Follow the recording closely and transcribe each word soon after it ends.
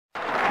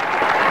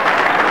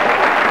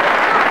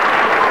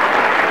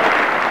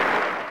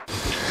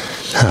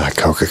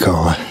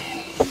Coca-Cola.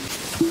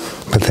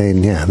 But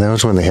that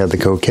was when they had the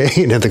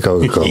cocaine at the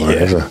Coca-Cola.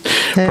 Yeah, so,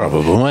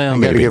 probably. Well,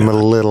 maybe. Got to give them a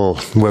little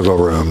wiggle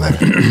room there.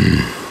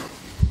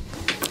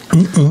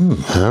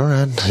 All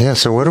right. Yeah,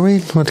 so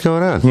what's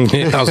going on?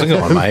 How's it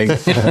going, Mike?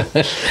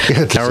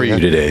 How are you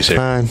today, sir?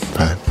 Fine.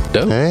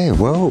 Dope. Hey,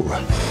 whoa.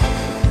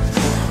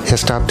 I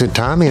stopped at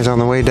Tommy's on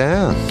the way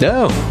down.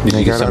 No. Did I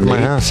you get got out of something my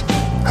to eat? house.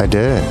 I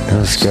did. It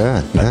was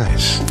good.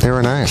 Nice. Yeah, they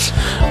were nice.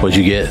 What'd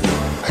you get?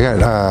 I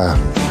got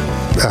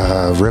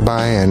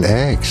ribeye and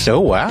eggs.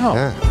 Oh, wow.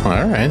 Yeah. All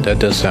right. That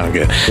does sound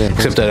good. Yeah.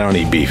 Except I don't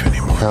eat beef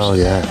anymore. Oh,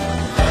 yeah.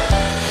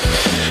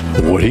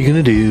 What are you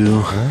going to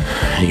do?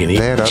 You can eat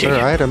They had chicken.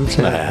 other items.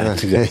 Yeah.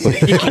 That's exactly.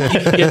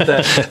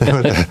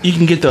 You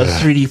can get those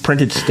 3D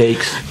printed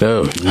steaks.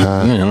 Oh,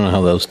 I don't know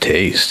how those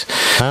taste.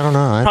 I don't know.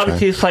 I Probably tried.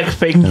 tastes like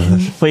fake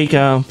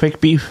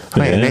beef.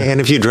 And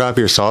if you drop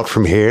your salt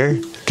from here,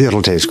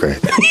 it'll taste great.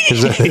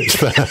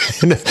 It's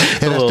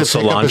A little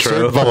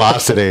cilantro.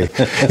 Velocity.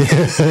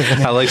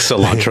 I like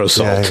cilantro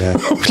salt.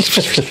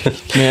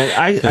 Yeah.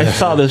 Man, I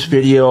saw this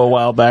video a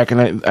while back,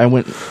 and I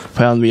went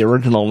found the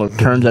original, and it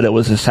turns out it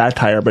was a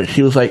satire. But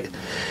she was like,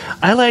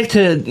 I like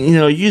to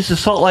use the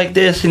salt like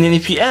this, and then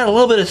if you add a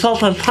little bit of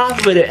salt on top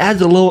of it, it adds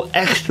a little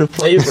extra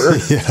flavor.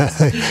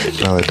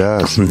 Well, it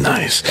does.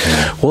 Nice.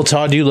 Well,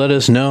 Todd, you let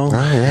us know,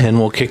 and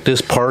we'll kick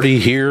this party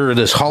here,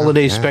 this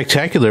holiday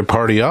spectacular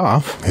party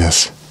off.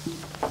 Yes.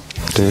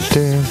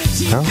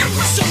 Oh.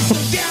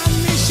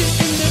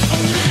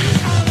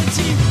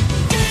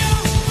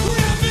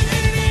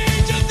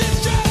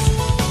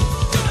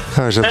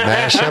 There's a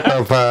mashup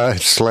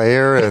of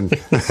Slayer and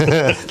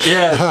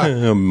Yeah.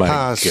 Oh, my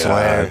God.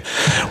 Slayer.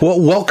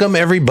 Well, welcome,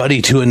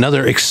 everybody, to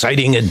another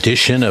exciting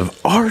edition of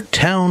Our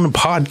Town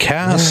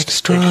Podcast.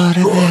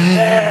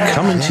 Extraordinary.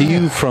 Coming to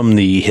you from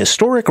the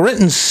historic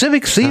Renton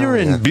Civic Theater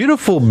in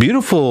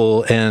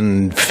beautiful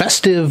and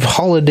festive,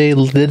 holiday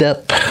lit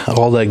up,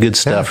 all that good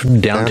stuff,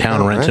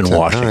 downtown Renton,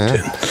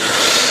 Washington.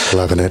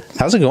 Loving it.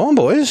 How's it going,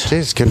 boys?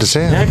 Jeez, good to see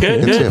you. Yeah,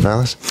 good, to see good. you,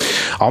 fellas.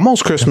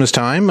 Almost Christmas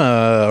time,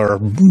 or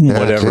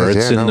whatever. it is.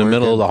 It's Yeah, in no, the we're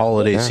middle good. of the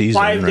holiday Yeah.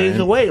 season. 5 days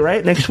right? away,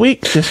 right? Next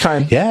week, this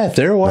time. Yeah, if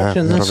they're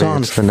watching Yeah, this it'll be-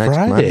 on it's the next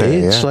Friday,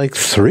 Monday, it's yeah. like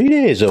 3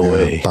 days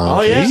away.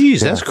 Oh, yeah?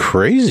 Jeez, Yeah. that's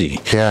crazy.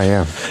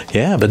 Yeah.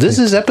 Yeah, but this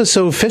is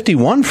episode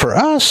 51 for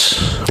us,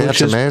 which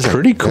That's is amazing.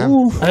 pretty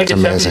cool. I think It's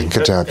amazing.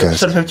 Good job,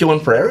 guys. Episode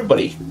 51 for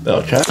everybody,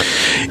 though, Chuck.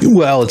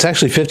 Well, it's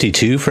actually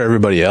 52 for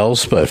everybody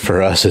else, but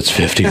for us, it's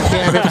 51.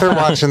 Yeah, and if they're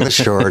watching the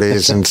shorties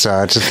and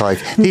such, it's like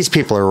these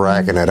people are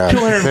racking it up.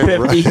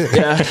 250.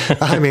 Yeah.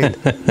 I mean,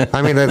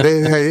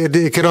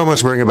 it could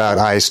almost bring about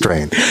eye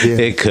strain.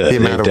 It could. The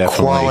amount It of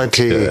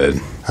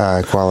definitely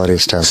quality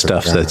stuff.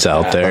 That's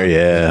out there,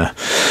 yeah.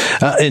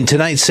 And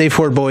tonight's safe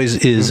word, boys,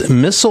 is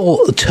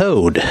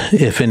mistletoe.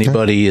 If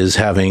anybody is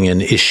having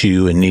an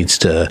issue and needs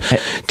to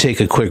take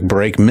a quick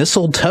break,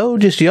 mistletoe,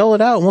 just yell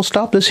it out, and we'll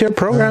stop this here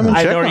program and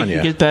I check know on you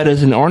you. can get that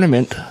as an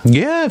ornament.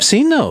 Yeah, I've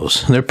seen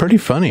those. They're pretty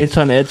funny. It's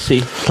on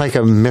Etsy. like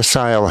a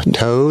missile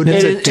toad.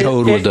 It's It- a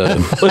toad with a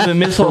with a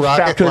missile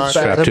rocket strapped to his launch.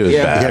 back. strap to his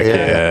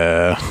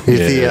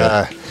Yeah.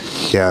 back.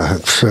 Yeah.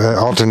 It's the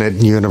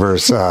alternate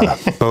universe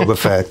Boba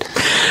Fett.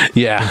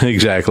 Yeah,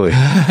 exactly.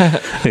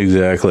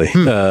 Exactly.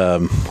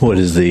 What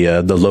is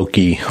the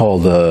Loki, all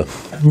the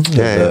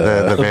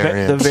The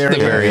variants. the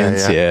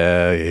variants?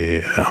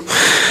 Yeah.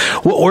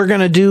 Well, we're going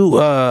to do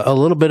a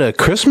little bit of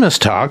Christmas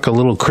talk, a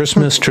little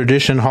Christmas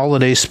tradition,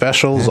 holiday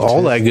specials,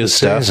 all that good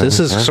stuff. This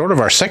is sort of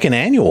our second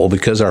annual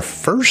because our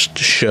first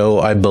show,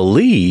 I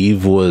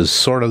believe, was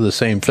sort of the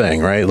same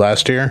thing, right?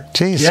 Last year?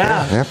 Jeez.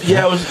 Yeah.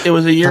 It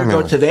was a year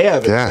ago today.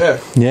 Of it. Yeah.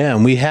 Yeah,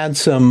 and we had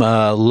some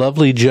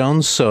lovely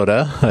Jones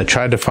soda. I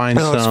tried to find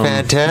Oh, it's some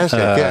fantastic.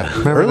 Yeah.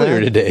 Remember earlier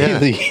that? today. Yeah.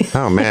 The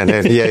Oh, man.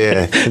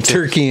 Yeah.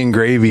 turkey and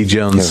gravy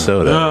Jones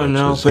soda. Oh,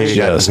 no, which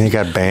was He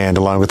got banned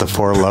along with the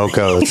Four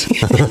Locos.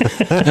 but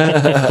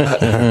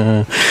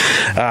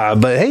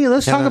hey,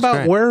 let's talk that's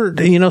about great.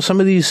 where some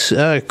of these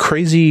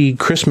crazy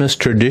Christmas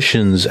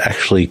traditions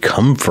actually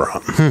come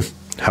from.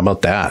 How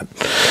about that?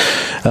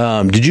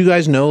 Did you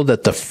guys know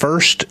that the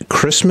first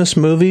Christmas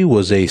movie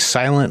was a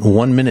silent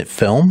 1-minute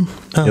film?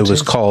 It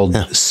was called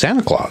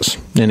Santa Claus,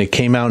 and it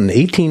came out in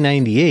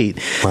 1898.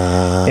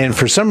 Wow. And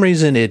for some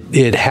reason,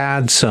 it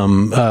had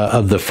some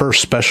of the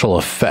first special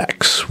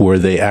effects where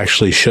they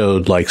actually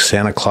showed like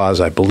Santa Claus,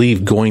 I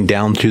believe, going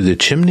down through the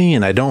chimney.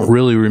 And I don't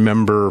really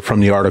remember from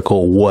the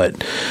article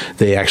what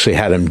they actually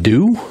had him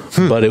do,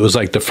 but it was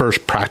like the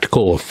first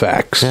practical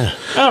effects. Yeah.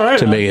 All right.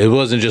 To me, it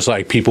wasn't just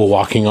like people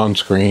walking on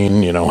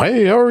screen,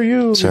 hey, how are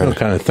you?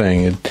 Kind of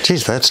thing.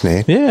 Jeez, that's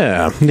neat.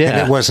 Yeah. And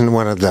it wasn't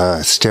one of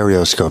the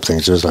stereoscope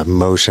things. It was like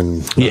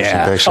motion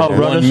Yeah. picture. Oh,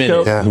 One minute.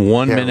 Rotoscope. Yeah.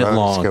 1 Yeah, minute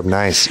long. rotoscope,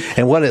 nice.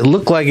 And what it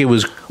looked like, it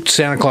was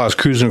Santa Claus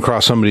cruising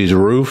across somebody's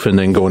roof and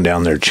then going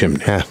down their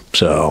chimney. Yeah.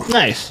 So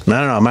Nice. I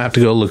don't know. I might have to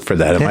go look for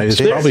that. It's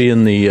geez. probably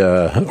in the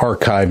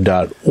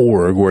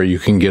archive.org where you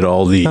can get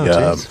all the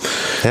geez.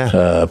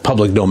 Yeah.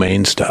 public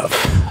domain stuff.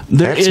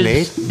 That's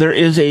neat. There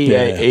is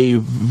a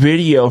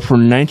video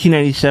from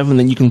 1997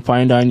 that you can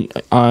find on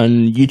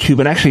YouTube,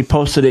 and actually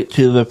posted it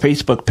to the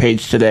Facebook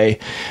page today.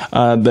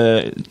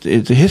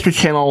 It's a History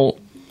Channel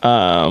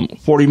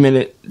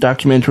 40-minute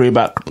documentary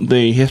about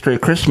the history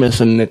of Christmas,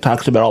 and it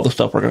talks about all the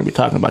stuff we're going to be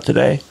talking about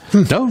today.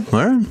 Oh, all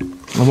right.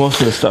 Well, most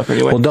of the stuff,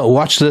 anyway. Well, don't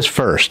watch this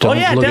first. Don't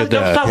look at don't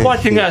that. stop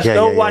watching us. Yeah,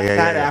 Don't yeah, watch yeah,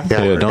 that yeah,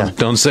 after. yeah. Yeah,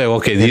 don't say,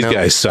 okay, these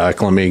guys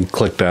suck. Let me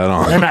click that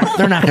on.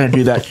 They're not going to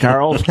do that,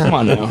 Charles. Come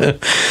on now.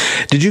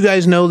 Did you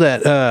guys know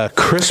that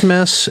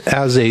Christmas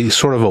as a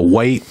sort of a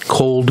white,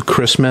 cold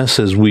Christmas,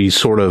 as we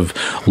sort of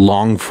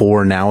long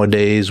for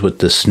nowadays with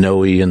the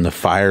snowy and the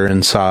fire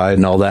inside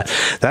and all that,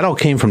 that all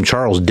came from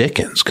Charles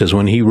Dickens, because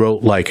when he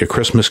wrote like A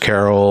Christmas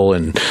Carol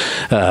and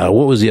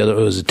what was the other?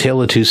 It was A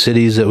Tale of Two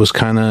Cities. That was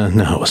kind of,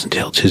 no, it wasn't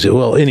Tale of Two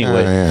Cities. Well,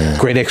 anyway,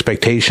 Great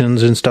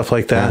Expectations and stuff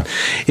like that.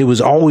 Yeah. It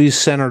was always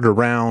centered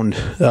around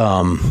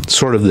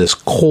sort of this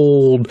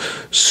cold,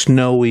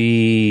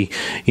 snowy,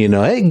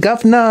 hey,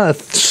 governor,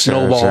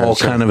 snowball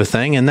kind of a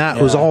thing. And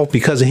that was all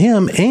because of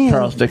him. And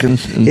Charles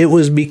Dickens. It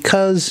was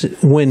because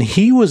when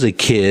he was a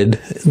kid,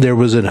 there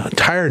was an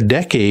entire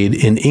decade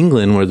in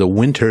England where the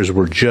winters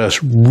were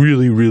just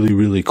really, really,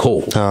 really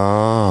cold.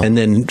 Oh. And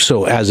then,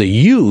 so as a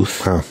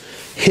youth,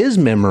 his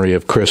memory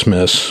of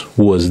Christmas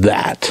was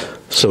that.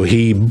 So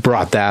he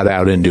brought that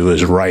out into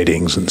his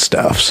writings and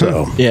stuff.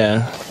 So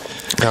Yeah.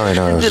 Oh, I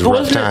know, it was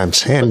rough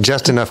times. And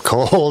just enough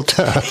cold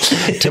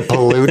to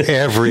pollute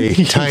every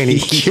tiny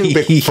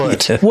cubic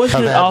foot.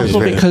 Wasn't of it also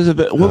atmosphere. because of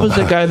it? What was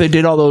the guy that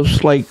did all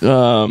those like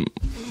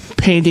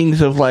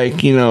paintings of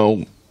like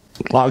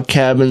log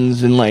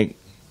cabins and like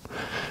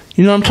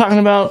what I'm talking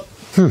about?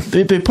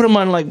 They put them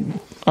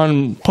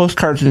on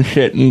postcards and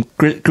shit and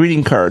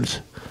greeting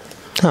cards.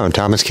 Oh,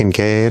 Thomas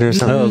Kincaid or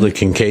something? Oh, the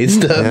Kincaid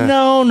stuff? Yeah.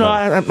 No,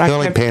 I The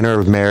only can't, painter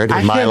of merit I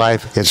in my can't-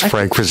 life is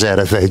Frank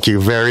Frazetta. Thank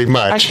you very I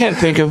much. can't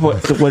think of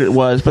what it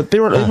was, but they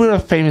were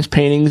famous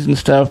paintings and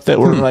stuff that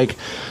were like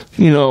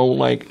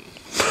What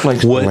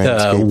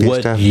Landscapey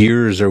stuff.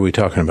 years are we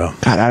talking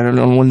about? God, I don't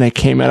know when they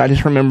came out. I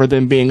just remember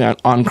them being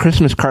on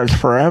Christmas cards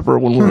forever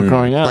when we were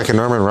growing up. Like a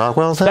Norman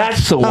Rockwell thing?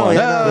 That's the one.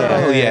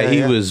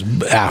 He was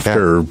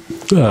after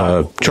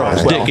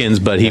Charles Dickens,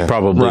 but he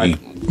probably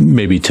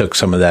maybe took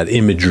some of that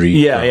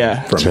imagery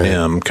from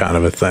him, kind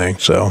of a thing.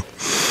 So,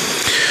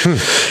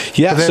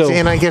 yeah.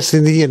 And I guess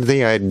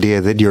the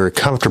idea that you're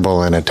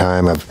comfortable in a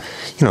time of,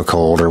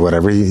 cold or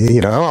whatever,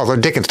 although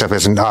Dickens stuff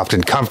isn't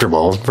often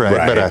comfortable,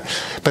 right?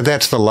 But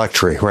that's the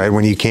luxury, right?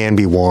 When you can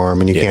be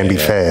warm and you can be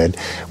fed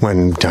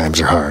when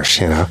times are harsh,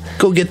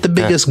 Go get the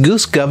biggest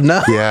goose,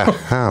 governor. Yeah.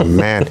 Oh,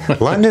 man.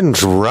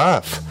 London's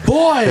rough.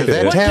 Boy,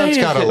 That what town's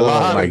day got is a it?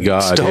 lot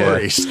of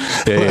stories.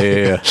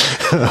 Yeah.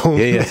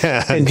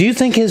 Man. And do you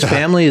think his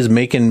family is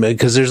making,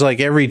 because there's like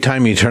every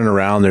time you turn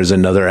around, there's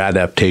another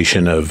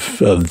adaptation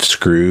of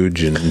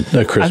Scrooge and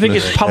A Christmas. I think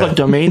it's public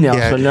domain now,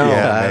 so no.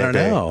 I don't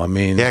know. I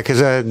mean, yeah,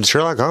 because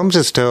Sherlock Holmes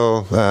is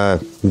still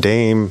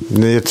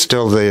it's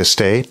still the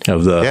estate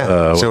of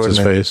the what's his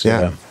isn't it? face?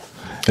 Yeah.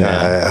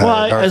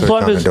 Well, as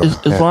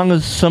Arthur long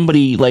as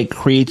somebody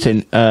creates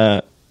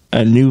a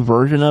new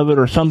version of it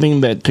or something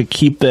that to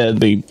keep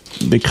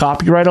the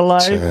copyright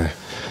alive.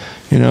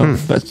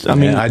 That's. I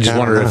mean, I just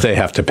wonder if they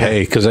have to pay,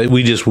 because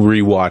we just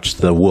rewatched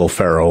the Will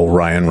Ferrell,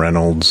 Ryan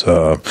Reynolds.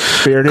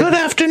 Spirited? Good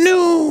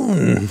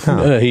afternoon.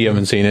 You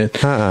haven't seen it?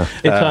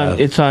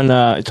 It's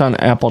on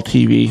Apple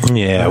TV.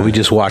 Yeah, we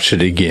just watched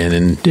it again,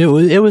 and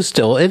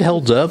it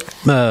holds up.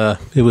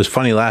 It was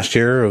funny last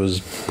year. It was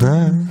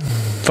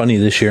funny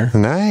this year.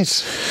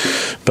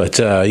 Nice. But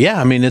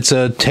I mean, it's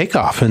a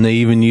takeoff, and they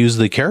even use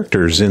the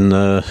characters in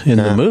the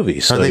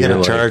movie. So Are they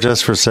going to charge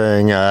us for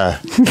saying,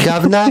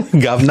 Governor?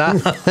 Governor?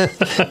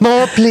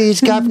 More, please,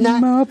 Governor.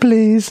 More,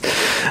 please.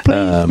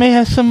 Please, may I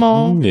have some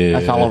more? Yeah.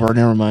 That's Oliver.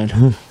 Never mind.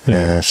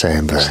 Yeah,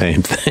 same thing.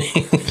 Same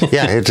thing.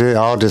 Yeah, it's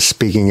all just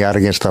speaking out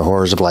against the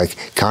horrors of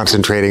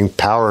concentrating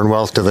power and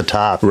wealth to the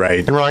top. Right.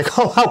 And we're like,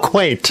 oh, how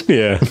quaint.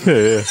 Yeah.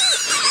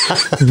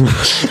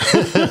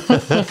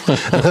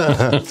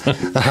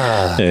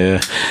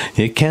 Yeah.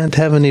 You can't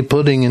have any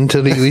pudding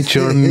until you eat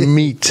your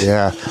meat.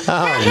 Yeah.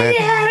 Oh, man.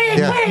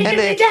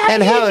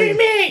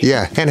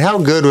 Yeah. And how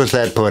good was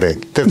that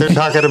pudding that they're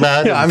talking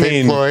about? I in Pink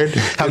mean, Floyd?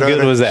 how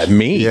good was that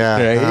meat? Yeah.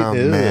 Right? Oh,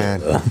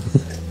 man.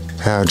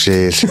 Oh,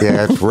 jeez.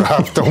 Yeah, it's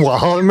rough. The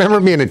Wall. I remember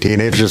being a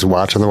teenager just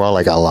watching The Wall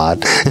a lot.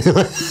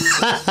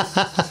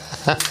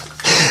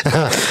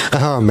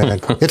 Oh man,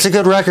 it's a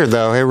good record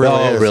though. It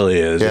really is. It really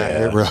is.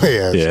 Yeah, it really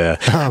is. Yeah.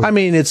 I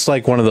mean, it's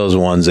like one of those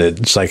ones that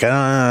it's like,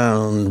 I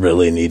don't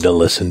really need to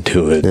listen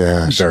to it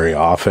very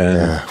often.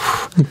 Yeah.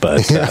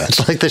 But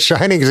it's like The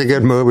Shining is a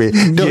good movie.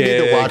 Don't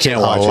need to watch it a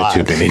lot.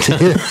 Too many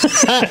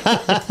times.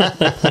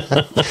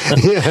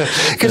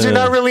 Because you're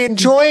not really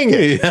enjoying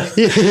it.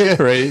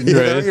 Right. You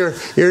know,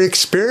 you're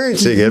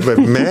experiencing it, but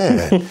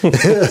man,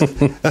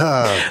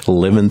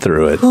 living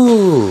through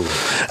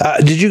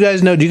it. Did you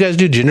guys know? Do you guys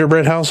do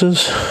gingerbread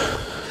houses?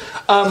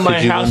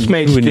 My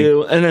housemates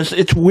do, and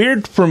it's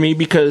weird for me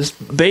because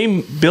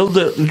they build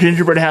the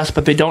gingerbread house,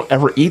 but they don't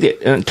ever eat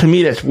it, and to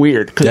me that's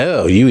weird.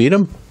 Oh, you eat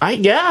them?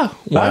 I'm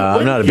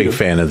not a big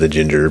fan of the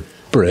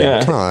gingerbread.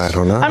 Yeah. well, I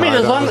don't know. I mean,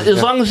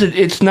 as long as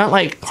it's not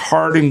like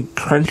hard and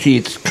crunchy,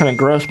 it's kind of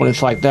gross when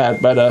it's like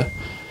that. But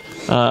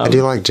I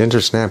do like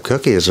ginger snap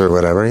cookies or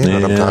whatever. You know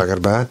what I'm talking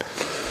about.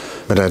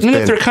 But it's even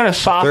been if they're kind of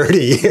soft, 30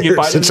 you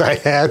buy years since I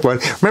had one.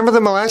 Remember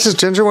the molasses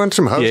ginger ones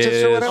from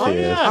Hostess or whatever?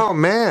 Yes. Oh,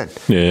 man.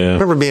 Yeah. I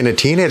remember being a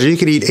teenager. You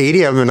could eat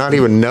 80 of them and not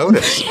even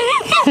notice.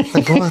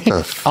 Like, what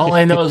the all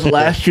I know is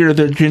last year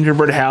the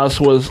gingerbread house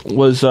was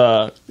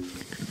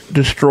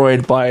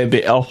destroyed by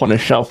the elf on the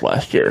shelf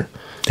last year.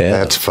 Yeah,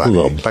 That's funny.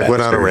 Like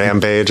went on a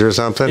rampage or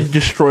something. It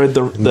destroyed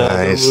the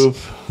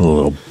roof. A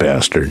little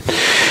bastard.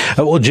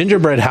 Well,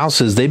 gingerbread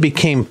houses, they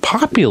became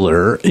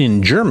popular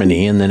in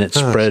Germany, and then it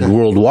spread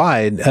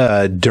worldwide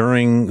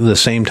during the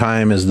same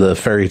time as the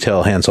fairy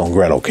tale Hansel and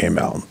Gretel came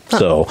out.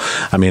 So,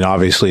 I mean,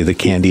 obviously the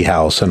candy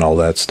house and all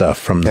that stuff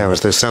from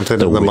Was there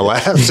something in the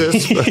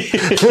molasses?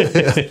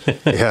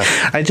 Yeah.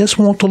 I just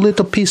want a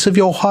little piece of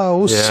your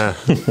house. Yeah.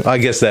 I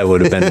guess that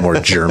would have been more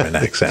German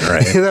accent,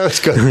 right? That was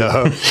good,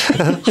 though.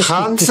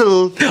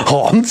 Hansel.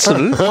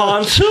 Hansel?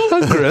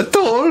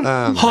 Gretel?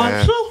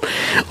 Hansel?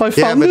 I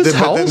found this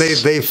house. But then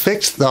they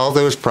fixed all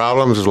those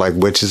problems like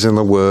witches in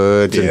the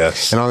woods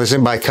and all this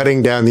by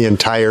cutting down the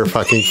entire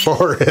fucking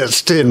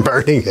forest and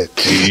burning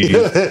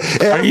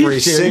it. Every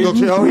single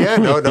tree. Oh yeah,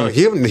 no,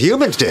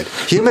 humans did.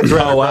 Humans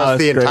ran across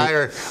the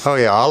entire. Oh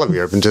yeah, all of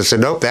Europe and just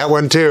said nope, that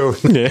one too.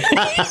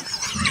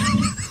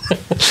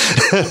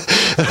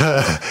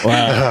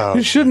 Wow.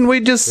 Shouldn't we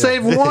just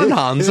save one,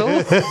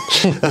 Hansel?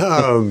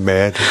 Oh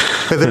man,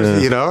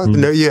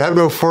 you have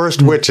no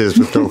forest witches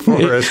with no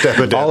forest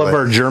evidently. All of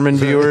our German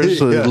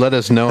viewers, let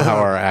us know how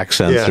our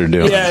accents are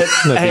doing. Yeah,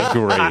 that'd be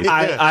great.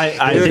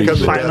 I didn't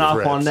sign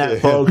off on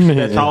that, folks.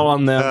 That's all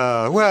on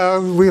them.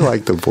 Well, we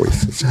like the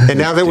voices. And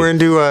now that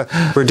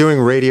we're doing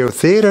radio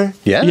theater.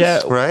 Yes.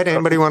 Yeah. Right?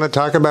 Anybody want to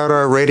talk about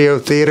our radio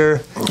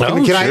theater?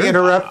 Can I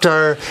interrupt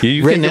our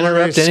You can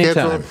interrupt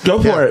anytime.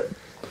 Go for it.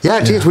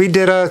 Yeah, geez, we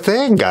did a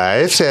thing,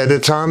 guys, and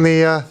it's on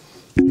the.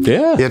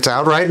 It's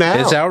out right now.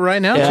 It's out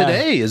right now. Yeah.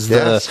 Today is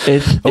the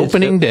It's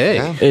opening day.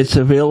 Yeah. It's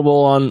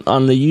available on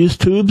the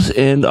YouTubes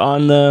and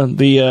on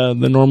the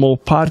normal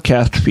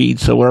podcast feed.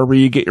 So wherever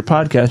you get your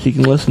podcast, you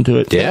can listen to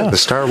it. Yeah. The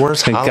Star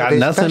Wars And got holiday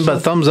nothing special.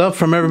 but thumbs up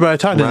from everybody I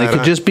talked to. Right They could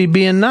on. just be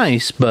being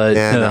nice, but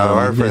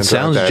our it friends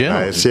sounds aren't that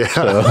general. nice,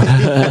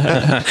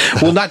 yeah.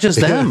 So- well, not just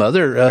them,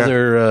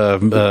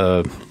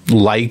 other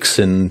likes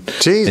and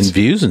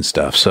views and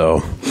stuff.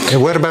 So,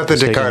 And what about the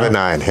take it Jakarta off.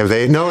 9? Have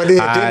they? No, it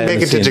didn't I make it haven't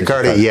to seen the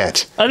Jakarta Jakarta.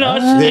 yet. I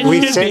know.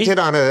 We sent it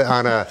on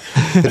a.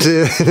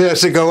 It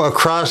has to go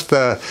across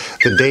the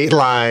date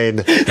line,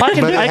 but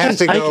it has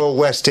to go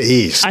west to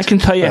east. I can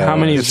tell you how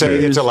many It's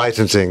views. a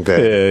licensing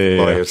thing.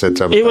 Yeah. Lawyer said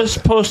something. It was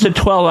posted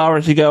 12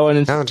 hours ago,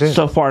 and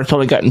so far it's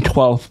only gotten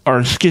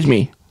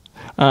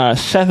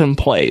 7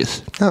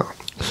 plays. Oh.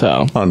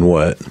 So on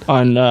what?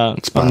 on the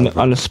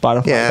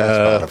Spotify. Yeah,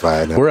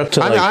 Spotify. No. We're up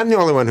to I'm the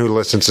only one who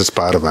listens to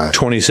Spotify.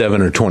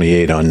 27 or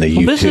 28 on the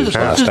YouTube. this is-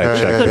 last this I is-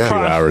 checked this a is few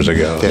across- hours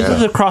ago. Yeah. This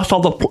is across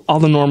all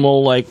the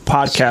normal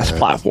podcast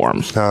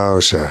platforms. Oh,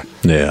 sure.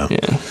 Yeah.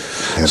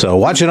 So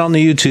watch it on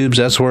the YouTubes.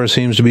 That's where it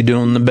seems to be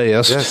doing the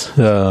best. Yes.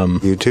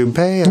 YouTube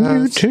pay us.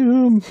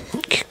 YouTube.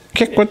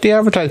 Kick with the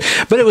advertising.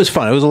 But it was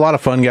fun. It was a lot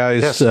of fun,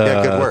 guys. Yes,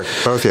 good work.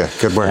 Both of you.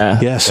 Good work. Yeah.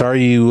 Yeah,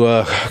 sorry you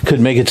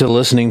couldn't make it to the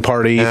listening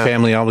party,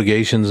 family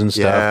obligations and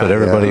stuff, Yeah, but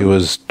everybody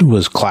was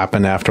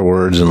clapping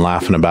afterwards and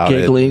laughing about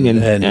Giggling it.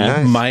 and-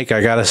 Nice. Mike,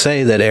 I gotta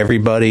say that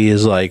everybody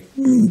is like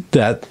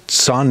that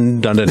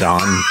son dun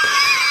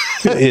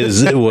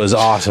it was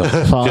awesome.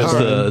 Just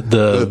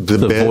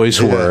the bit,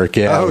 voice work.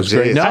 Yeah, Oh, it was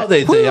great. geez. No,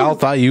 they all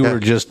thought you were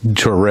just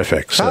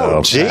terrific. So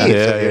Oh, geez.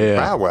 yeah.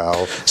 Wow,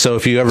 well. So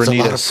if you ever need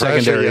lot a of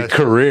pressure, secondary yeah.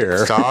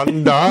 career,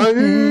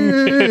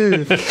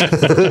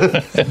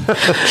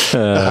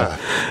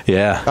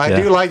 I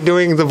do like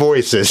doing the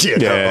voices, you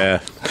know.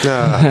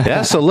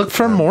 Yeah, so look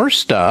for more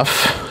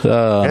stuff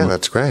Yeah,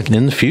 that's great.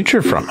 in the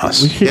future from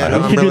us. We should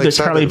I'm do really the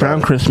excited Charlie about Brown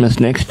it. Christmas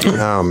next year.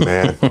 Oh,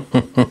 man.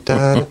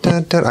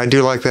 I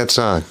do like that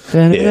song.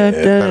 But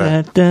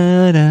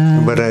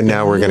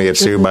now we're going to get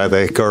sued by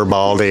the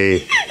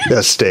Garibaldi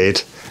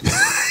estate.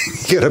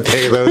 Gonna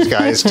pay those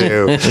guys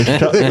too.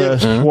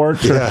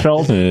 Schwartz or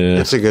Schultz.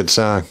 It's a good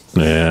song.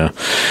 Yeah.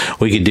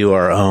 we could do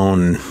our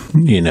own,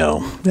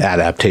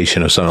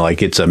 adaptation of something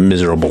like It's a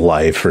Miserable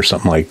Life or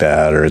something like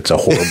that, or It's a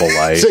Horrible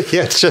Life.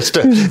 Yeah, it's just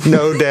a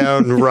no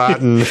down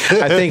rotten.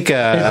 I think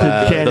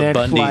Gen the X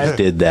Bundys life.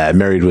 did that.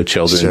 Married with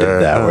Children Sure.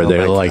 did that, where Oh,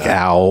 they're my like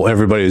Al.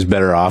 Everybody was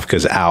better off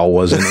because Al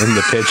wasn't in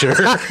the picture,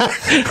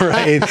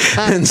 right?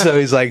 And so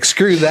he's like,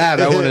 "Screw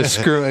that! I want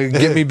to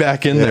get me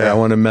back in there. I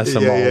want to mess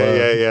them all up."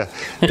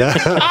 Yeah.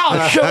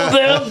 I'll show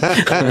them.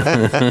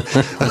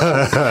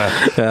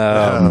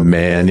 Oh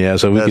man, yeah.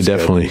 So we could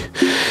That's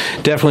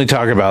definitely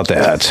talk about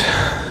that,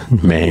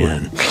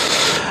 man.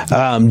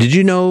 Did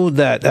you know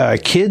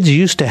that kids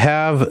used to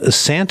have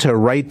Santa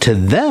write to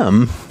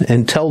them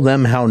and tell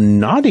them how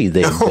naughty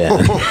they've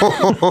been,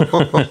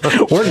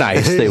 or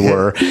nice they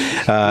were,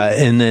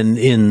 and then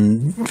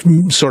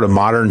in sort of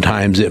modern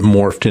times it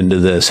morphed into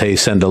this: hey,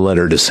 send a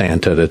letter to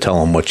Santa to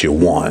tell him what you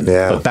want.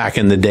 Yeah. But back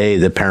in the day,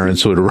 the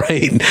parents would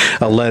write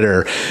a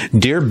letter,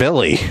 "Dear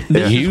Billy,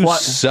 you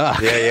suck."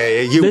 Yeah.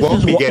 You This won't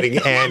is be what- getting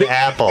an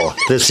apple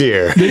this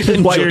year. This is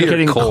why Enjoy you're your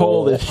getting coal.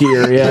 coal this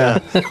year. Yeah.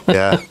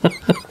 Yeah.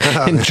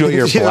 Enjoy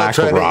your black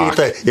trying to rock.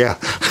 eat yeah.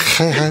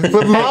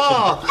 But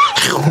Ma!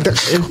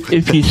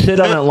 If you sit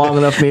on it long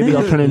enough, maybe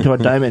it'll turn into a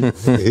diamond.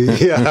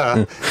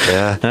 Yeah.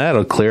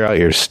 That'll clear out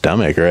your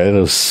stomach, right?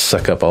 It'll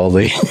suck up all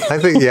the. I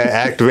think,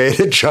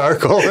 activated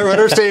charcoal or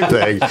whatever, same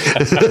thing.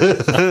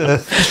 It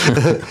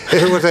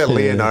was that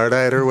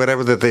Leonardite or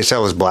whatever that they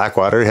sell as black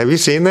water. Have you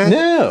seen that?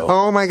 No.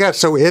 Oh my God.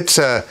 So it's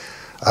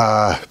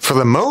for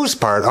the most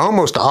part,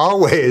 almost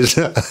always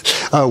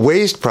a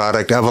waste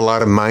product of a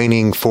lot of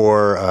mining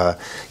for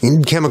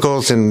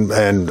chemicals and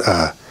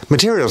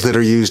materials that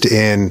are used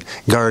in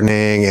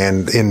gardening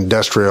and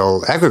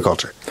industrial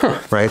agriculture.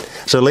 Right?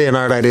 So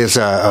Leonardite is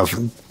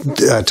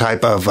a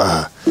type of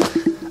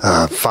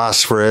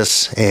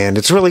phosphorus, and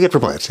it's really good for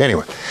plants.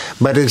 Anyway,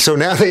 but so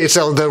now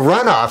so the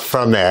runoff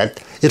from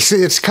that,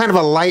 it's kind of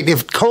a light.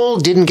 If coal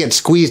didn't get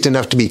squeezed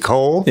enough to be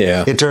coal,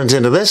 Yeah. it turns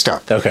into this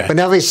stuff. Okay. But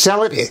now they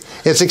sell it.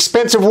 It's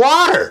expensive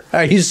water.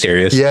 Are you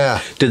serious?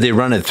 Yeah. Did they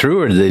run it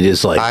through, or did they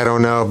just I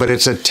don't know, but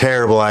it's a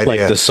terrible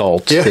idea. like the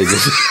salt? Yeah. They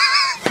just,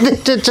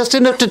 Just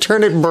enough to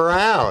turn it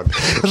brown.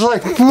 It's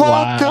like, what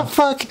Wow. the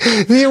fuck?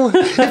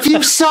 If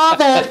you saw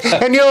that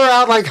and you were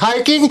out like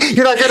hiking,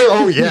 you're not gonna.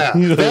 Oh yeah,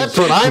 that's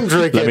what I'm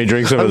drinking. Let me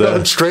drink some I'm of that.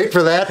 going straight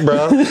for that,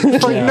 bro.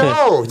 It's like,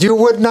 no, you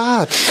would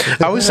not.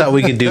 I always thought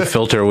we could do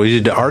filter. We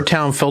did our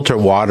town filter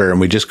water, and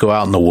we just go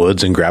out in the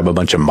woods and grab a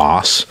bunch of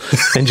moss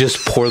and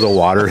just pour the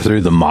water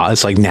through the moss.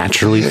 It's like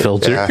naturally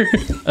filtered.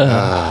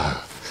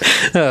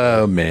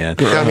 Oh man.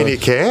 I mean, you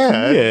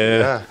can.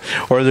 Yeah.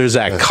 Or there's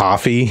that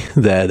coffee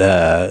that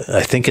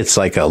I think it's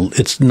like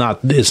it's not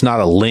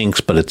a lynx,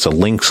 but it's a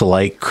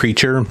lynx-like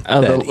creature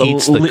that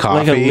eats the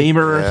coffee. like a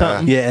lemur or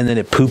something. Yeah, and then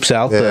it poops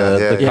out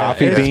the Yeah.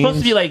 coffee It's supposed to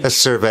beans. be like A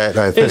Cervet,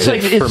 I think.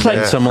 it's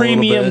like some a little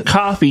premium bit.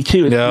 coffee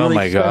too. It's Oh really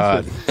my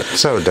god. expensive.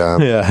 So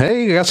dumb. Yeah.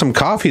 Hey, I got some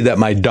coffee that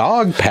my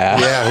dog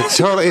passed. Yeah, it's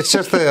totally. It's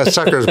just the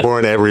sucker's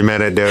born every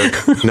minute, dude.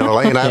 No,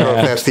 and I don't know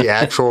if that's the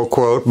actual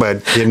quote,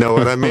 but you know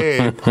what I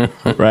mean.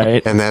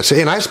 Right. And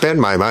I spend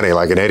my money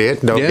like an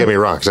idiot. Don't Yeah. get me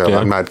wrong. So Yeah.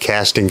 I'm not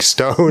casting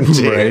stones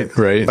here.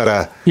 Right.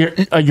 But You're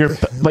I you're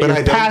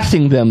don't-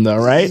 passing them though,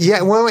 right?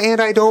 yeah, well, and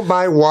I don't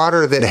buy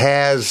water that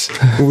has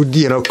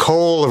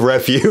coal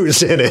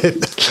refuse in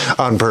it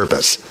on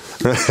purpose.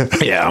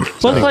 Yeah.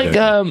 Well, it's like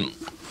I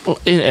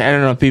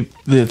don't know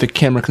if the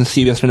camera can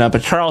see this or not,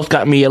 but Charles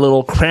got me a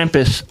little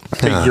Krampus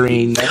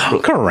figurine.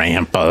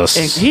 Krampus.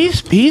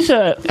 And he's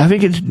I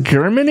think it's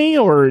Germany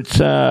or it's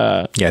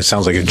Yeah, it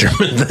sounds like a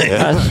German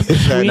thing.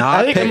 Sweden.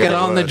 Not I think picking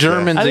on the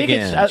Germans I think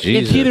again. it's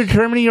Jesus. either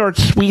Germany or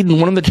it's Sweden.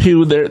 One of the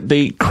two.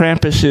 The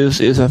Krampus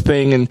is a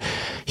thing, and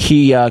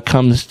he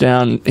comes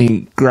down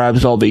and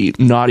grabs all the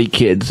naughty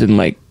kids and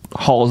like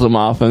hauls them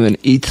off and then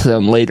eats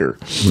them later.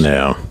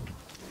 No.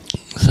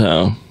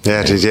 So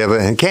Yeah,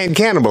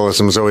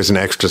 cannibalism is always an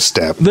extra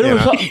step.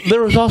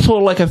 there was also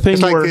like a thing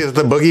It's like where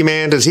the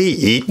boogeyman. Does he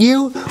eat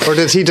you, or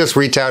does he just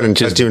reach out and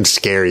touch you and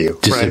scare you?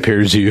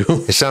 Disappears you.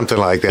 Right? Something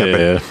like that.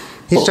 Yeah. But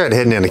he started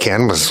heading into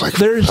cannibalism. Like,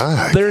 There's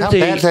fuck, how a-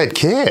 bad's that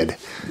kid?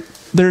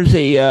 there was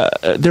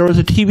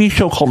a TV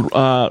show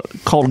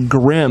called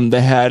Grimm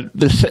that had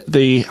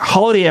the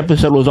holiday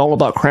episode was all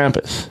about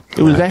Krampus.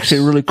 It was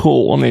actually really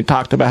cool, and they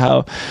talked about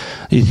how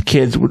these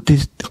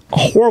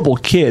horrible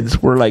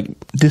kids were like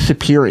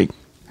disappearing.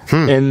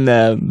 And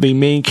the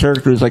main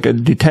character is like a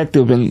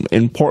detective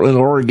in Portland,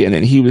 Oregon,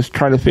 and he was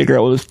trying to figure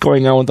out what was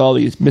going on with all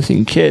these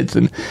missing kids.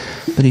 And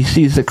then he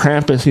sees the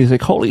Krampus, and he's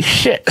like, "Holy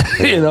shit!"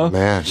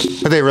 Man,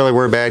 but they really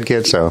were bad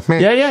kids. So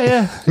man,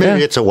 Yeah.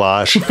 maybe it's a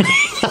wash.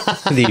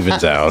 It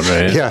evens out,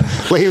 right? Yeah,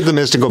 leave the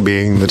mystical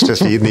being that's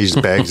just eating these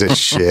bags of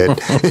shit.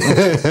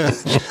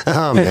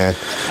 Oh man,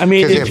 I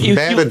mean, 'Cause if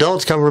bad you-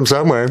 adults come from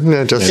somewhere.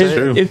 Yeah, just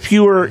saying. If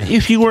you weren't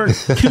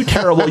too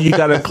terrible, you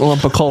got a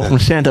lump of coal from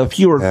Santa. If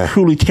you were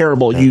truly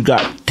terrible, you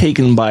got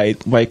taken by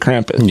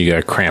Krampus. You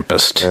got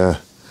Krampus. Yeah.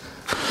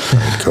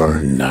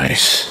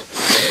 Nice.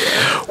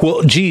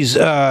 Well, geez,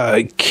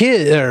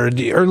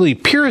 the early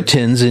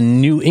Puritans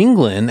in New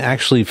England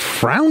actually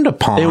frowned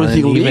upon It was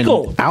and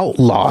illegal. even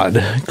outlawed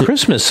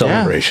Christmas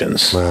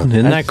celebrations.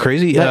 Isn't that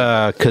crazy?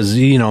 Because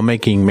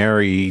making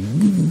merry,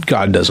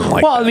 God doesn't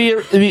like. Well,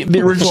 that.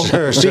 the original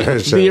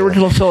the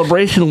original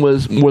celebration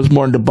was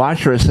more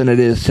debaucherous than it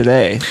is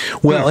today.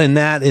 Well,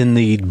 in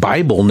the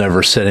Bible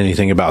never said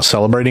anything about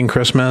celebrating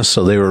Christmas,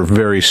 so they were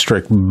very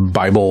strict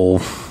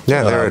Bible.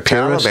 Yeah, they're a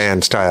purists.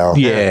 Taliban style.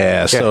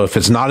 Yeah, so if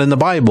it's not in the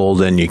Bible,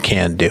 then you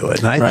can't do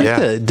it. And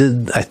I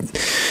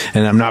think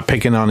and I'm not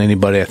picking on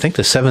anybody. I think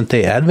the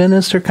Seventh-day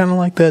Adventists are kind of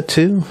like that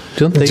too.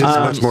 Don't they? It's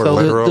much more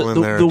literal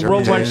in their the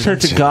Worldwide interpretation.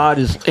 Church of God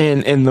is,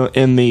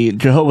 and the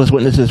Jehovah's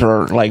Witnesses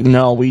are like,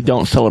 no, we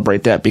don't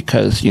celebrate that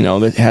because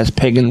it has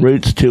pagan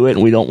roots to it,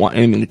 and we don't want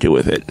anything to do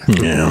with it.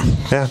 Yeah.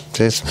 Yeah,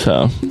 jeez.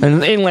 So,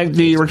 and like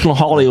the original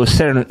holiday was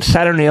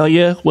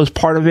Saturnalia was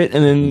part of it,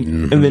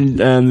 and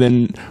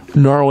then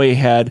Norway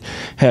had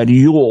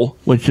Yule,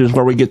 which is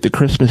where we get the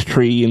Christmas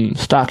tree and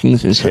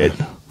stockings and shit.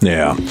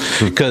 Yeah,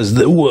 because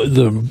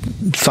the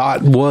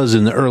thought was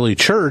in the early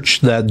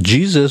church that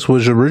Jesus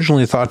was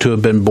originally thought to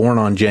have been born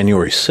on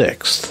January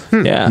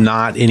 6th. Yeah.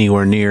 Not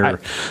anywhere near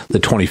the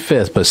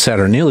 25th, but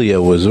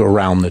Saturnalia was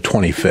around the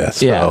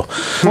 25th. Yeah.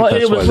 So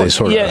that's why they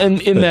sort of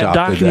and in that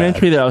adopted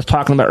documentary that I was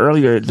talking about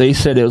earlier, they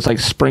said it was like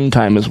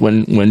springtime is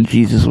when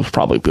Jesus was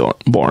probably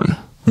born.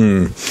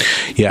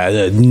 Yeah,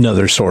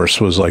 another source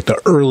was like the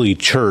early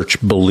church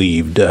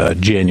believed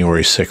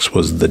January 6th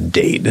was the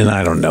date, and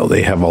I don't know.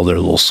 They have all their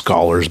little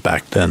scholars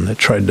back then that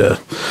tried to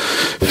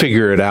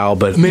figure it out,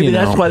 but Maybe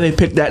that's why they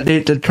picked that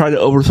date to try to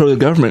overthrow the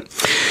government.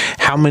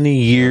 How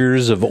many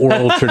years of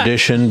oral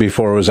tradition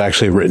before it was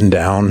actually written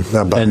down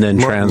and then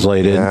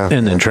translated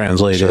and then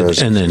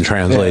translated and then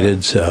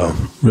translated? So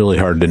really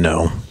hard to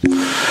know.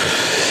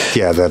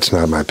 Yeah, that's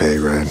not my pay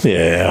grade.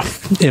 Yeah.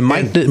 And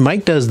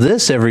Mike does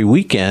this every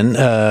weekend.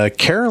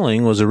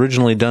 Caroling was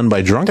originally done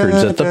by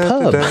drunkards at the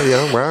pub.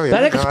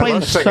 That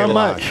explains so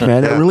much,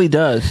 man. It really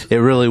does. It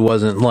really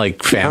wasn't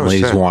like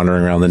families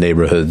wandering around the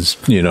neighborhoods,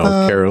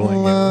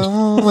 caroling.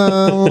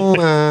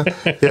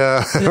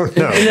 Yeah, I don't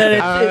know.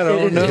 I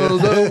don't know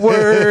the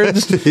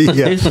words.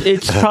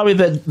 It's probably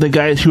the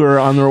guys who are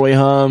on their way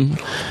home.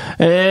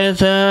 It's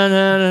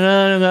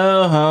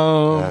go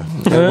home.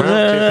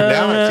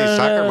 Now I see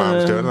soccer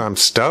moms doing it. I'm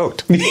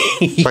stoked.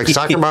 Like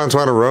soccer moms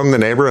want to roam the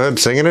neighborhood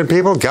singing at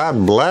people.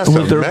 God bless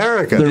With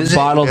America. their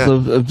bottles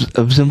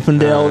of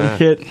Zinfandel and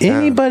shit.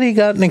 Anybody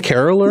gotten a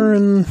caroler?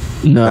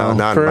 No,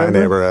 not in my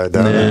neighborhood.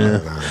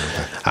 No.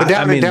 But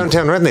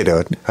downtown Red, they do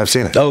it. I've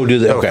seen it. Oh, do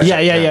they? Okay.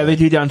 Yeah, they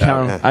do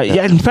downtown.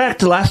 In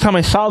fact, the last time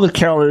I saw the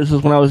carolers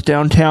was when I was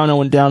downtown. I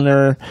went down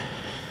there.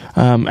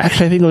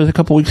 Actually, I think it was a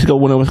couple weeks ago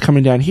when I was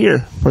coming down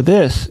here for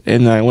this,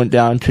 and I went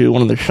down to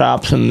one of the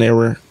shops, and they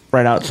were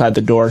right outside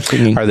the door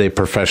singing. Are they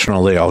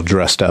professional? They all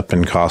dressed up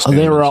in costume?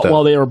 They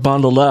were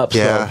bundled up.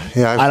 Yeah.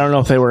 I don't know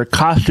if they were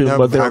costumes,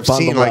 but they were bundled up.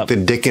 I've seen like the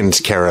Dickens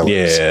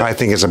carolers. Yeah. I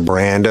think it's a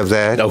brand of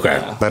that.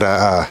 Okay.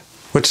 But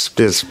which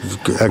is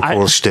a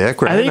cool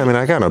shtick, right?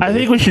 I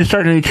think we should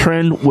start a new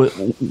trend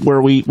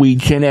where we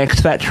Gen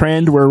X that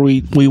trend where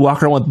we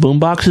walk around with boom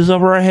boxes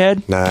over our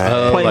head.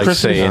 Nice. Like Christmas,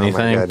 say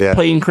anything. God, yeah.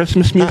 Playing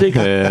Christmas music.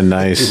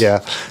 Nice.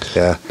 Yeah.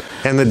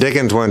 And the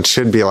Dickens one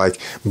should be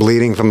like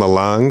bleeding from the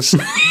lungs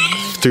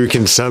through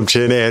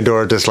consumption and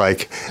or just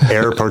like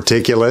air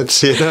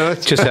particulates,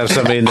 Just have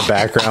somebody in the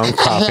background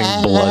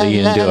coughing bloody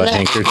into a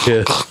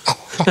handkerchief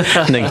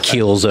and then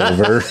keels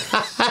over.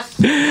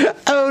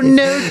 Oh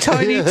no,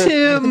 Tiny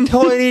Tim.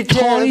 Tiny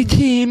Tim.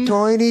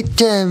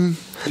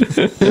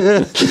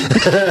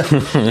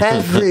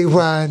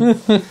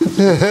 Everyone.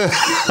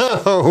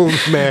 Oh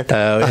man.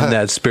 In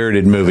that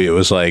Spirited movie, it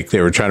was like they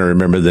were trying to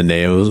remember the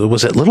name.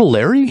 Was it Little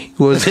Larry?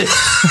 Was it?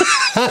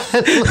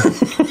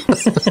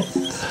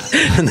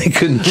 And they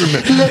couldn't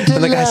remember.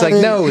 And the guy's like,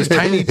 no, it was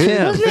Tiny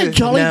Tim. Wasn't it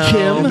Jolly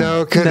Tim?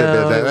 No, couldn't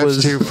have been that.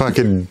 That's too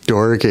fucking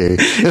dorky.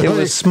 It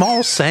was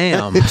Small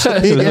Sam.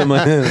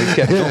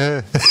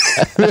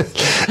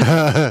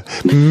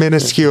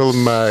 Minuscule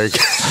Mark.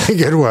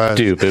 Good one.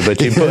 Stupid,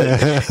 but you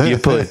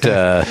put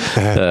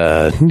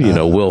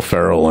Will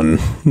Ferrell and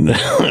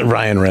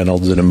Ryan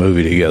Reynolds in a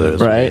movie together.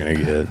 It's right. Gonna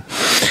get.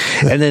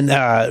 And then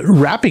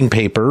wrapping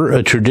paper,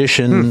 a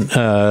tradition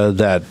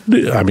that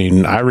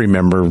I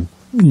remember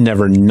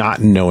never not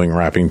knowing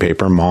wrapping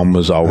paper. Mom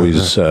was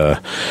always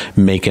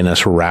making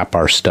us wrap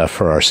our stuff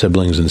for our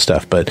siblings and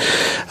stuff. But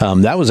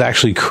that was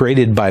actually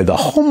created by the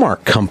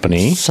Hallmark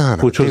Company,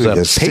 which was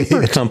a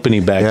paper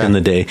company back in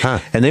the day.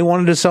 And they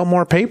wanted to sell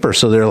more paper.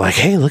 So they're like,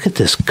 hey, look at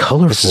this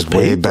colorful paper.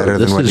 Way better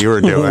than what you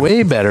were doing.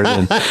 Way better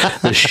than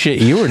the shit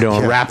you were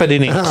doing. Wrap it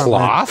in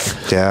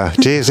cloth. Yeah.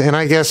 Geez. And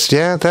I guess,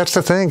 that's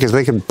the thing, because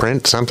they could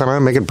print something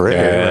on it, make it pretty.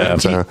 Yeah.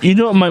 Right? So, you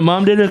know what my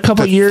mom did a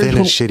couple years? The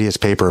thinnest,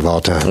 shittiest paper of all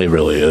time. It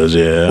really is,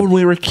 yeah. When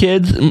we were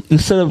kids,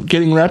 instead of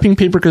getting wrapping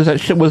paper, because that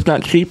shit was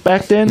not cheap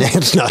back then.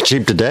 It's not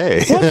cheap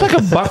today. Well,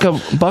 it's like a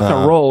buck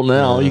a roll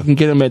now. You can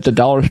get them at the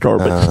dollar store,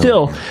 but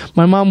still,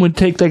 my mom would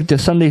take like the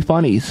Sunday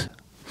funnies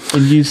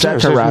and use that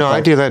to wrap No, up.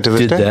 I do that to this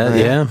Did day.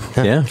 that?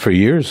 Yeah, for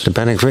years.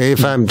 Depending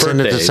if I'm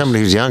sending it to Birthdays.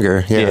 somebody who's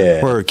younger,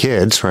 Yeah. or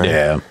kids, right?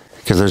 Yeah.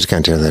 Because they're just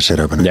gonna tear that shit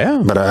open.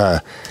 Yeah.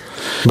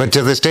 But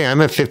to this day, I'm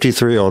a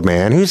 53-year-old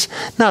man who's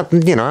not,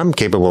 I'm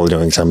capable of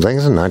doing some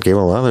things and not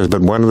capable of others.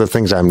 But one of the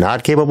things I'm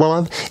not capable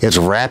of is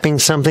wrapping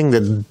something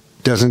that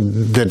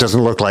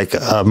doesn't look like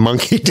a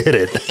monkey did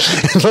it.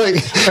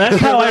 Like That's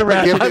how I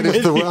wrap.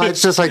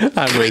 It's just like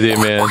I'm with you,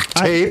 man.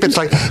 tape. It's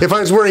like if I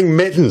was wearing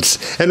mittens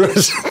and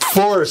was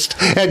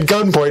forced at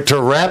gunpoint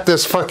to wrap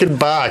this fucking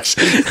box.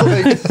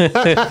 Like,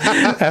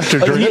 After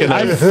drinking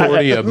a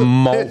 40 of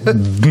malt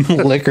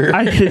liquor.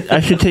 I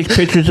should take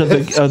pictures of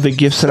the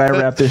gifts that I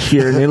wrapped this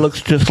year, and it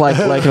looks just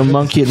like a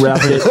monkey had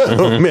wrapped it.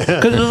 oh man.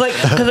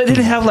 Because I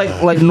didn't have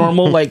like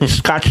normal like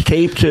Scotch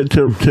tape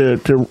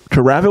to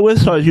wrap it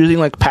with, so I was using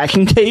like packing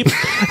tape.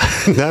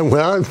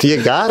 Well,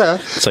 you gotta.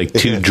 It's like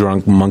two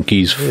drunk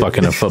monkeys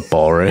fucking a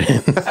football, right?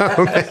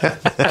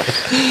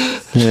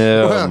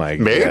 Oh my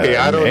god. Maybe,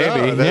 I don't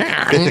know.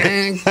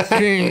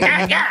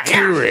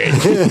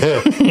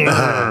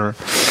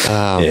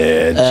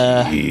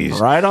 Yeah, jeez.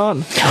 Right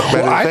on.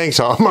 Thanks,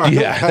 Hallmark.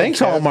 Yeah, thanks,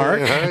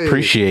 Hallmark.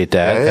 Appreciate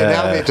that. And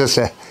now they just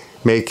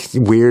make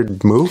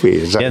weird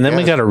movies. And then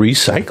we got to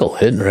recycle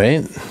it,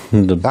 right?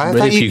 I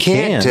thought you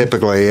can't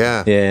typically,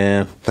 yeah.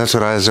 Yeah. That's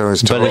what I was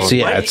always told. But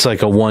it's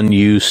like a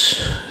one-use.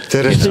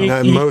 That it's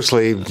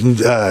mostly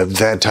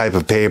that type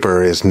of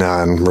paper is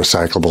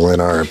non-recyclable in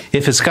our.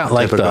 If it's got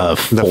like typical-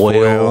 the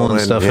foil and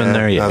stuff in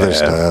there, yeah. other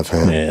stuff.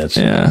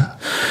 Yeah,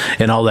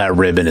 and all that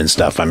ribbon and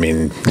stuff. I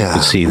mean, you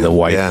can see the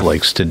wife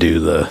likes to do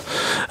the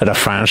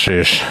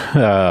Francis.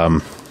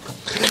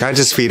 I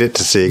just feed it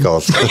to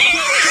seagulls.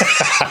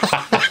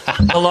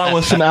 Along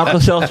with some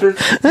Alka-Seltzer.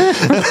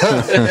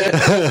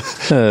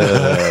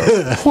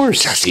 Poor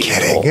Just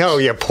kidding. Oh,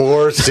 you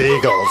poor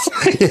seagulls.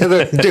 Yeah,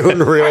 they're doing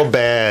real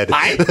bad.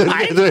 Mine.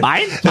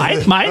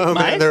 Oh,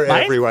 man, they're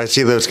everywhere. I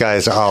see those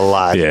guys a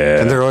lot.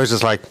 Yeah. And they're always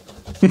just like...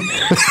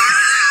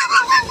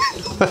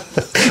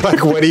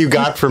 like, what do you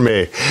got for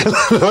me?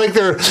 Like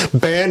they're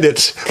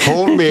bandits.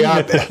 Hold me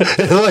up.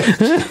 Like,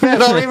 man, I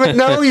don't even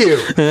know you.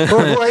 Why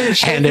are you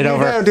shaking Hand it me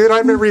over. down, dude?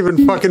 I've never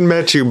even fucking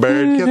met you,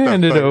 Bird. Get the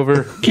Hand it fuck-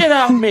 over. Get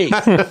off me.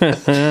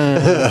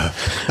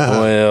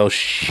 Well,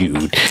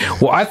 shoot.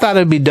 Well, I thought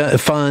it'd be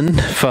fun,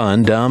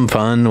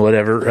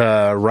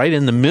 whatever. Right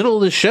in the middle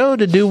of the show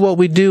to do what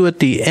we do at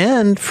the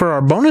end for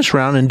our bonus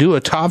round and do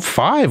a top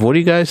 5. What do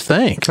you guys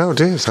think? Oh,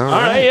 dude. All All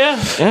right,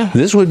 yeah.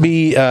 This would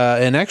be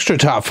an extra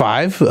top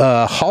 5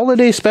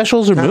 holiday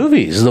specials or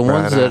movies, the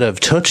ones that have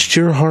touched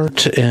your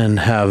heart and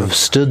have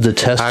stood the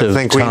test of time. I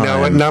think we know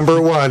what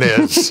number 1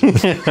 is.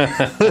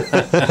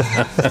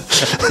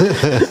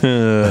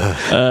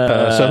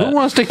 So who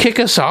wants to kick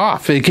us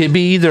off? It could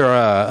be either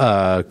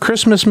a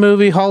Christmas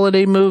movie,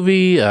 holiday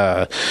movie,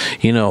 a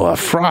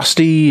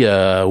Frosty,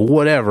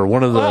 whatever,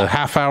 one of the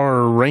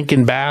half-hour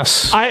Rankin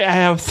Bass. I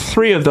have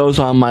 3 of those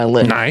on my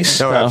list. Nice.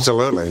 No,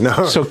 absolutely.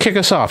 No. So kick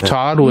us off,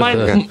 Todd, with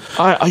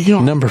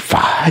number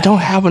 5. I don't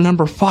have a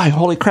number 5.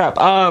 Holy crap.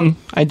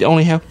 I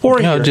only have 4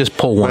 No, here. just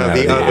pull one Well, out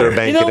the of the other air.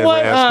 Bacon You know and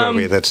what, Rass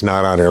movie that's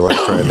not on your list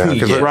right now.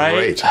 'Cause they're Right.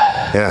 great.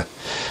 Yeah.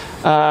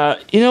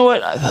 You know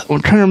what?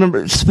 I'm trying to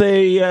remember. It's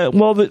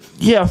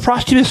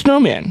Frosty the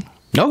Snowman.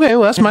 Okay,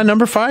 well, that's my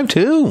number 5,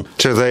 too.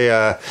 So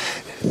they,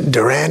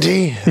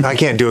 Durante? I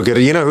can't do a good...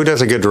 You know who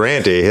does a good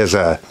Durante is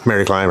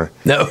Mary Clymer.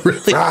 No, really?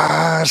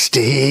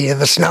 Frosty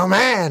the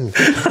Snowman.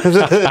 But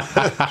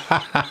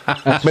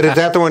is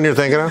that the one you're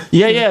thinking of?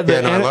 Yeah.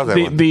 I love that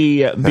one.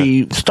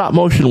 The stop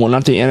motion one,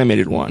 not the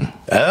animated one.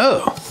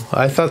 Oh,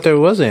 I thought there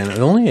was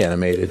only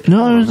animated.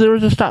 No, there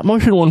was a stop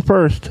motion one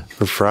first.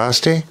 For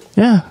Frosty?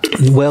 Yeah.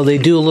 Well, they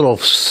do a little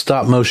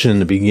stop motion in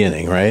the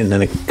beginning, right? And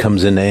then it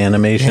comes into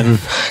animation.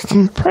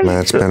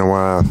 That's been a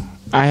while.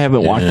 I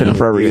haven't watched it in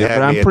forever You yet, had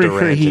but me I'm at pretty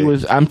sure he Durante.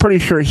 was. I'm pretty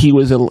sure he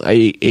was a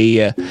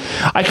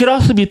I could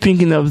also be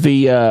thinking of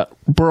the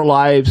Burl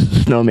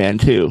Ives Snowman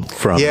too.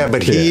 Yeah,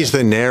 but he's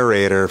the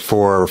narrator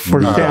for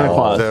Santa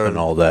Claus and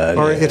all that.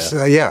 Or yeah. it's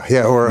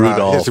or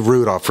Rudolph. it's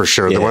Rudolph for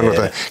sure. The one with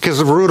Yeah.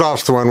 because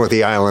Rudolph's the one with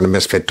the Island of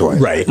Misfit Toys,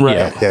 Right.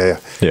 Right. Yeah.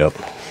 Yep.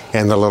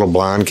 And the little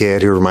blonde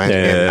kid who reminds me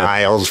of Yeah.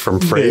 Niles from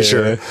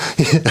Frasier.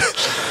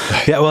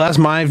 Yeah, well, that's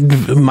my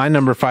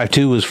number 5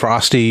 too. Was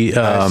Frosty.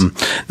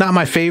 Not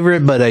my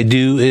favorite, but I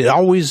do. They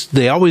always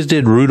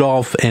did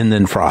Rudolph and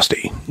then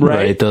Frosty.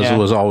 Right, Those yeah.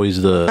 was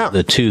always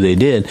the 2 they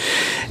did,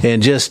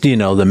 and just the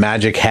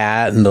magic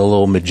hat and the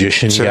little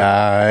magician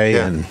guy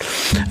Yeah. and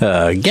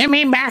give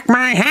me back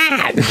my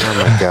hat.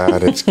 Oh my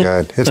God, it's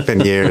good. It's been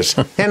years,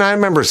 and I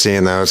remember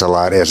seeing those a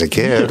lot as a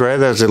kid. Right,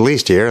 that was at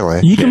least yearly.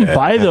 You can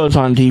buy those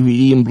on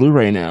DVD and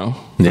Blu-ray now.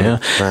 Yeah,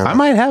 I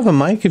might have a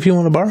mic if you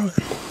want to borrow it.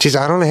 Geez,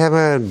 I don't have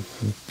a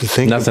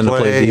thing Nothing to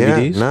play Yeah,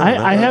 DVDs? no,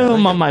 I have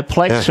them on my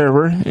Plex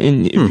server,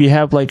 and Hmm. if you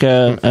have like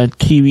a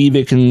TV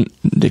that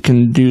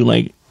can do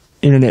like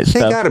internet They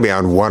stuff. got to be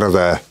on one of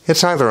the.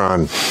 It's either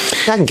on.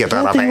 I can get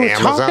that off of They were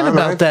Amazon. talking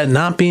about right? that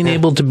not being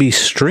able to be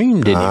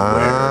streamed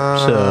anywhere.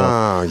 So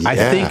I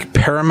yeah. think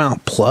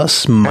Paramount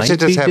Plus I might should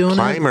be just have doing it.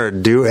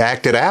 Plimer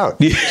act it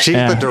out. She's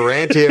the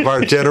Durante of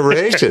our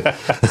generation.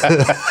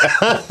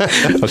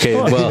 Okay,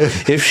 well,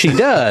 if she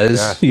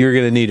does, you're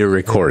going to need to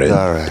record it.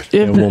 All right.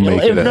 If, And we'll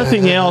make if it a-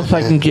 nothing else,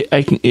 I can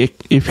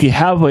if you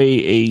have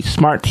a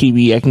smart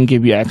TV, I can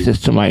give you access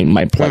to my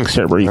Plex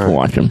server. You can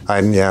watch them.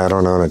 I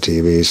don't own a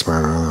TV,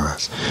 smart or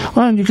otherwise.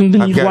 Well, you can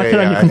watch it on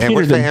your and computer.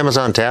 what's the Then.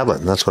 Amazon tablet?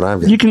 That's what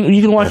I've got. You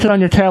can watch it on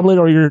your tablet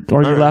or your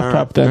right,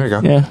 laptop. all Then right. There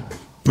you go. yeah.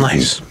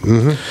 Nice.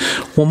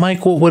 Well,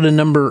 Mike, what would a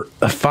number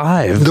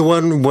 5? The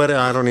one,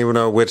 I don't even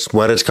know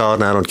what it's called,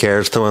 and I don't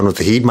care. It's the one with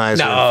the heat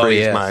miser and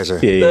freeze miser.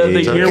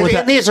 The So, year with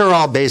and these are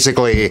all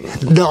basically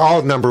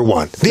all number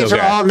 1. These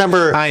Okay. are all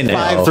number I know.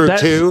 5 through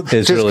That's- 2. It's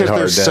just really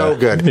because they're hard to- so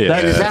good. Yeah.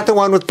 Is that the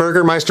one with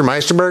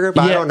Meisterburger?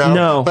 I Yeah, don't know.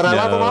 no. But I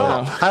love them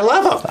all. I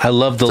love them. I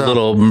love the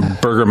little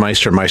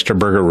Meister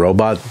Burger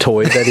robot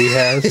toy that he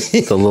has.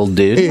 The little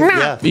dude.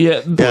 Yeah.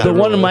 Yeah, the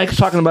one Mike's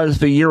talking about is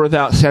the year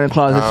without Santa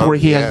Claus. It's where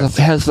he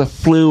has the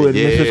flu and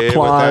Mrs. with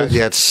Claus.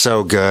 that, it's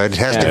so good.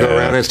 Has to Yeah. go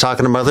around and it's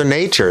talking to Mother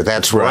Nature.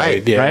 That's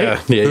right. Yeah. Right?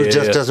 Yeah. Who yeah,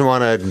 just yeah. doesn't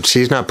want to,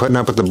 she's not putting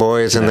up with the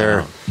boys and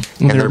their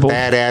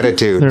bad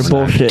attitudes. They're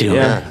bullshit. doing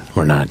Yeah. it.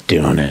 We're not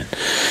doing it.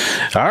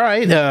 All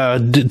right.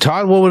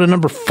 Todd, what would a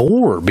number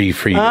 4 be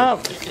for you?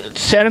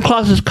 Santa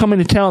Claus is coming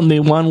to town.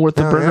 The one with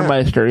the Oh,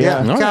 Burgermeister.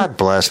 Yeah. God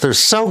bless. They're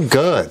so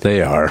good.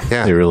 They are.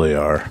 Yeah. They really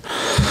are.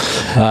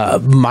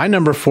 My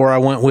number 4, I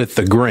went with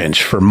The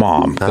Grinch for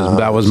Mom, because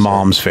that was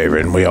Mom's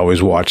favorite, and we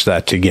always watched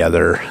that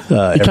together.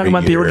 You're talking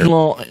about the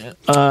original.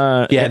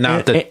 Yeah,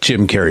 not the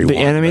Jim Carrey the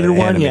one. animated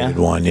one? Animated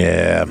Yeah. one,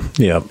 yeah.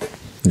 Yep.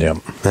 Yeah.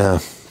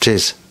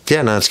 Jeez.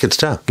 Yeah, no, it's good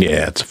stuff.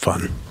 Yeah, it's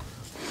fun.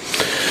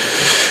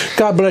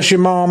 God bless you,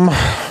 Mom.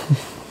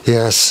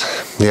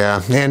 Yes.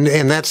 Yeah. And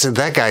that's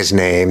that guy's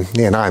name.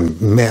 And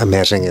I'm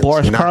imagining it's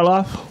Boris not,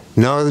 Karloff.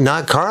 No,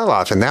 not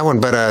Karloff in that one,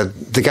 but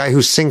the guy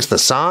who sings the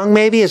song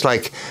maybe is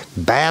like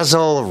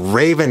Basil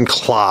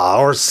Ravenclaw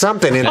or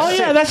something. Oh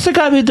yeah, that's the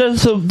guy who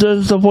does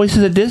the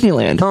voices at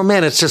Disneyland. Oh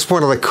man, it's just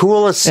one of the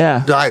coolest.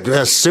 Yeah. I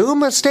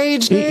assume a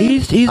stage name.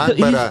 He's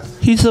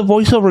the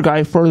voiceover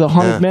guy for the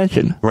Haunted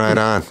Mansion. Right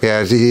on.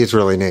 Yeah, he's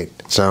really neat.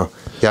 So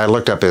yeah, I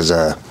looked up his.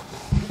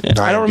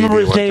 I don't remember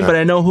his name, but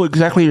I know who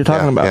exactly you're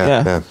talking about.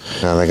 Yeah.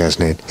 No, that guy's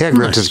neat. Yeah,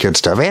 Grinch is good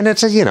stuff, and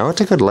it's a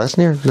good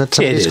lesson here. That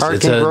somebody's heart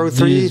It's can grow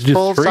three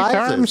full three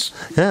sizes. times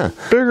Yeah.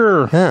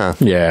 bigger. Yeah.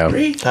 Yeah.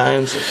 3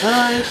 times the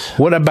size.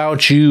 What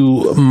about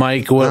you,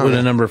 Mike? What would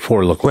a number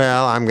 4 look like?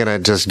 Well, I'm gonna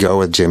just go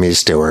with Jimmy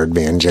Stewart,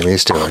 being Jimmy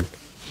Stewart.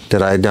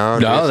 Did I know?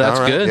 No, that's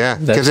All right. good. Yeah,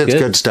 That's because it's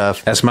good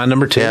stuff. That's my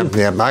number 2.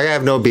 Yeah. I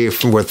have no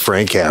beef with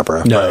Frank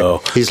Capra. No.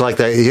 Right. He's like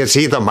is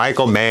he the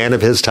Michael Mann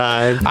of his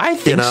time? I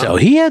think so.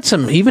 He had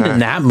some, even in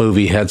that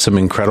movie, had some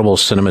incredible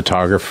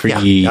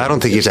cinematography. Yeah. I don't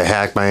think he's a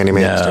hack by any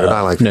means. dude.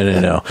 I like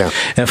No. Yeah.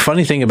 And the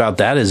funny thing about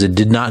that is it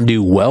did not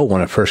do well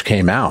when it first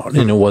came out.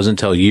 And it wasn't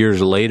until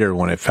years later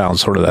when it found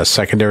sort of that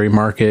secondary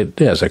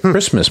market as a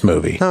Christmas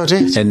movie. Oh,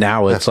 geez. And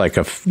now it's like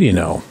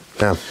Yeah.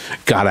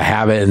 gotta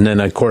have it. And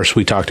then, of course,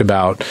 we talked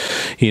about,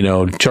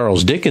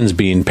 Charles Dickens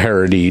being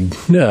parodied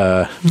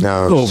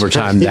over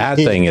time. That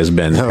thing has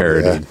been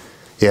parodied.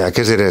 Yeah,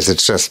 because it is.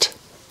 It's just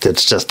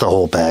the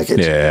whole package.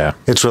 Yeah.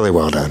 It's really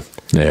well done.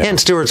 Yeah. And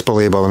Stewart's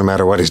believable no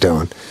matter what he's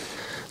doing.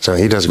 So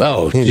he does.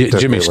 Oh, he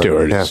does Jimmy pretty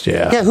Stewart well. is,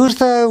 yeah. Yeah. Who's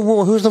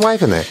the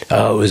wife in that?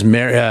 Oh, it was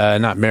Mary,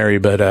 not Mary,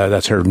 but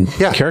that's her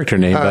character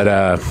name. But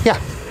yeah.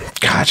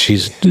 God,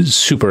 she's a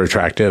super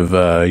attractive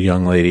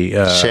young lady.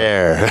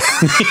 Cher.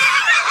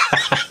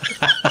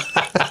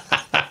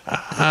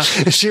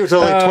 She was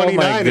only 29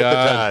 at the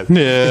time.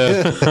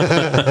 Yeah.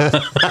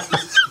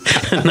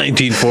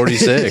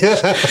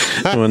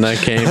 1946 when that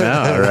came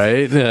out,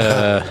 right?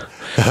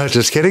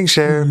 Just kidding,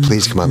 Cher.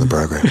 Please come on the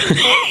program.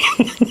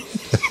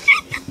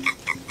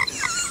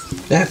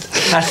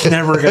 That's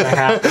never gonna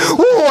happen.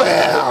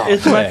 Well,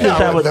 It's much as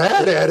I would.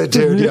 that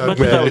attitude, young Much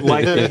as I would man.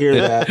 like to hear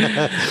that.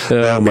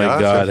 Oh my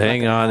awesome. God!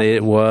 Hang on,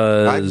 it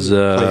was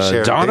I'd play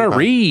Cher Donna Big Mouth.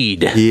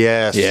 Reed.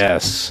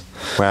 Yes.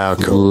 Wow,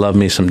 cool. Love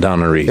me some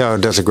Donna Reed. No,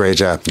 it does a great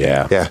job.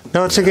 Yeah. Yeah.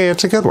 No, it's a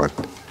good one.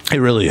 It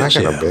really Not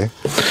is. gonna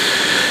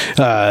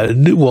Yeah.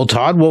 be. Well,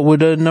 Todd, what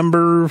would a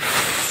number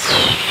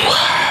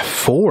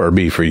 4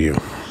 be for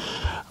you?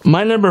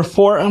 My number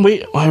 4, and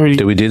I already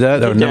Did we do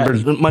that? Or Yeah,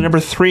 number? my number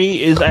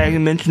 3 is, I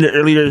mentioned it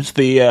earlier, is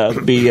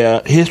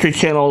the History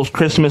Channel's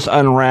Christmas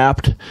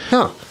Unwrapped.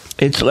 Oh.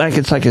 It's like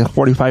a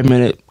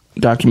 45-minute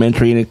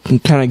documentary, and it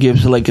kind of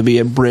gives like the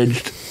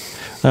abridged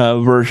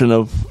version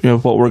of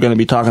what we're going to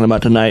be talking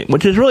about tonight,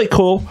 which is really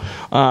cool.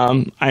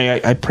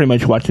 I pretty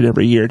much watch it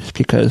every year just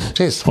because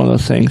it's one of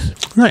those things.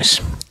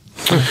 Nice.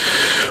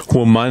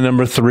 Well, my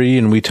number 3,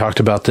 and we talked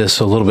about this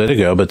a little bit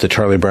ago, but the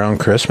Charlie Brown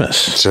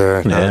Christmas.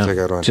 Sure, that's a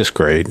good one. Just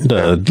great.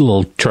 The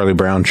little Charlie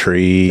Brown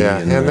tree. Yeah,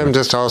 and them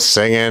just all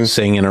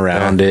singing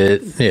around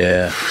it.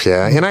 Yeah.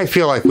 Yeah, and I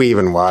feel like we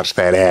even watched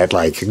that ad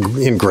like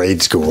in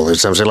grade school or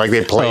something. Like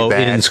they played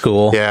that in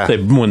school. Yeah,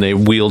 when they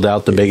wheeled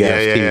out the big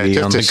ass TV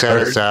just on to the shut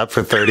cart. us up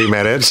for 30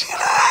 minutes.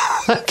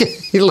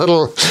 You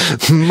little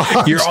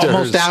monsters. You're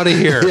almost out of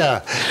here. Yeah.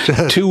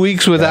 2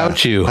 weeks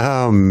without you.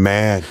 Oh,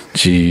 man.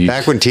 Jeez.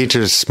 Back when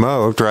teachers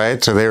smoked,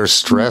 right? So they were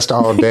stressed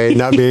all day,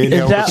 not being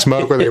able to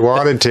smoke when they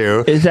wanted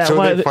to. Is that so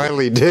why they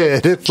finally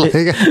did. It's like,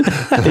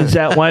 Is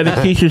that why the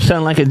teachers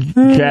sound like a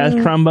jazz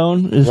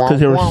trombone? Is because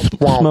they were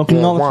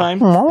smoking all the time?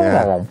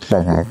 Yeah.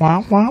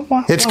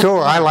 It's cool.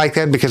 I like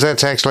that because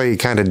that's actually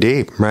kind of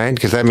deep, right?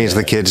 Because that means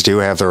the kids do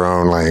have their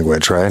own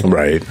language, right?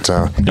 Right.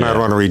 So and I don't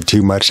want to read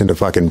too much into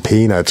fucking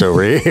peanuts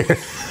over here.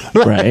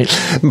 Right.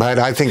 But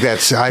I think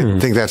that's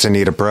a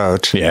neat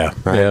approach. Yeah.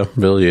 Right? Yeah,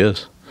 really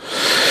is.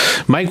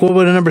 Mike, what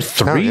would a number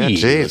 3 Oh, yeah,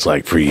 geez. look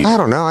like for you? I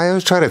don't know. I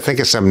always try to think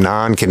of some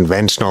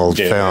non-conventional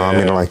film.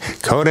 You know,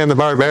 like Conan the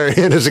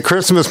Barbarian is a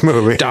Christmas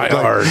movie. Die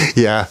Hard.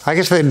 Yeah, I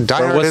guess Die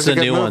Hard What's is a the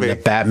good new one? movie. The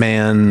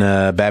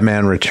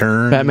Batman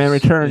Returns? Batman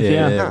Returns,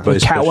 yeah.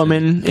 With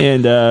Catwoman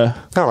and, Oh,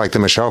 like the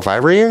Michelle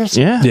Pfeiffer years?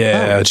 yeah.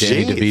 Yeah, Oh,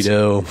 Danny geez.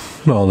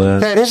 DeVito, all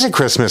that. That is a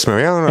Christmas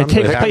movie. I don't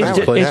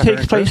know. It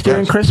takes place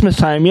during Christmas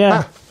time,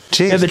 yeah.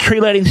 Jeez. Yeah, the tree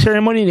lighting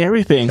ceremony and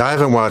everything. I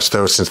haven't watched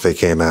those since they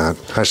came out.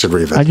 I should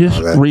revisit I just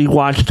all that.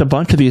 rewatched a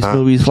bunch of these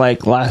movies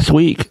like last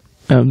week.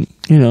 You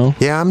know.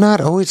 Yeah, I'm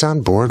not always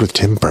on board with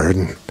Tim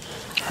Burton,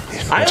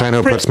 which I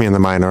know puts me in the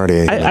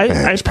minority.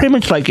 I pretty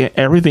much like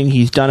everything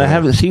he's done. I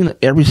haven't seen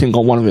every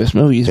single one of his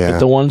movies, Yeah. but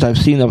the ones I've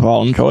seen I've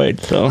all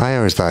enjoyed. So I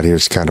always thought he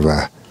was kind of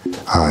a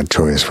odd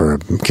choice for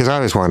because I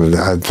always wanted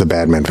the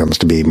Batman films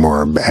to be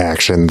more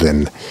action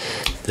than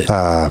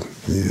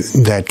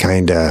that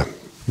kind of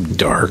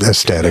Dark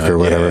aesthetic or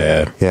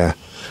whatever. Yeah.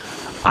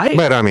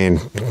 But I mean,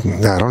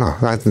 I don't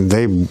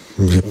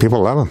know.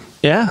 People love them.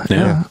 Yeah.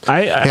 And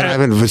I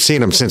haven't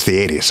seen them since the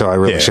 '80s, so I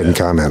really shouldn't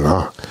comment at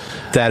all.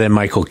 That and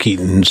Michael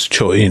Keaton's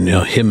choice,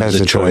 him as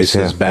a choice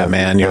as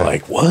Batman. You're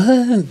like,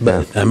 what?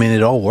 But I mean,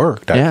 it all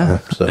worked.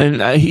 So.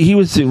 And he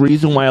was the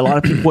reason why a lot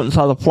of people went and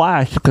saw The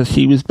Flash because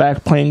he was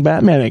back playing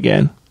Batman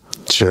again.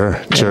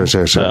 Sure.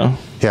 So.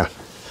 Yeah.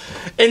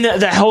 And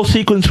that whole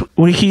sequence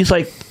where he's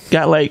like,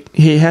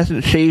 he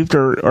hasn't shaved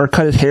or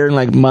cut his hair in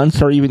like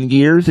months or even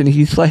years, and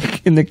he's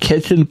like in the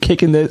kitchen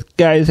kicking this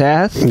guy's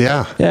ass.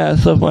 Yeah. Yeah,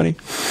 it's so funny.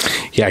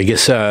 Yeah, I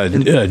guess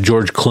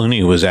George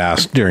Clooney was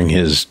asked during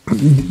his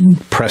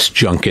press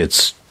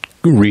junkets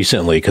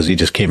recently, because he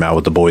just came out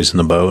with The Boys in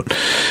the Boat,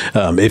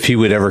 if he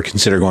would ever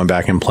consider going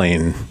back and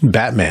playing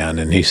Batman,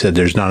 and he said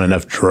there's not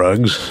enough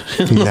drugs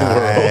in the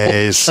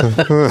Nice.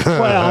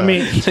 Well, I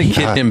mean, to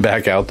get him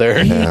back out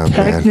there. he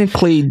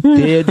technically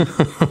did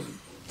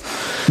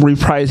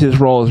reprise his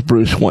role as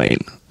Bruce Wayne.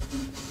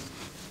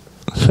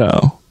 So,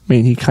 I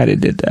mean, he kind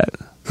of did that.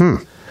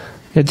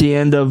 At the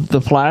end of The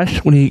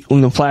Flash, when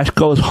the Flash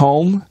goes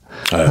home,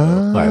 I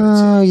haven't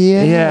seen Oh,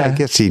 yeah. Yeah. I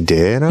guess he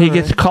did. he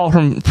gets a call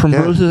from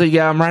Bruce. He's like,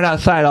 "Yeah, I'm right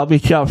outside. I'll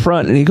meet you out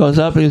front." And he goes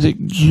up and he's like,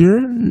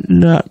 "You're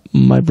not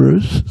my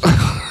Bruce."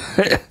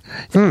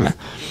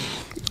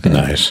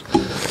 Nice.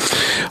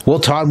 Well,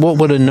 Todd, what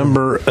would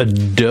a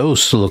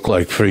dose look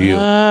like for you?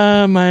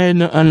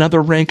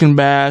 Another Rankin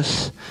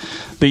Bass.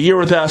 The Year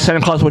Without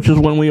Santa Claus, which is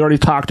one we already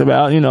talked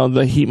about.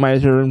 The Heat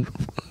Miser and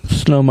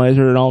Snow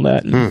Miser and all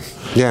that. And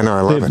Yeah, no,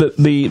 I love it.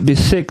 the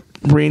sick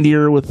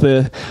reindeer with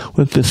the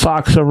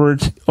socks over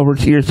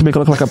its ears to make it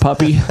look like a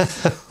puppy.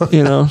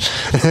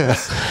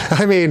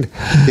 I mean,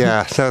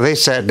 yeah, so they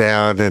sat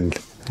down and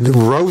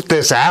wrote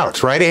this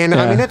out, right? And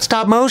I mean, that's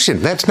stop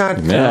motion. That's not.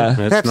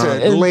 That's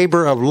a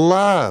labor of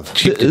love.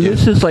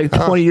 This is like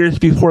 20 years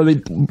before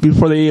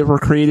they ever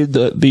created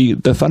the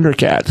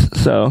Thundercats.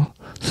 So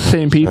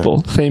same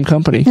people, same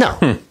company.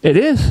 No, it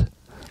is.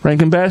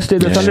 Rankin Bass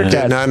did the Thundercats.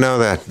 did not know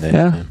that.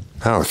 Yeah.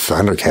 Oh,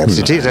 Thundercats!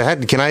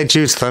 Jeez, can I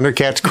choose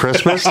Thundercats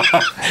Christmas?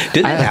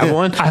 Did they have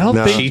one? I don't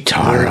think.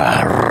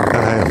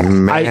 Chitara.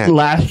 Man.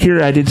 Last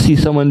year I did see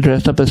someone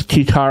dressed up as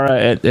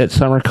Chitara at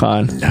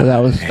SummerCon. So that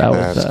was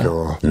That's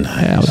cool. Yeah,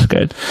 that was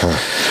good.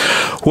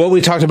 Well,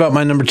 we talked about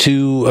my number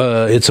 2,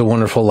 It's a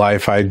Wonderful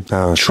Life. I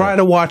try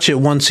to watch it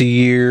once a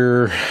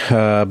year,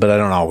 but I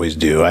don't always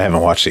do. I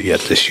haven't watched it yet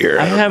this year.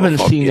 I haven't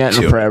seen that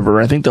in forever.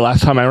 I think the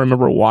last time I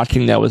remember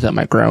watching that was at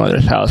my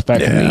grandmother's house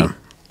back in the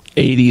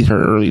 80s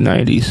or early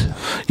 90s.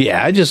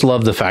 Yeah, I just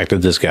love the fact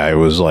that this guy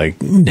was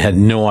had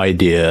no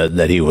idea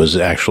that he was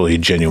actually a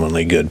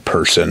genuinely good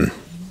person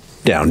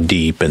down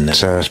deep, and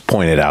then it was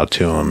pointed out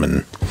to him,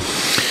 and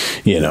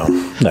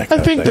that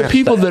kind I think the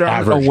people that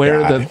aren't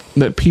aware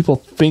that people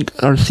think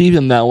or see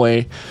them that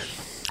way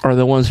are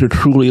the ones who are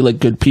truly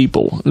good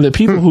people. The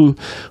people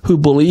who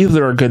believe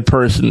they're a good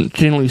person,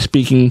 generally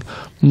speaking,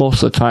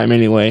 most of the time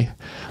anyway,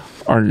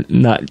 are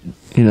not.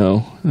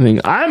 Think,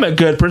 I'm a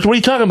good person. What are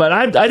you talking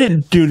about? I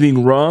didn't do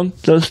anything wrong.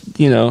 Those,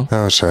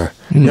 Oh, sure.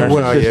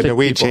 Well,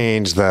 we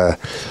changed the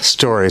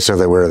story so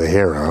that we're the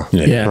hero.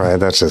 Yeah. Right.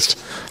 That's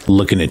just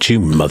looking at you,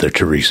 Mother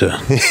Teresa.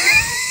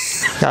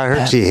 I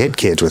heard she hit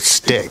kids with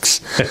sticks.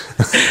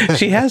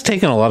 She has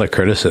taken a lot of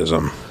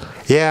criticism.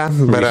 Yeah,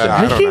 but I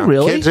Has don't she know.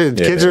 really?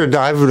 Kids are.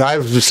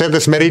 I've said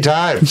this many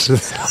times.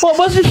 Well,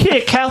 wasn't she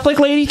a Catholic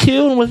lady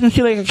too? And wasn't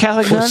she like a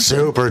Catholic nun?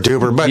 Super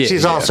duper, but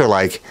she's also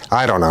like,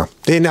 I don't know.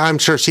 And I'm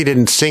sure she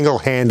didn't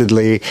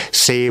single-handedly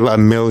save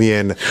 1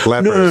 million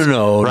lepers.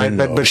 No, right?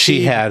 no. But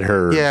she had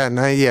her. Yeah,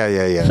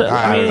 yeah. So,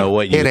 I don't know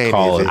what you would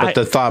call it, but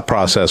the thought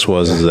process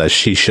was is that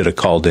she should have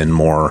called in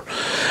more.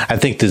 I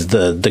think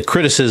the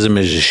criticism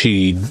is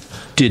she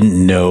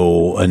didn't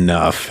know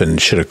enough and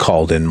should have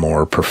called in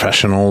more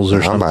professionals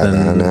or something. I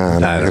don't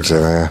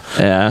know.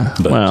 Yeah,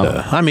 But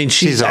well, I mean,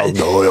 She's all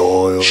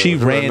she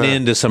ran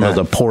into some of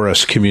the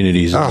poorest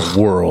communities in the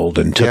world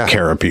and took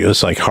care of you.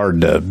 It's like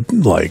hard to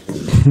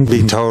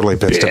be totally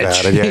pissed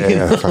about it.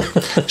 Yeah.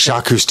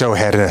 Jacques Cousteau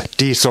had a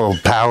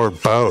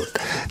diesel-powered boat.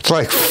 It's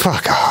like,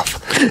 fuck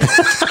off.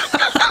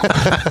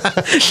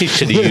 He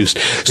should have used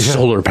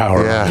solar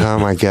power. Yeah. Oh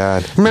my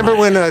God. Remember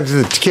when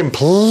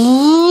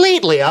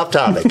completely off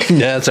topic?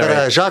 Yeah, that's all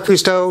right. Jacques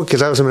Cousteau,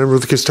 because I was a member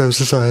of the Cousteau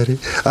Society,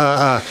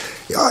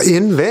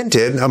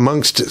 invented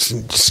amongst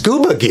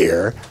scuba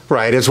gear.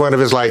 Right, it's one of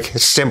his like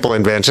simple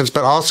inventions,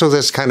 but also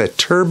this kind of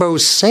turbo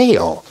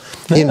sail.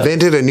 He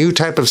invented a new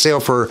type of sail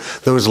for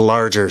those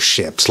larger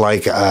ships,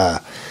 like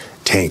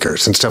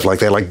tankers and stuff like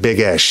that, like big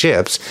ass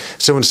ships.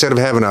 So instead of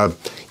having a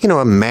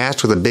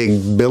mast with a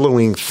big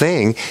billowing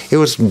thing, it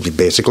was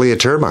basically a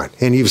turbine.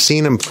 And you've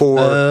seen them for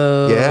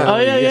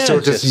yeah. So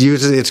it just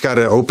uses, it's got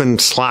an open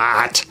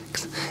slot,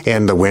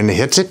 and the wind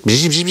hits it, and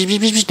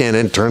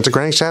it turns the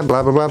crankshaft,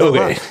 blah blah blah blah.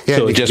 Okay, Yeah,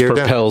 so it just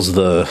propels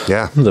the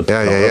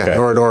okay.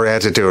 or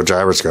adds it to a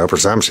gyroscope or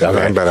some shit.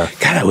 Okay. Right? But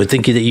God, I would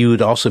think that you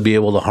would also be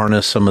able to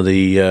harness some of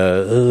the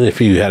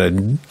if you had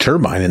a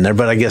turbine in there.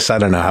 But I guess I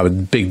don't know how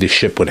big the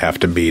ship would have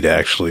to be to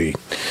actually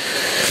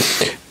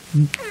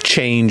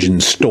change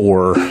and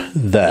store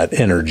that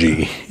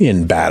energy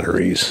in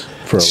batteries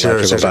for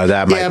electrical power.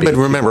 That might be. But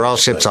remember, all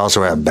ships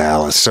also have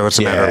ballast, so it's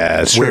a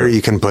matter of where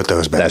you can put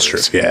those batteries.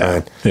 That's true. Yeah,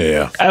 right?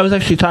 Yeah. I was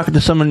actually talking to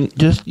someone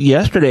just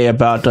yesterday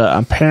about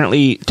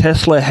apparently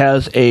Tesla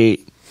has a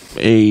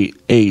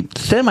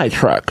semi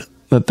truck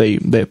that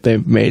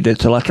they've made.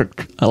 It's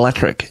electric.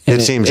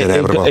 It seems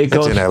inevitable. It's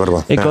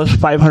inevitable. It goes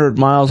 500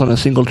 miles on a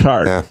single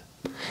charge. Yeah.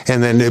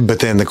 But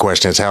then the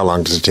question is, how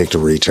long does it take to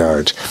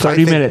recharge?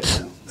 30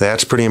 minutes.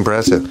 That's pretty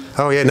impressive.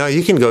 Oh, yeah. No,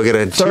 you can go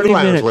get 2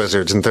 lounge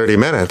lizards in 30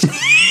 minutes.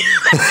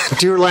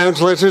 2 lounge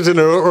lizards and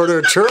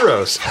order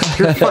churros.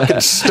 You're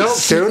fucking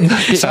stoked, dude.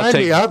 Sign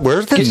me up.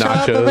 Where's the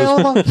shop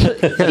available?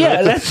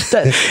 Yeah, that's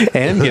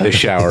and get a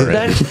shower.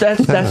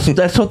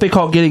 That's what they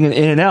call getting an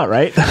in and out,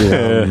 right?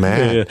 Oh,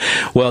 man. Yeah.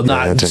 Well,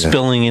 not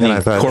spilling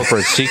any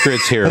corporate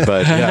secrets here,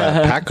 but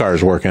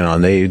PACCAR's working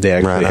on. They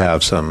actually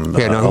have some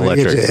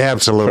electric. It's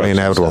absolutely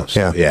inevitable.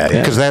 Yeah,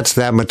 because that's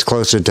that much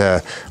closer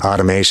to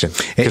automation.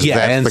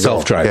 And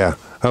self-driving. Yeah.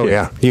 Oh,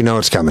 yeah. You know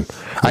it's coming.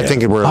 I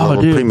think we're a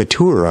little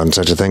premature on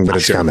such a thing, but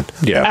it's coming.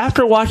 Yeah.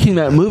 After watching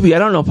that movie, I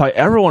don't know if I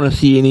ever want to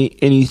see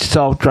any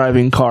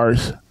self-driving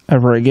cars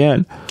ever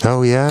again.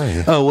 Oh,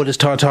 yeah. Oh, what is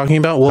Todd talking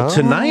about? Well,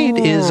 tonight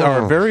is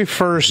our very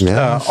first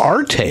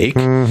Our Take,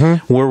 where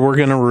we're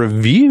going to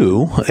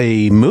review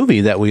a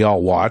movie that we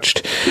all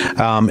watched,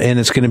 and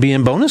it's going to be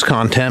in bonus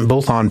content,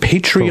 both on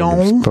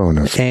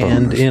Patreon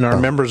and in our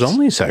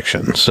members-only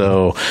section.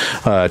 So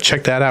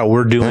check that out.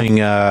 We're doing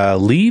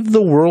Leave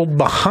the World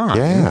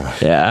Behind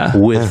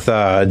with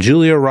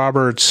Julia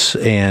Roberts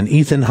and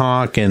Ethan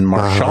Hawke and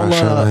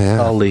Mahershala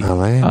Ali.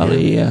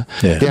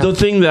 The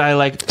thing that I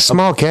like...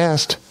 Small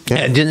cast.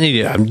 Yeah, I'm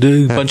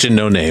doing a bunch of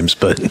no names,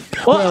 but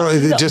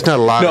just not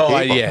a lot of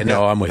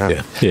people. I'm with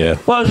you. Yeah.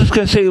 Well, I was just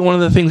going to say one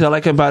of the things I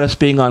like about us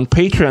being on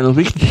Patreon is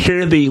we can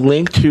share the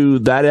link to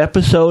that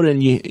episode,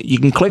 and you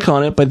can click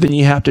on it, but then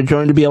you have to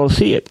join to be able to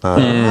see it.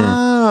 Yeah.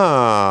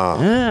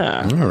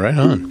 All right,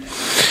 on.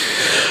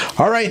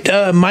 All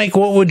right, Mike,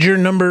 what would your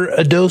number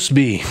a dose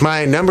be?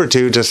 My number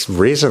 2 just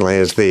recently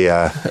is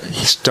the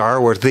Star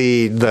Wars,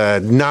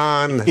 the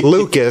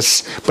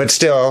non-Lucas, but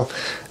still,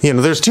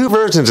 there's 2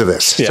 versions of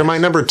this. Yeah. So my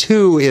number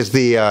 2 is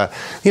the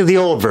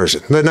old version,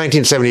 the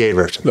 1978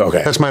 version.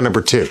 Okay. That's my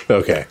number 2.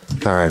 Okay.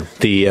 All right.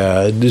 The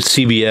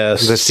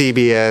CBS. The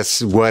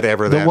CBS,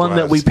 whatever that was. The one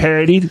that we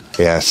parodied?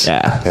 Yes.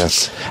 Yeah.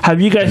 Yes.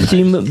 Have you guys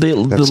seen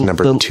the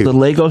number 2. The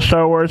Lego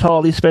Star Wars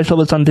Holiday Special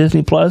that's on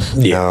Disney Plus?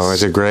 Yes. No,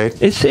 is it great?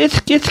 It's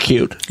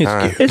cute.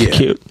 It's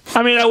cute.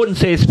 I mean, I wouldn't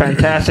say it's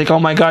fantastic. Oh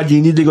my God,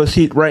 you need to go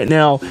see it right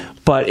now.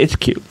 But it's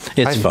cute.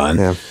 It's fun.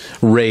 Yeah.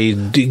 Ray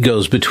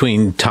goes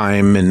between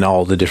time and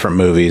all the different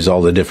movies,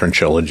 all the different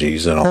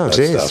trilogies, and all that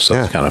stuff.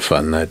 So it's kind of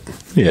fun. Is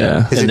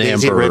it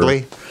Daisy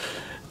Ridley?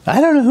 I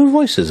don't know who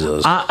voices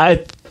those.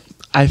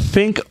 I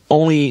think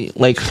only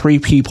like 3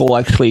 people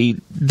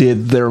actually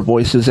did their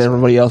voices.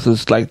 Everybody else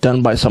is like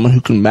done by someone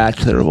who can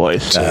match their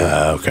voice.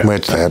 Okay.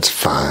 Which that's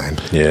fine.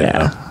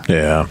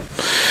 Yeah.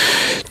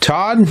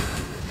 Todd,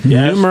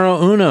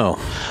 numero uno.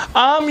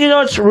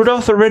 It's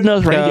Rudolph the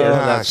Red-Nosed Reindeer.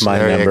 That's my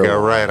there number. You go.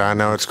 Right. I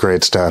know it's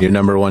great stuff. Your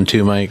number 1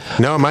 too, Mike?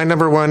 No, my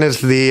number 1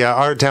 is the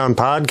Our Town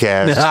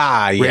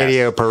Podcast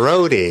radio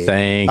parody.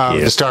 Thank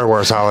you. The Star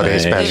Wars Holiday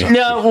Special.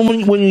 Now,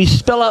 when you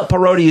spell out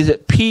parody, is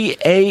it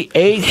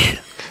PAH?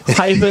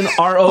 Parody.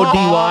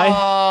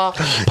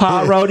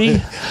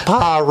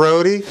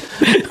 Parody.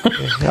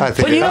 I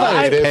think But you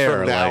know, it is pair,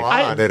 from now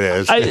like- on. It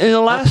is. In the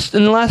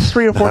last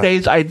 3 or 4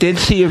 days, I did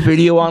see a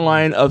video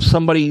online of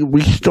somebody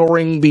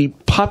restoring the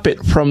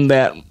puppet from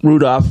that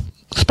Rudolph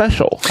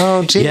special.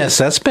 Oh, geez. Yes,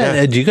 that's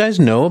been. Do you guys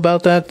know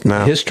about that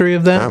history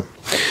of that? No.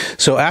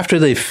 So after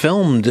they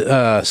filmed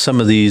some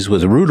of these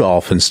with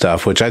Rudolph and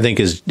stuff, which I think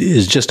is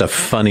just a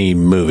funny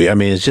movie. I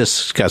mean, it's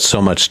just got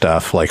so much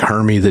stuff like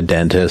Hermie the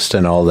dentist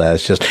and all that.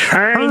 It's just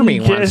Hermie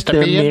wants to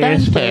be a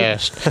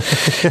dentist.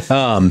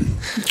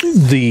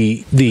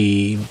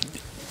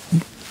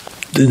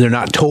 They're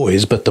not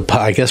toys, but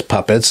I guess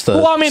puppets. The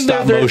Well, I mean,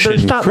 stop they're motion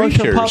stop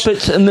motion creatures.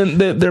 puppets, and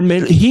then they're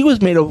made. He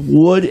was made of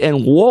wood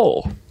and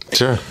wool.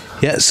 Sure.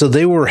 Yeah, so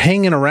they were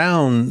hanging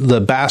around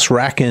the Bass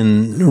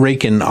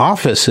Rakin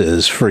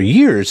offices for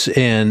years,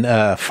 and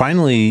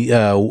finally,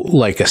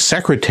 like a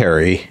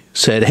secretary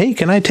said, "Hey,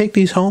 can I take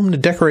these home to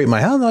decorate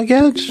my house?" I'm like,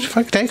 yeah, just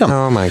fucking take them.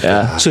 Oh, my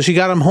God. So she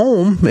got them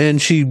home,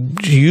 and she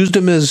used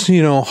them as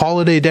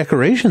holiday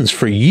decorations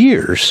for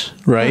years,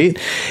 right?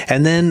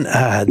 And then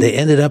they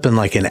ended up in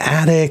like an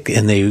attic,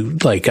 and they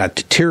like got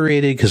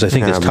deteriorated because I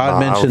think, as Todd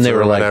mentioned, they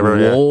were like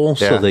wool,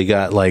 so they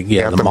got like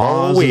Got the the moths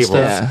mold and weevils.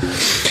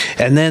 stuff.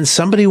 And then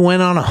somebody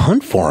went on a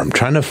hunt for them,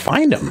 trying to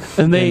find them,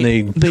 And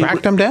they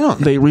tracked them down.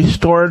 They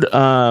restored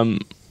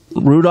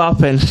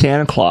Rudolph and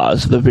Santa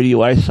Claus, the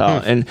video I saw,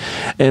 and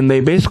they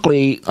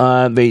basically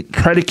they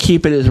try to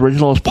keep it as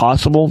original as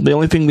possible. The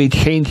only thing they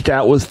changed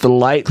out was the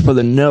light for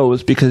the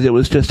nose because it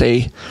was just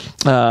a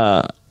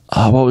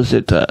what was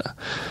it? God,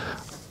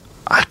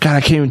 I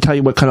can't even tell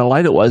you what kind of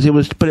light it was. It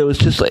was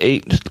just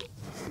a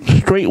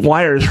straight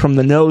wires from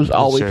the nose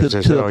all the way to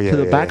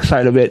the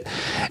backside of it,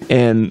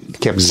 and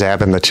Kept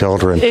zapping the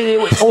children.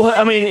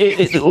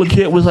 it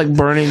legit was like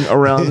burning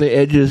around the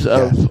edges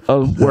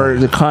of where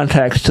the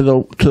contacts to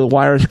the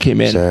wires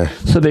came in. Sure.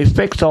 So they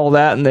fixed all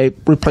that and they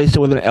replaced it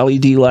with an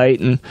LED light,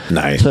 and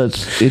Nice. So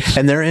it's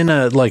And they're in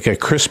a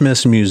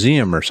Christmas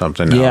museum or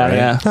something now, yeah, right?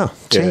 yeah. Oh,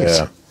 jeez.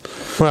 Yeah.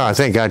 Well, I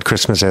thank God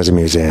Christmas has a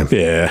museum.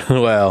 Yeah.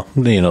 Well,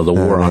 the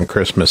war on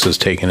Christmas has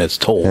taken its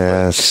toll.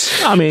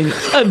 Yes. I mean,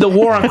 the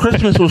war on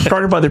Christmas was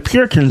started by the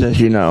Puritans, as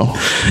you know.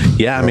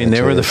 Yeah, I mean,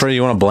 they were the first.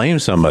 You want to blame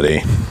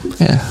somebody?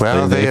 Yeah.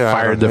 Well, They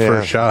fired the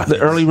first shot. The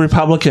early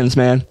Republicans,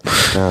 man.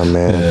 Oh,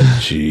 man.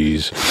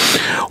 Jeez.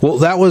 Well,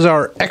 that was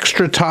our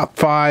extra top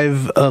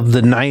 5 of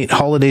the night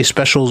holiday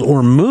specials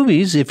or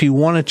movies. If you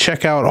want to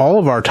check out all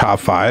of our top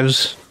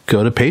 5s,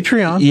 go to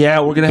Patreon.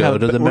 Yeah, we're gonna Go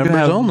have to the we're members gonna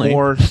have only.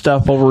 more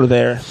stuff over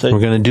there. So We're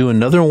going to do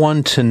another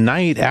one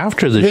tonight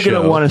after the you're show.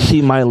 gonna want to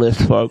see my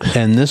list, folks.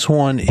 And this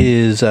one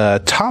is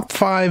top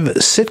 5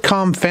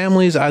 sitcom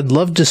families I'd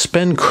love to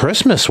spend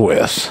Christmas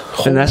with.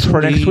 And that's for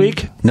next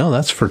week? No,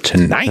 that's for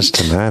tonight. That's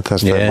tonight.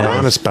 That's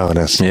the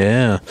bonus.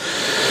 Yeah.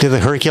 Do the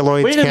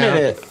Herculoids Wait a count?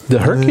 minute. The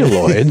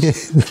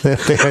Herculoids.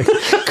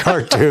 The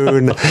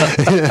cartoon.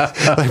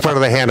 Like part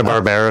of the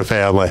Hanna-Barbera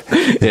family.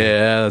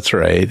 Yeah, that's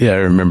right. Yeah, I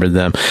remember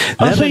them.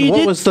 Oh, so you what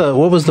did-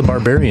 was the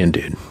barbarian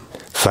dude?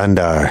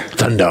 Thundar.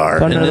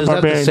 Thundar. And the is that the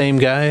Barbarian. same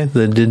guy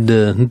that did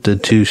the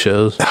 2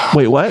 shows?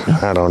 Wait, what?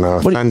 I don't know.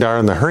 Thundar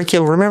and the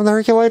Hercule. Remember the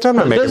Herculoids? I'm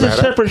not making Those are that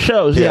up. separate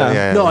shows.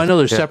 Yeah. No, I know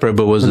they're separate,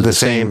 but was it The the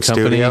same same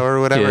company studio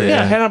or whatever?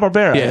 Yeah,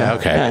 Hanna-Barbera. Yeah,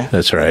 okay. Yeah.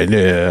 That's right.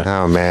 Yeah.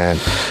 Oh, man.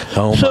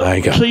 Oh, my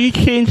God. So you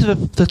changed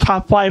the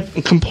top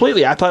 5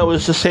 completely. I thought it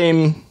was the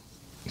same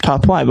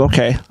top 5.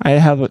 Okay. I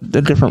have a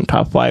different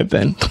top 5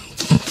 then.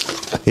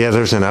 Yeah,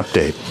 there's an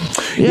update.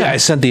 Yeah, I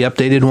sent the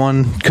updated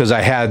one because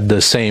I had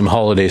the same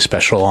holiday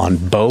special on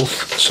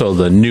both. So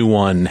the new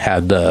one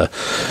had the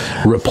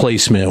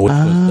replacement, which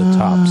was the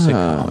top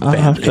sitcom I'll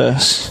have to-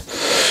 families.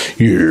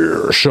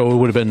 Yeah, so it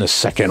would have been the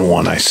second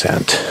one I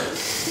sent.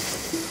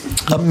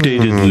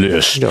 Updated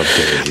list.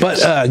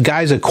 But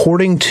guys,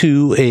 according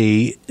to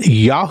a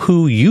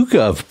Yahoo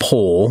YouGov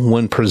poll,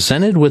 when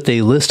presented with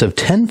a list of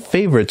 10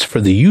 favorites for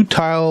the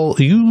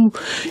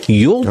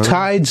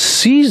Yuletide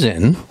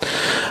season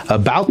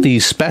about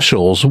these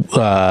specials,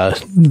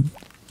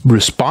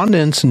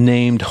 respondents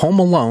named Home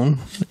Alone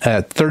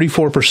at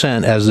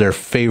 34% as their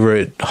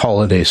favorite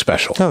holiday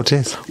special. Oh,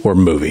 jeez. Or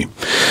movie.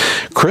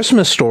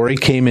 Christmas Story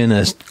came in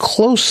a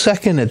close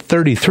second at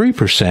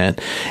 33%,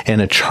 and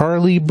A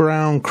Charlie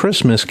Brown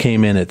Christmas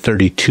came in at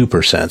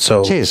 32%.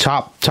 So Jeez.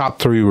 top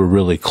 3 were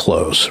really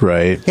close,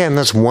 right? Yeah, and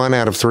that's 1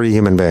 out of 3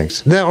 human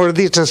beings. No, or are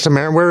these just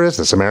America? Where is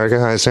this? America,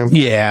 I assume?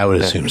 Yeah, I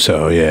would assume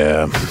so,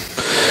 yeah.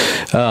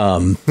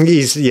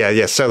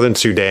 Southern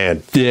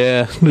Sudan.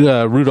 Yeah,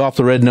 Rudolph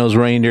the Red-Nosed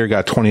Reindeer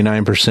got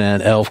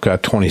 29%, Elf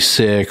got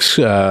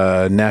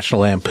 26%,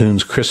 National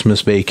Lampoon's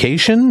Christmas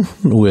Vacation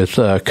with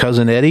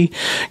Cousin Eddie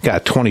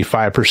got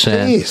 25%.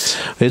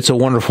 Jeez. It's a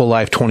Wonderful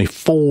Life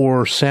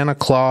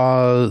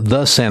 24%,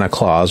 The Santa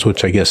Claus,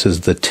 which I guess is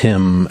the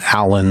Tim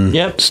Allen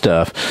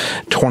stuff,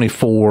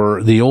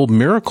 24%, The Old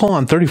Miracle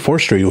on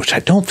 34th Street, which I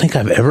don't think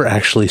I've ever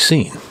actually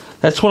seen.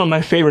 That's one of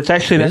my favorites.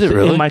 Actually, that's it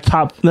really? in my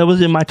top. That was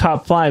in my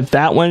top 5.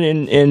 That one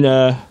and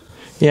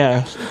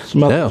yeah,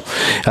 some other.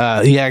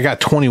 I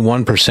got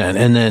 21%,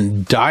 and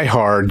then Die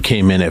Hard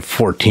came in at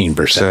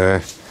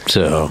 14%.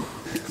 So,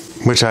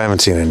 which I haven't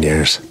seen in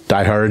years.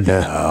 Die Hard.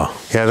 Yeah,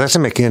 that's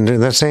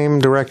the same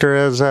director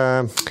as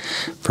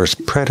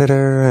First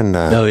Predator and.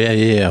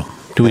 Yeah.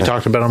 We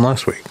talked about him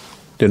last week,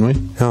 didn't we?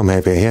 Oh,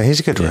 maybe. Yeah, he's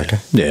a good director.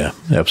 Yeah,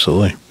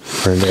 absolutely.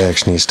 Pretty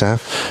actiony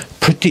stuff.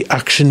 Pretty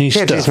actiony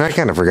Yeah, stuff. geez, I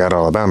kind of forgot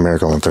all about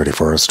Miracle on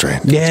 34th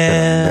Street.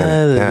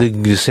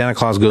 The Santa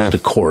Claus goes to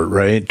court,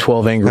 right?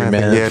 12 Angry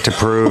Men. Yeah, to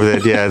prove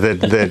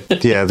that,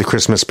 the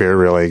Christmas spirit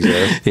really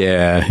exists.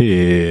 Yeah.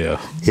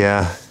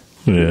 Yeah.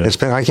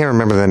 I can't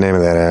remember the name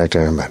of that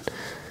actor, but.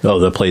 Oh,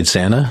 that played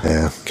Santa?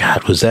 Yeah.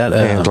 God, was that...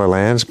 Angela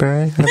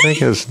Lansbury, I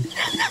think is...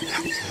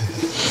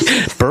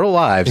 Burl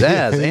Ives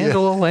as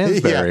Angela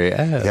Lansbury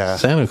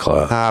as Santa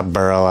Claus.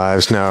 Burl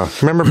Ives, no.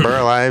 Remember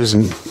Burl Ives,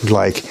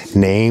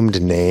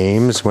 named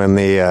names when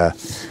the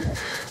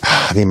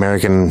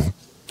American...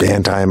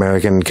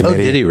 Anti-American committee. Oh,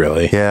 did he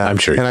really? Yeah, I'm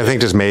sure. And I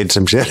think just made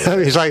some shit.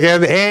 He's like,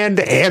 and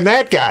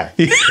that guy.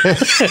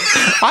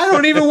 I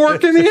don't even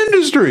work in the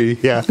industry.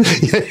 Yeah.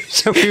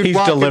 So he's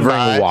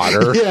delivering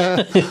water.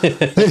 Yeah.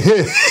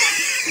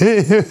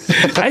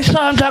 I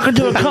saw him talking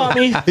to a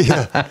commie.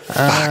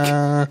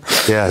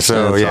 Yeah.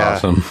 So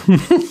that's awesome.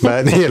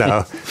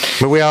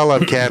 but we all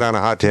love Cat on a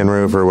Hot Tin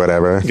Roof or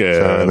whatever. Yeah.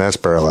 So, and that's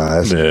Burl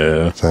Ives.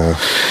 Yeah. So.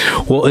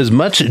 Well, as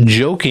much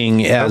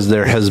joking as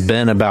there has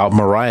been about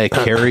Mariah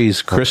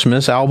Carey's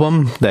Christmas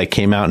album that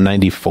came out in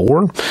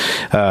 '94,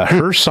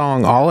 her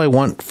song "All I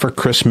Want for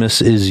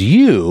Christmas Is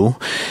You"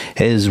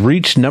 has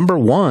reached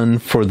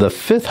 #1 for the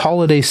 5th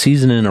holiday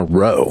season in a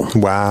row.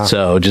 Wow!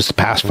 So just the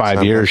past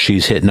 5 years,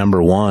 she's hit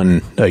 #1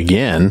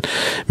 again,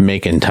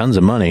 making tons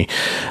of money.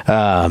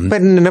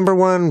 But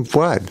 #1,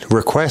 what?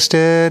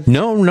 Requested?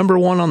 No,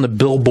 #1 on the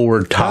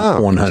Billboard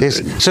Top 100.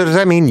 Geez. So does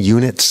that mean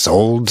units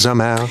sold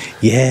somehow?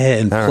 Yeah,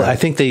 and right. I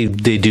think they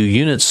do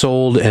units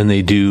sold and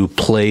they do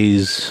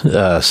plays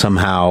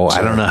somehow.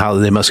 I don't know how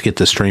they must get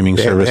the streaming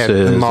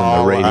services and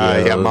the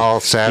radio.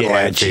 Mall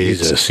satellite feeds.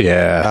 Jesus,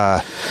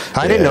 yeah.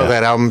 I didn't know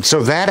that album.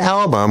 So that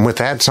album with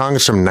that song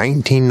is from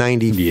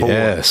 1994.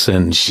 Yes,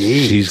 and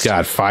she's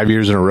got 5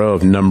 years in a row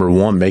of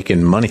 #1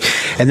 making money.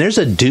 And there's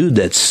a dude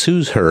that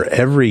sues her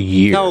every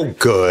year. Oh,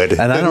 good.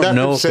 And I don't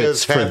know if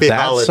it's for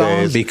that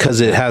song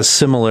because it has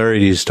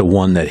similarities to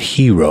one that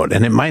he wrote.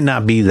 And it might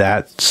not be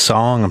that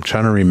song. I'm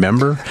trying to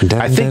remember.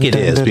 I think it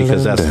is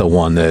because that's the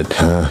one that.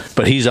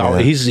 But he's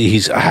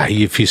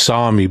if you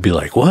saw him, you'd be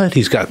like, what?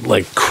 He's got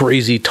like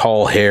crazy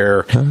tall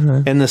hair,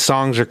 and the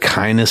songs are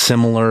kind of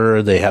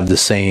similar. They have the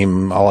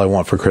same "All I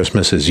Want for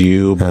Christmas Is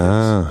You,"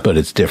 but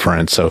it's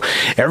different. So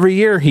every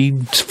year he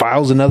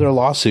files another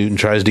lawsuit and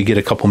tries to get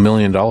a couple $1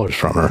 million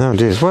from her. Oh,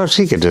 geez. Well,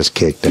 she could just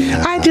kick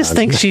that. I just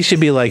think she should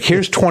be like,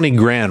 here's 20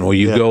 grand. Will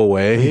you go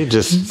away? You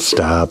just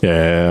stop.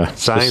 Yeah.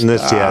 Sign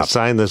this. Stop. Yeah.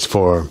 Sign this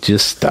form.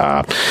 Just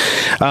stop.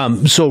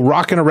 So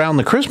rocking around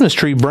the Christmas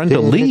tree, Brenda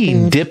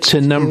Lee dipped to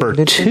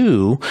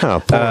 #2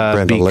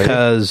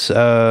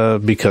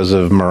 because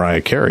of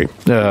Mariah Carey.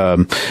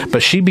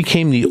 But she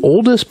became the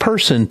oldest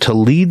person to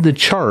lead the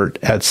chart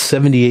at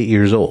 78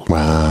 years old.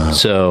 Wow.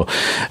 So,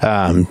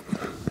 and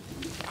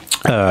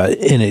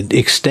it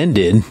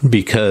extended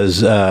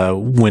because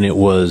when it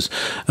was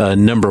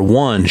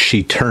 #1,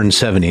 she turned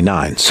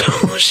 79.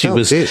 So she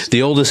was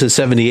the oldest at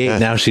 78.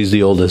 Now she's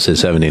the oldest at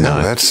 79.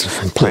 No, that's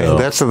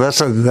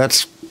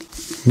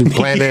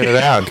planning it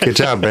out. Good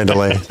job, Brenda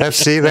Lee.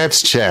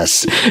 That's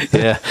chess.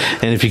 Yeah,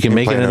 and if you can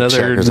make it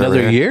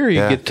another year,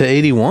 you get to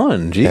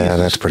 81. Jeez. Yeah,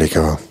 that's pretty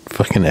cool.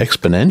 Fucking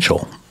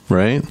exponential,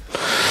 right?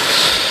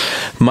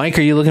 Mike,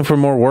 are you looking for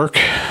more work?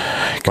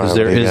 Because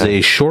there is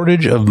a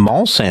shortage of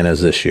mall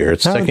Santas this year.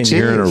 It's second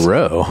year in a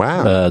row.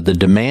 Wow. The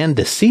demand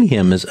to see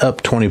him is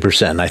up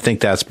 20%. I think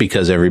that's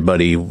because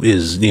everybody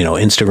is,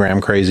 Instagram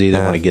crazy. They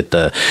want to get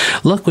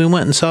look, we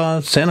went and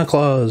saw Santa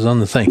Claus on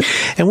the thing.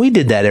 And we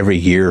did that every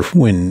year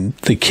when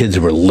the kids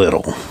were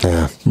little.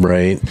 Yeah.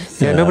 Right?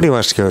 Yeah, nobody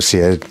wants to go see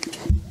it.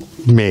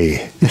 Me.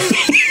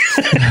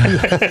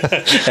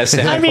 As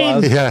Santa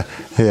Claus? Yeah.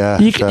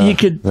 You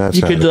could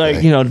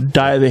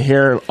dye the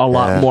hair a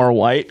lot more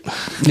white.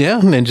 Yeah,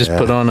 and then just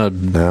put on a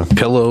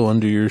pillow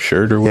under your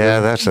shirt or whatever. Yeah,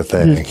 that's the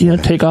thing.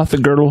 Take off the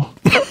girdle.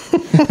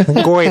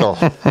 Goidle.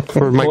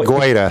 For my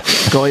goita.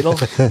 Goidle?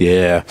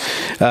 Yeah.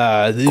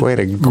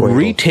 Goidle.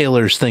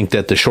 Retailers think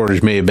that the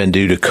shortage may have been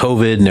due to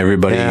COVID and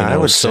everybody, I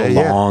would so say,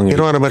 long. You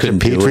don't want a bunch of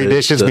Petri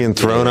dishes being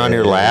thrown on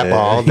your lap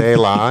all day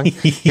long.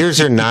 Here's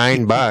your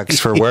 $9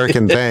 for work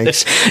and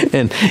thanks.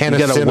 And you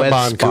got a wet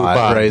spot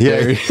coupon. right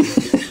there.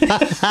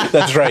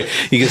 That's right.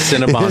 You get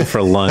Cinnabon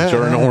for lunch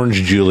or an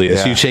Orange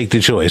Julius. Yeah. You take the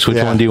choice. Which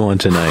one do you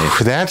want tonight?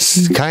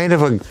 That's kind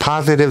of a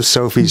positive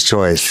Sophie's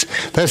Choice.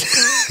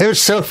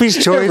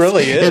 Sophie's Choice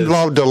really is.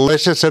 involved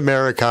delicious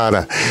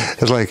Americana.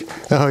 It's like,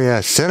 oh yeah,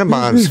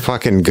 Cinnabon's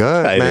fucking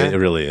good, man. It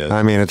really is.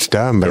 I mean, it's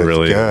dumb, but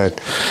really it's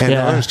good. And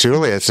Orange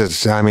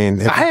Julius, I haven't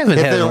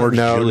had an Orange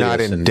Julius. Julius Not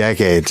in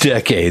decades.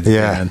 Decades,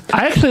 yeah. man.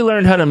 I actually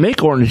learned how to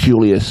make Orange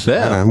Julius.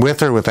 Yeah.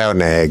 With or without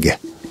an egg?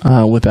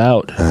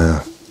 Without.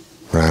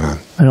 Right on.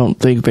 I don't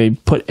think they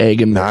put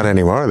egg in there. Not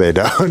anymore. They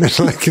don't. It's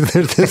like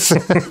there's this.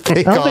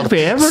 They don't think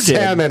they ever did.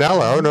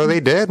 Salmonella. No, they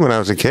did when I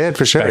was a kid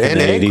for sure. Back in And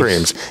the egg 80s.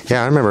 creams.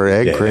 Yeah, I remember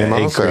egg cream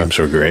egg also. creams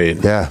were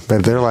great. Yeah,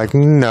 but they're like,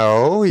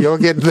 no, you'll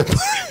get the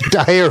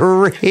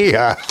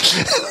diarrhea.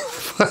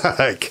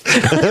 Fuck.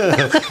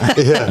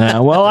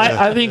 Well,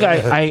 I think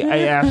I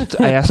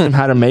asked them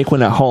how to make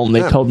one at home.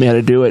 They told me how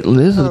to do it.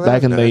 This is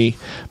back in the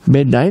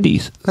mid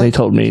 '90s. They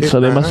told me, so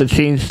they must have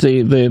changed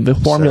the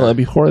formula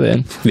before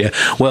then. Yeah.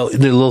 Well, the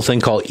little thing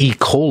called E.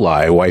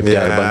 coli wiped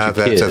out a bunch of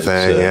that's kids. a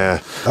thing. so- Yeah.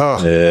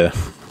 Oh, Yeah.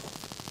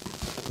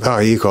 oh,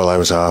 E. coli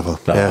was awful.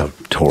 Yeah.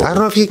 horrible. I don't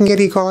know if you can get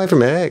E. coli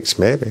from eggs.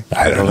 Maybe.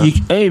 I don't know.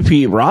 Hey, if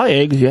you eat raw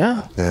eggs,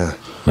 yeah. Yeah.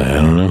 I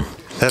don't know.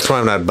 That's why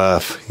I'm not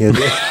buff. You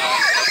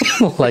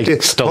Like hold the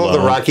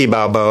Stallone. Rocky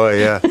Balboa.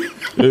 Yeah.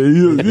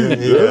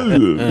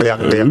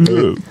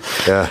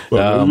 Yeah.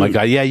 Oh my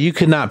god! Yeah, you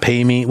could not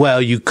pay me.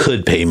 Well, you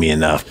could pay me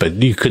enough, but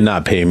you could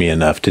not pay me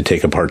enough to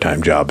take a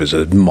part-time job as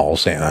a mall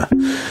Santa.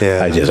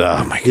 Yeah. I just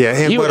oh my god. Yeah.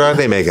 And what are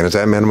they making? Is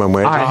that minimum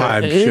wage?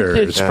 I'm sure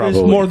it's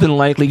probably more than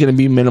likely going to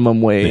be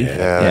minimum wage. Yeah,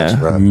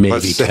 that's rough. maybe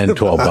Let's- 10,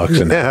 12 bucks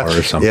an Yeah. hour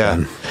or something.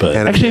 Yeah. But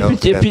And Actually,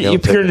 if Meal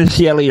you're in the ticket.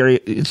 Seattle area,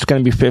 it's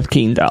going to be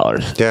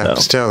 $15. Yeah, so.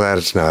 still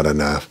that's not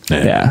enough.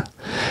 Yeah.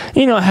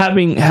 You know,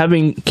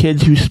 having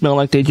kids who smell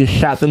like they just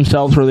shot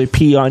themselves or they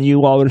pee on you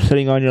while they're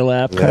sitting on your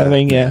lap kind of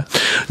thing, yeah.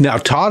 Now,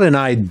 Todd and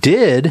I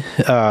did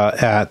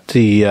at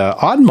the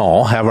Odd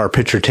Mall have our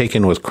picture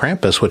taken with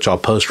Krampus, which I'll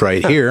post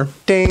right here.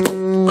 Ding.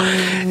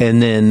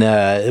 And then,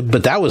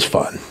 but that was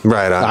fun.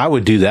 Right on. I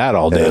would do that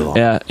all day long.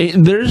 Yeah,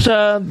 there's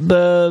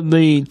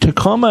the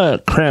Tacoma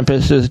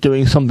Krampus is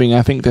doing something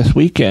I think this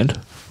weekend.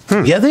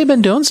 Yeah, they've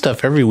been doing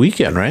stuff every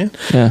weekend, right?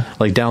 Yeah.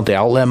 Like down at the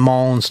outlet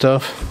mall and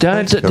stuff. Down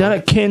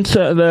at Kent's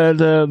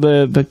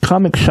the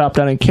comic shop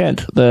down in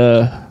Kent,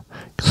 the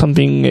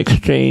something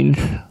exchange.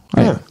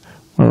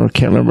 I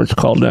can't remember what it's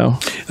called now.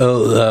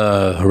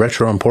 Oh,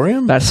 Retro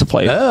Emporium? That's the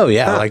place. Oh,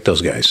 yeah, I like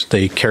those guys.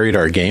 They carried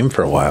our game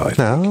for a while. I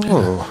think.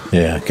 Oh.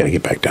 Yeah, got to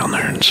get back down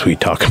there and sweet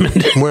talk them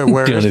into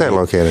Where doing is it. that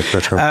located?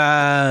 Retro?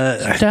 I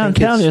think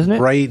Downtown, it's isn't it?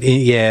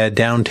 Right,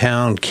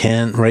 downtown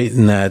Kent, right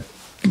in that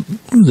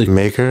the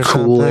Maker or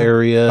cool something?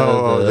 area.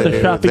 Oh,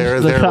 The shopping- their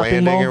the shopping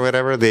landing mall? or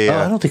whatever. The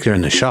I don't think they're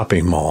in the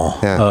shopping mall,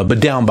 Yeah. but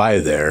down by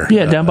there.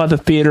 Yeah, down by the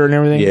theater and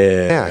everything.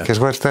 Yeah, because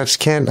that's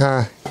Kent.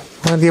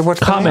 What's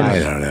the Common. name? I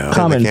don't know.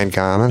 Common. The Kent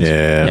Commons.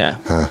 Yeah.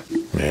 Yeah.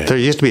 Yeah. There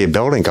used to be a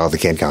building called the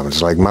Kent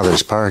Commons, like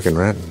Mother's Park in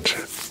Renton.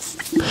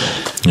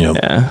 Yep.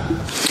 Yeah.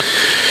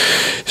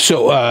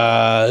 So,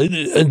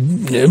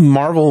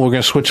 Marvel, we're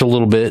going to switch a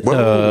little bit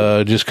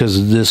just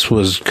because this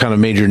was kind of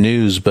major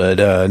news, but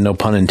no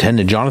pun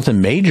intended. Jonathan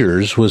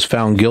Majors was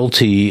found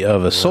guilty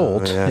of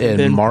assault, and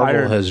Been Marvel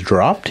fired. has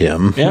dropped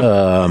him. Yep.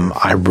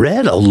 I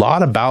read a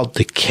lot about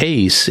the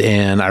case,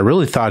 and I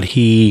really thought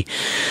he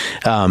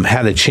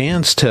had a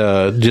chance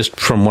to, just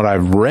from what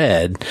I've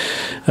read.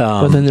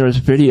 But then there was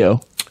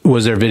video.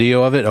 Was there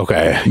video of it?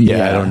 Okay.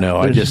 Yeah, I don't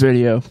know. There's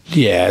video.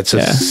 Yeah, it's a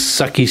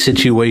sucky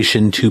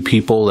situation. Two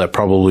people that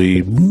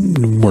probably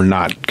were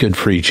not good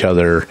for each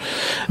other.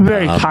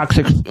 Very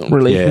toxic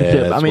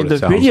relationship. that's I mean, what it the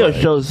sounds video like.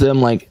 shows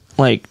them like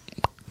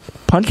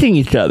punching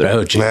each other.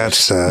 Oh, geez. That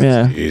sucks.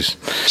 Yeah. Jeez.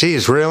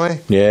 Jeez, really?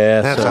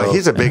 Yeah.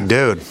 He's a big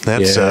dude.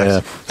 That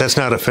sucks. That's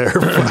not a fair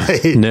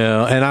fight.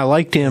 No, and I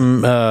liked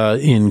him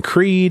in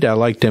Creed. I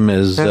liked him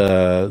as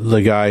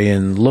the guy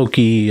in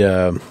Loki.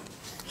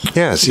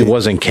 Yes. It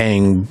wasn't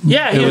Kang.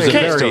 Yeah, he it was was a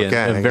Kang. variant. Still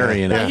Kang, A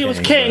variant. yeah. of He was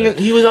Kang, King.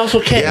 He was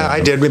also King. Yeah,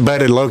 I did,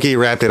 but Loki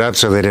wrapped it up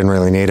so they didn't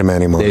really need him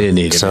anymore. They didn't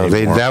need him so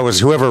anymore. that was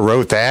whoever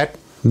wrote that.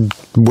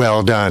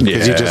 Well done,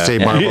 because you just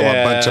saved Marvel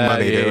a bunch of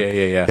money,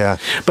 dude. Yeah.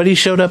 But he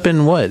showed up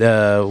in what?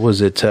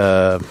 Was it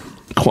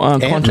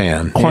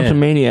Ant-Man?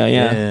 Quantumania,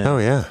 yeah. Oh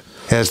yeah,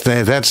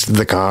 that's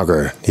the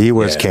Conqueror. He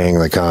was King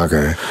the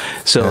Conqueror.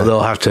 So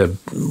they'll have to.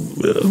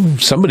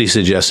 Somebody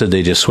suggested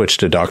they just switch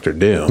to Doctor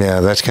Doom. Yeah,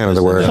 that's kind of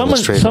the word.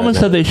 Someone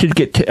said they should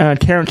get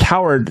Terrence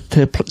Howard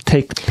to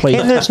take place.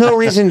 And there's no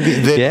reason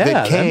that Yeah, the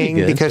that'd be King,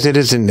 good. because it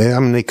isn't. I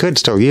mean, they could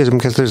still use him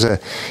because there's a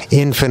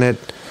infinite.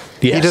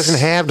 Yes. He doesn't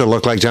have to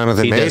look like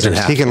Jonathan He doesn't Majors.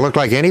 have He can to. look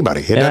like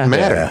anybody. It doesn't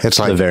matter. Yeah, It's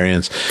like the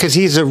variants. because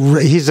he's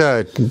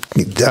a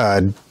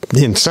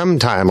in some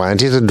timelines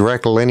he's a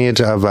direct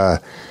lineage of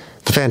the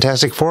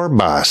Fantastic Four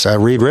boss,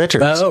 Reed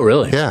Richards. Oh,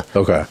 really? Yeah.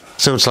 Okay.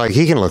 So it's like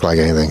he can look like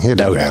anything. It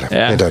doesn't Okay. matter.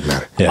 Yeah. It doesn't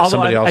matter. Yeah. Although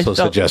Somebody I also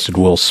still- suggested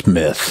Will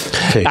Smith.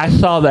 I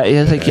saw that.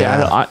 It's like,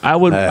 I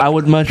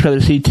would much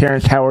rather see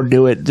Terrence Howard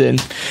do it than.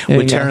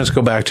 Would Terrence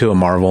go back to a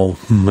Marvel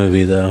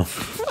movie though?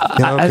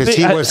 No, I because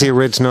think- he was the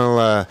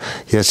original.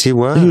 Yes, he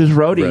was. He was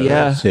Rhodey,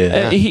 yeah.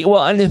 Yeah.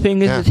 And the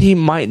thing is, Yeah. that he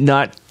might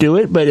not do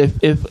it, but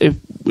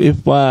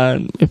if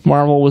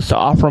Marvel was to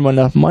offer him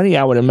enough money,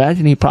 I would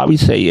imagine he'd probably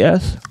say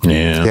yes.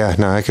 Yeah. Yeah,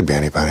 no, it could be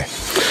anybody.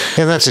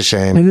 And that's a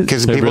shame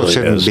because It people really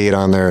shouldn't is. beat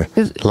on their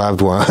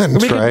loved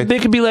ones, right? They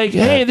could be like,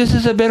 hey, this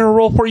is a better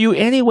role for you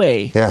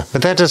anyway. Yeah,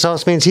 but that just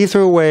also means he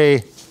threw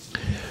away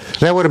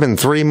That would have been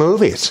 3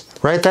 movies,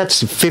 right?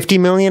 That's $50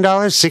 million,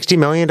 $60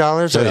 million.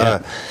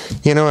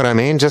 You know what I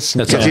mean? Just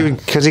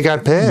because he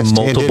got pissed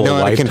and didn't know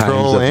how to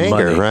control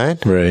anger, right?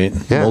 Right.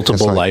 Yeah,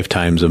 Multiple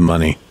lifetimes of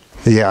money.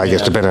 Yeah, I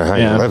guess depending on how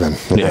you're living.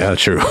 Yeah,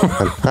 true.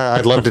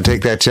 I'd love to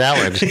take that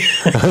challenge.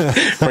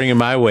 Bring it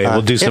my way.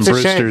 We'll do some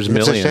Brewster's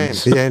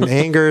Millions. Yeah, and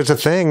anger is a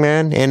thing,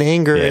 man. And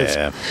anger is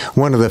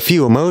one of the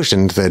few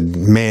emotions that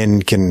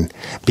men can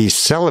be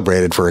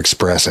celebrated for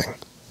expressing.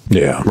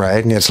 Yeah.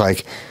 Right? And it's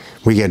like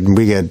we get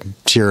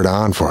cheered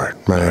on for it,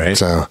 right?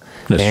 So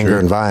that's anger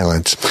and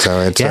violence.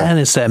 So it's and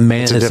it's that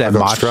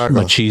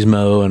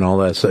machismo and all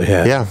that stuff.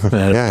 Yeah.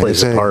 It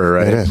plays a part,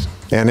 right? It is.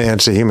 And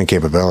it's a human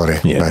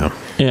capability. Yeah. But,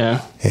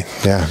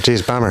 yeah.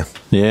 Geez, bummer.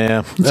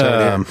 Yeah.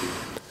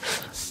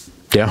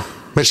 Yeah.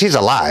 But she's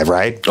alive,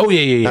 right? Oh,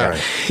 yeah.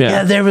 Right.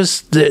 Yeah, there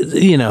was,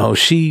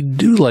 she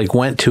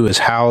went to his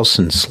house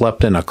and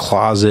slept in a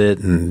closet.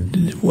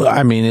 And,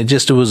 I mean,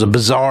 it was a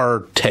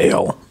bizarre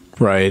tale,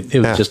 right? It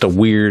was just a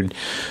weird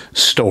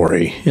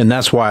story. And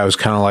that's why I was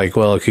kind of like,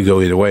 well, it could go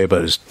either way.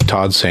 But as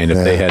Todd's saying, if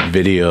they had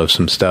video of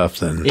some stuff,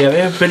 then... Yeah, they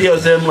have video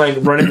of them,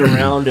 running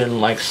around and,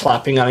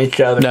 slapping on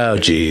each other. No,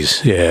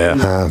 geez.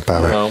 Yeah.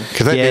 Bummer.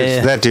 Because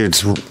that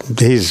dude's,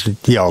 he's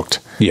yoked.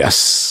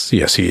 Yes,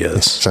 he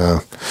is. So...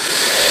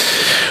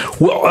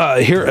 Well,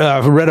 here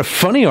I read a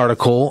funny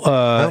article.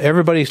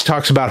 Everybody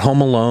talks about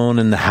Home Alone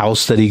and the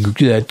house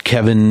that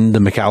Kevin the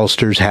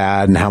McAllisters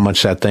had, and how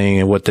much that thing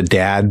and what the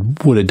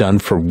dad would have done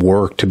for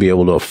work to be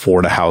able to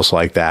afford a house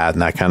like that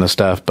and that kind of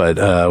stuff. But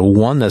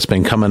one that's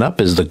been coming up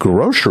is the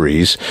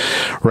groceries,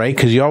 right?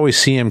 Because you always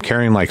see him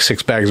carrying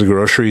 6 bags of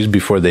groceries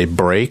before they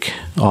break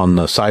on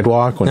the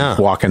sidewalk when he's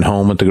walking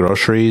home with the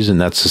groceries,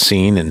 and that's the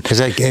scene. And is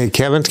that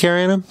Kevin's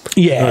carrying them?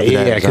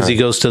 Yeah, because he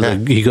goes to the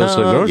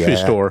grocery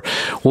store.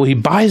 Well, he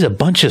buys a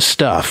bunch of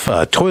stuff,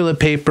 toilet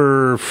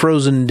paper,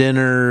 frozen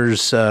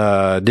dinners,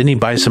 didn't he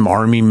buy some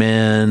army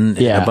men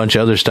and a bunch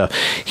of other stuff?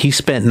 He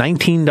spent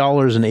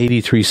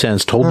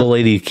 $19.83, told the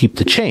lady to keep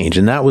the change,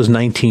 and that was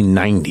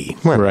 1990.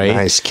 What right? A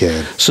nice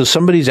kid. So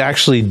somebody's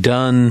actually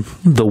done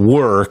the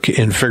work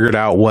and figured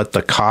out what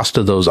the cost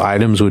of those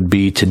items would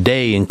be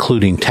today,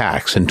 including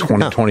tax. In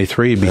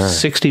 2023, it'd be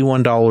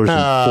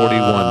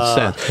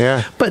 $61.41.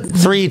 Yeah, but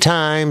 3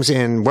 times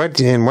in what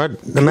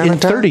amount of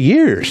time? 30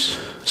 years.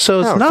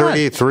 So it's not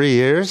 33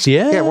 years.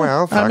 Yeah.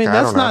 Well, I mean,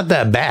 that's not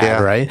that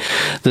bad, right?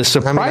 The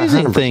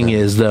surprising thing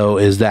is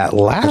that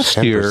last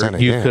year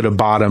you could have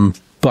bought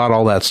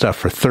all that stuff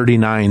for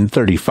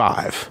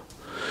 $39.35.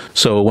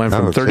 So it went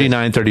from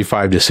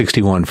 $39.35 to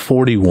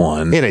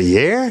 $61.41 in a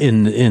year.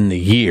 In the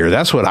year,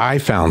 that's what I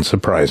found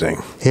surprising.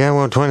 Yeah,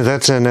 well, 20.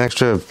 That's an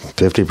extra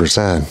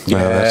 50%. Yeah,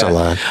 that's a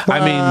lot. I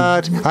mean,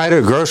 I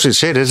do grocery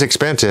shit is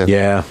expensive.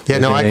 Yeah.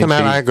 No, I come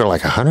out, I go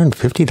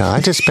 $150.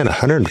 I just spent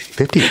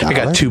 $150. I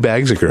got 2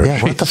 bags of groceries.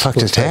 Yeah, what the fuck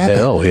just happened?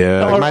 Hell,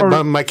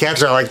 yeah. My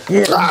cats are like.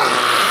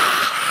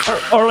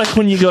 Or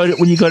when you go to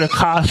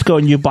Costco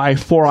and you buy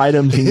 4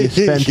 items and you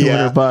spend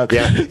 $200.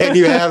 Yeah, and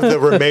you have the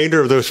remainder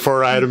of those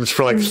 4 items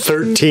for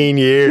 13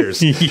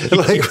 years.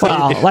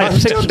 Wow, I'm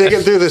still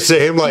digging through the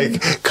same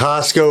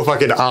Costco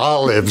fucking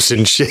olives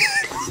and shit.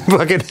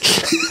 Fucking.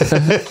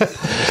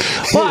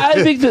 Well,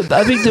 I think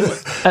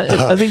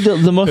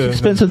the most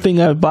expensive thing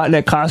I've bought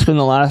at Costco in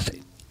the last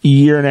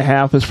year and a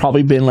half has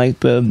probably been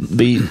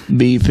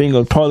the thing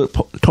of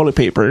toilet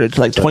paper. It's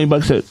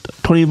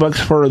 $20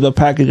 for the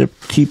package of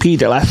TP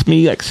that lasts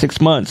me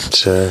 6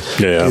 months.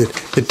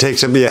 It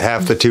takes me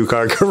half the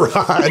 2-car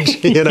garage.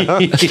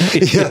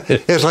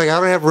 It's I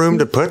don't have room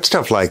to put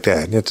stuff like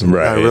that. I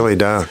really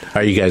don't.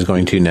 Are you guys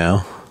going to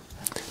now?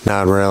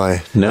 Not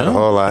really. No? Not a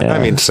whole lot. Yeah. I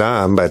mean,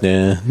 some, but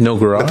no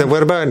garage. But then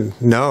what about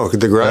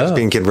the garage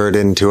being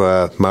converted into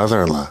a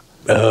mother-in-law?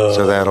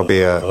 So that'll be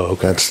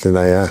that's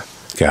the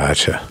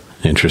Gotcha.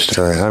 Interesting.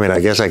 So, I mean,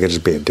 I guess I could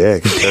just be a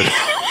dick.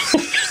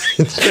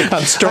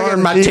 I'm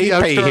storing my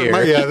TP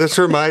here. That's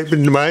where my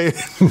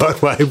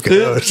butt wipe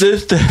goes.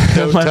 This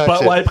my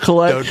butt wipe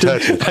collection. Don't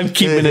touch it. I'm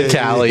keeping a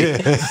tally.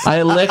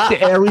 I licked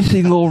every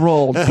single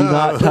roll. Do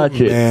not touch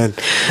it. Man.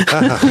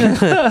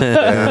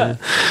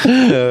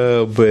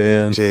 Oh,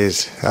 man.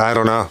 Jeez. I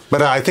don't know.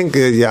 But I think,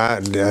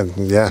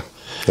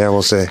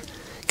 we'll see.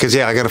 Because,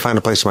 I got to find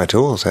a place for my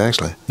tools,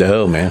 actually.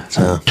 Oh, man.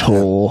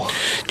 Tool.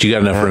 Do you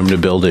got enough room to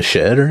build a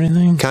shed or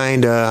anything?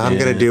 Kind of. I'm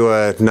going to do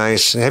a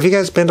nice... Have you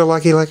guys been to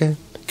Lucky Liquor?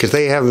 Because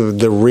they have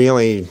the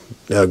really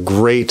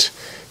great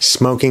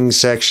smoking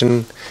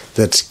section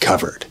that's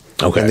covered.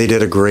 Okay. And they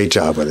did a great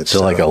job with it.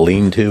 So like a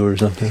lean-to or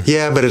something?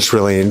 Yeah, but it's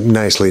really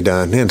nicely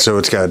done. And so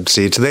it's got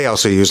seats. They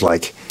also use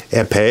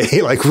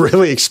epee,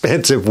 really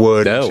expensive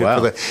wood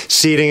for the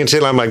seating and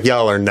shit. I'm like,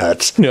 y'all are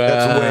nuts.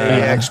 That's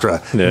way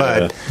extra. Yeah.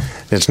 But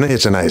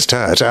it's a nice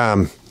touch.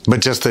 But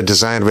just the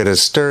design of it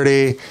is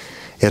sturdy.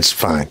 It's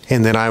fine.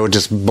 And then I would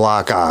just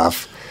block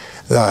off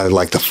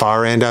the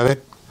far end of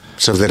it,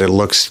 so that it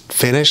looks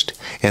finished,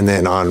 and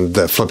then on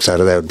the flip side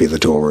of that would be the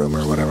tool room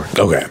or whatever.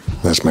 Okay.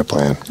 That's my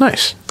plan.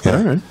 Nice. Yeah.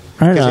 All right.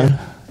 Right on.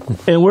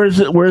 And where's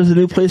the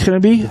new place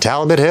going to be?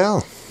 Talbot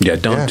Hill. Yeah,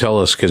 don't tell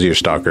us because your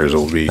stalkers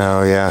will be.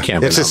 Oh, yeah.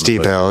 camping It's a on the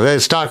steep foot. hill.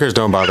 Stalkers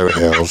don't bother with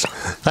hills.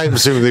 I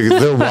assume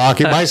they're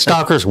walking. My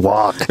stalkers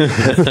walk.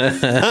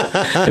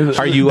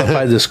 Are you up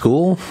by the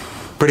school?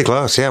 Pretty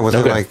close, yeah.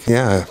 Within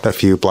a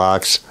few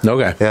blocks.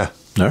 Okay. Yeah.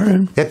 All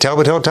right. Yeah,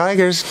 Talbot Hill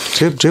Tigers.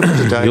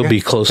 Jupiter Tiger. You'll be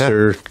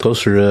closer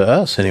to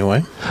us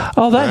anyway.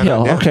 Oh, that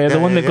hill. Yeah, Okay, yeah, the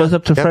one that yeah, goes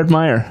up to yeah. Fred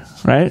Meyer,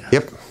 right?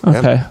 Yep.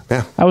 Okay.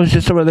 Yeah. I was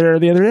just over there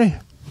the other day.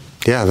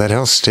 Yeah, that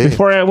hill's steep.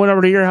 Before I went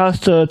over to your house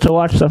to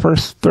watch the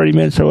first 30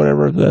 minutes or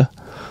whatever of the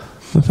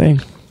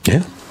thing.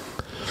 Yeah.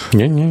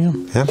 Yeah.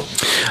 Yeah.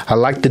 I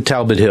like the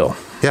Talbot Hill.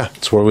 Yeah.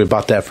 It's where we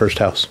bought that first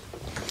house.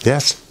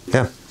 Yes.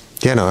 Yeah.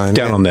 Yeah, no.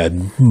 Down on that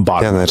bottom.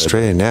 Down that of it.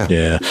 street, yeah.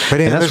 Yeah. But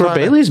yeah, and that's there's a where lot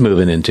of- Bailey's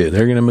moving into.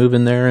 They're going to move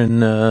in there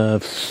in Into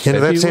that same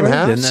February?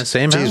 house? In that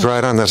same house. Geez,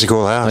 right on. That's a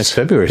cool house. Next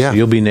February. Yeah. So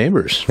you'll be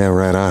neighbors. Yeah,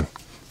 right on.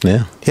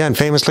 Yeah. Yeah, and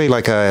famously,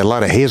 like a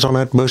lot of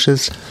hazelnut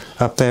bushes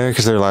up there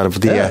because there are a lot of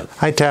the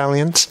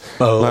Italians,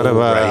 Oh, a lot of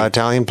right.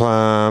 Italian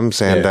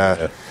plums, and Yeah.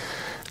 a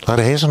lot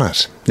of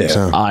hazelnuts. Yeah.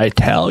 So,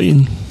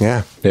 Italian.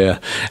 yeah. Yeah.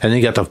 And then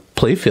you got the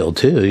playfield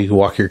too. You can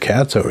walk your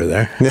cats over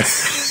there.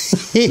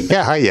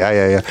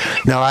 yeah.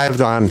 No, I've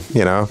gone,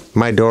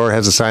 my door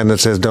has a sign that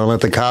says, "Don't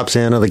let the cops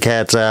in or the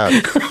cats out."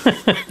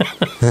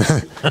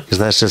 Because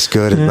that's just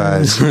good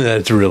advice.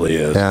 That really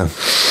is. Yeah.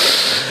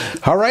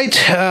 All right.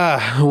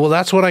 Well,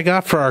 that's what I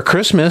got for our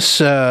Christmas.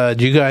 Do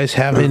you guys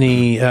have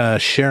any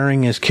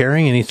sharing is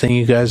caring? Anything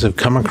you guys have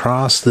come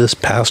across this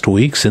past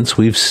week since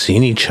we've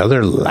seen each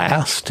other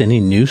last? Any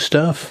new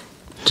stuff?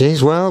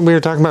 Geez, well, we were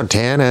talking about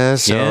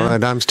tennis,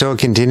 and I'm still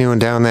continuing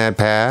down that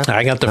path.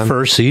 I got the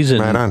first season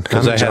right on.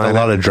 because I'm I had a enjoying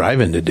lot it. of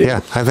driving to do. Yeah,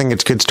 I think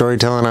it's good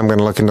storytelling. I'm going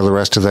to look into the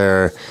rest of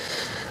their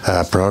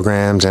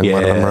programs, and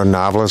one of them Yeah. wrote a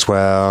novel as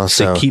well.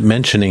 So They keep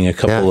mentioning a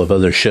couple Yeah. of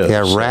other shows.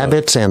 yeah, so-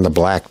 Rabbits and the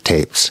Black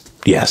Tapes.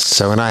 Yes.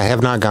 So, and I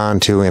have not gone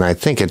to, and I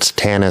think it's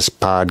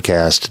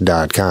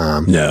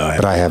tennispodcast.com. No,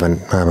 but I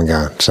haven't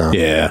gone. So,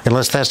 Yeah.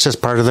 unless that's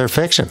just part of their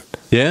fiction,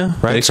 yeah.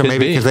 right? it So could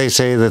maybe be. because they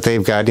say that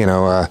they've got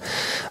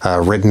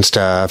written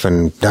stuff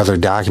and other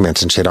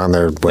documents and shit on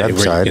their Where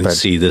website, you can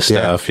see the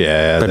stuff.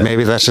 Yeah. But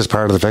maybe that's just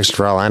part of the fiction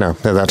for all I know.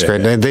 That's Yeah.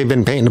 great. They've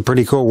been painting a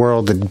pretty cool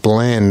world that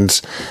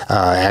blends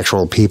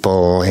actual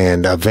people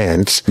and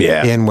events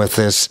in with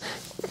this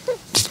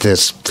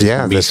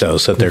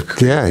mythos that they're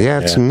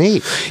it's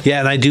neat. Yeah,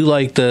 and I do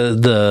like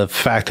the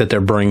fact that they're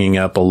bringing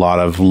up a lot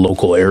of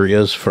local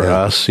areas for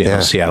us,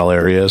 Seattle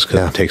areas,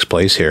 because it takes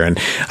place here. And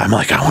I'm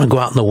like, I want to go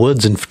out in the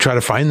woods and try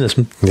to find this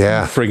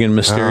friggin'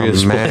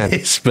 mysterious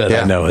place. But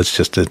I know it's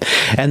just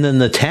and then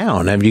the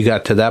town. Have you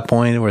got to that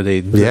point where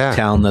the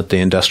town that the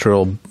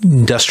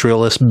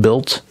industrialists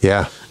built?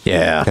 Yeah.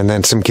 Yeah. And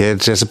then some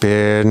kids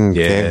disappeared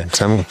and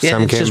some it's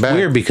came just back.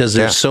 weird because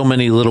there's so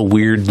many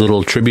weird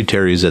little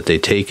tributaries that they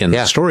take in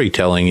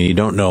storytelling and you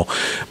don't know.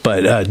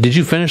 But did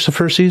you finish the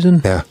first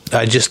season? Yeah.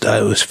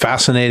 It was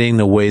fascinating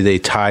the way they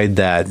tied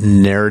that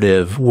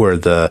narrative where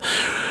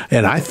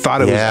and I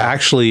thought it was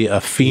actually a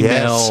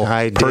female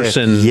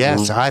person.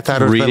 Yes, I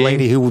thought it was the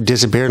lady who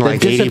disappeared in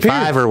like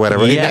 85 or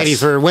whatever. Yes.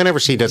 83, whenever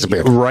she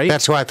disappeared. Right.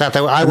 That's why I thought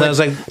that. I was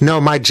like, no,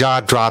 my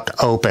jaw dropped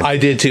open. I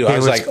did too. I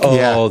was like,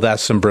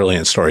 that's some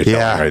brilliant storytelling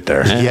right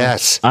there.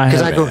 Yes. I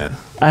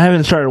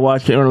haven't started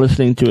watching or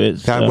listening to it.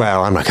 So.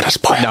 Well, I'm not going to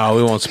spoil it. No,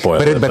 we won't spoil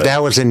but it. But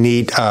that was a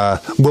neat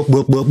what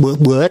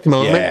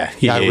moment.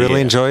 Yeah, I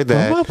really enjoyed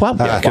that.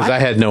 Because I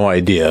had no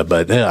idea,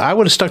 but I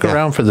would have stuck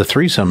around for the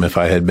threesome if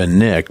I had been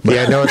Nick. But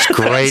yeah, no, it's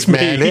great,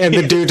 man. And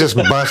the dude just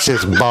busts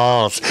his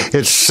balls.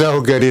 It's so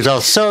good. He's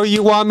all, so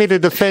you want me to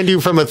defend you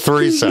from a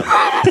threesome?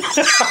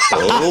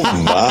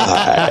 Oh,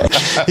 my.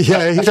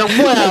 Yeah, he's like,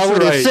 well,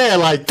 when you say it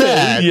like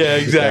that. Yeah,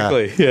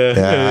 exactly.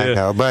 Yeah. I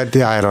know, but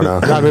I don't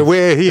know. I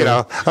mean,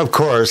 of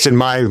course, in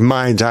my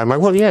mind's eye, I'm like,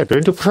 well,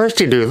 first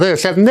you do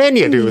this, and then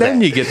you do that.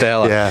 Then you get the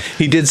hell out. Yeah.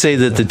 He did say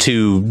that the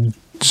two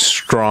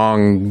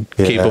strong,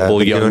 capable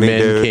the young Goonie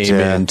men dudes, came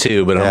in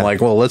too, but I'm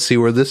like, well, let's see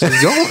where this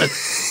is going.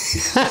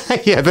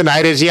 Yeah, the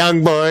night is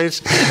young,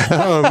 boys.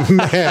 Oh,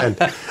 man.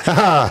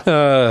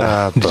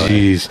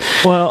 Jeez.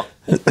 Well,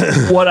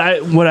 what I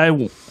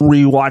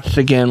rewatched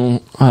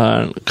again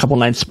a couple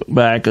nights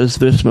back is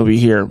this movie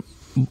here,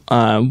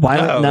 Violent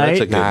Night. That's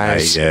a good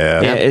Nice. night.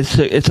 Yeah. Yeah,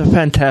 it's a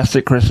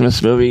fantastic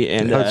Christmas movie,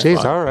 and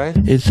all right.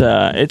 it's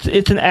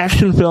an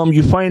action film.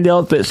 You find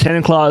out that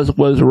Santa Claus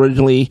was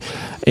originally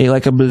a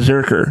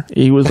berserker.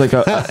 He was like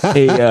a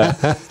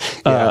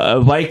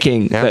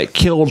Viking that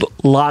killed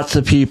lots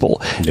of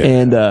people,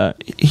 and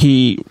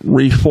he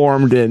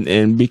reformed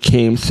and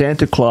became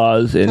Santa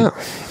Claus, and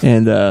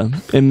in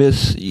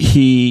this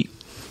he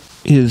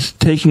is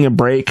taking a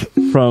break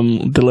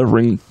from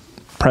delivering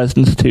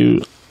presents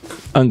to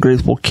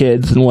ungrateful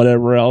kids and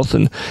whatever else,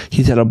 and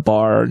he's at a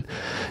bar, and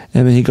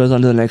then he goes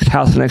on to the next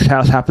house. The next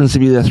house happens to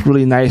be this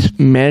really nice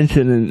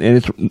mansion, and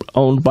it's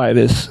owned by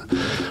this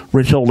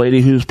rich old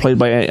lady who's played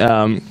by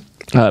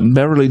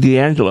Beverly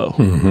D'Angelo.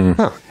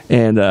 Mm-hmm.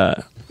 And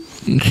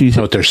she's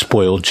With their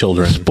spoiled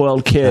children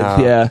spoiled kids,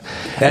 yeah,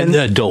 and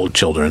adult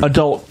children.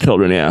 adult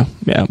children,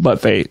 yeah,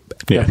 but they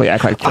definitely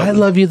act like children. I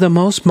love you the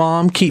most,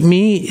 Mom. Keep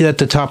me at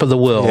the top of the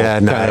will. Yeah,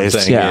 kind of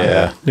nice. thing.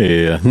 Yeah.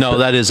 Yeah. No,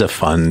 that is a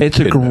fun. It's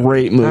a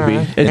great movie.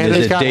 Right. It's- And Is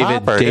it's it got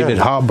Hopper, David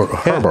yeah.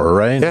 Harbour,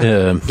 right?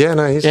 Yeah, yeah,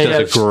 no, he's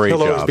does a great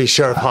he'll always job. be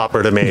Sheriff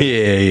Hopper to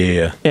me.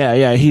 Yeah.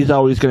 Yeah, he's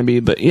always going to be.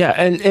 But yeah,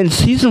 and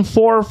season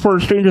 4 for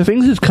Stranger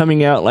Things is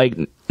coming out like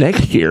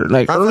next year,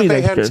 like I early thought they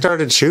next hadn't year,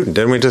 started shooting.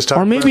 Didn't we just talk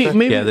or maybe about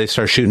that? Yeah, they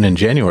start shooting in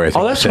January. I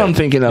think Oh, that's what I'm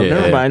thinking of.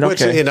 Never mind.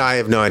 Which, Okay. I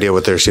have no idea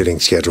what their shooting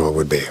schedule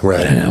would be.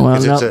 Right.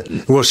 well, 'Cause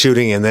it's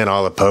shooting and then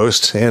all the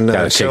post and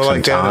Gotta a show take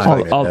like some that.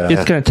 time. Is like,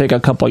 It's going to take a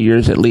couple of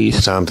years at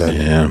least. something.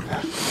 Yeah.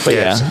 But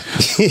yeah,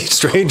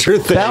 Stranger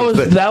Things.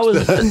 That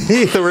was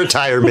the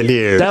retirement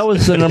years. that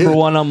was the number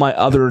one on my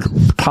other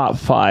top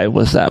 5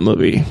 was that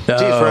movie. Geez, right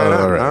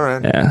on. right. All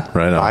right. Yeah.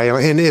 Right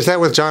on. And is that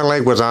with John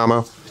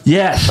Leguizamo?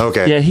 Yes.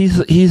 Okay. Yeah,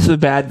 he's the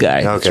bad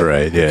guy. Okay. That's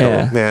right.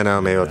 Yeah. Yeah. No,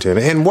 maybe I'll tune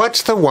in. And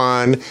what's the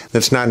one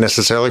that's not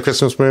necessarily a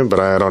Christmas movie, but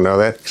I don't know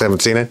that because I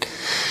haven't seen it,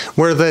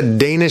 where the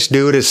Danish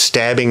dude is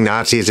stabbing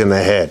Nazis in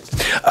the head?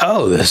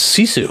 Oh, the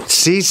Sisu.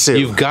 Sisu.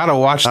 You've got to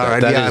watch that. All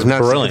right, That yeah, is I've not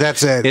seen- brilliant.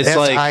 that's a It's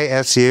like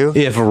SISU.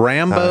 if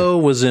Rambo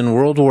was in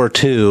World War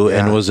II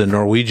and Yeah. was a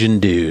Norwegian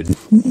dude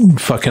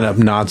fucking up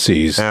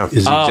Nazis, Yeah.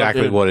 is Oh,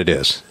 exactly dude. what it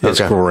is.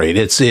 It's Okay. great.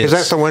 It's Is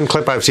that the one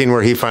clip I've seen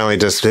where he finally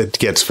just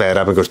gets fed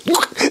up and goes,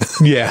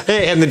 yeah.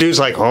 and the dude's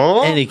like,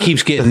 oh, And he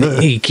keeps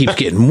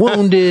getting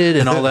wounded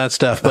and all that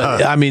stuff.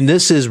 But I mean,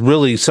 this is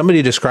really,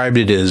 somebody described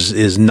it as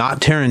is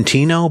not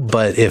Tarantino,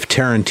 but if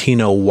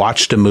Tarantino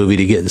watched a movie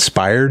to get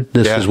inspired,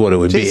 this Yeah. is what it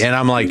would be. Jeez. And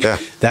I'm like, Yeah.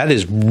 that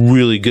is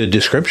really good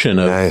description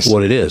of Nice.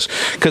 what it is,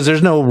 because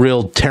there's no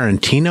real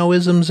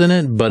Tarantino-isms in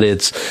it, but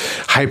it's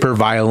hyper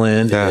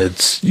violent. Yeah.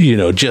 It's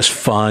just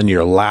fun.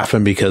 You're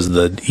laughing because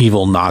the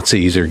evil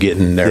Nazis are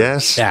getting their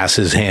Yes.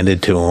 asses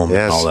handed to them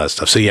Yes. and all that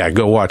stuff. So yeah,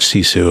 go watch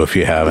Sisu if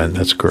you haven't.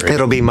 That's great.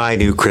 it'll be my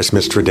new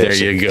Christmas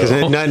tradition. There you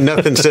go. 'Cause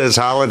nothing says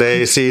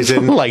holiday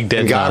season Like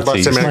dead and God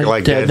bless Nazis. America,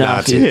 like dead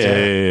Nazis.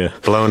 Yeah.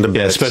 Blown to bits.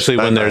 Yeah, especially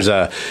when Bye-bye. there's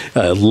a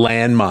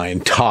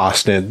landmine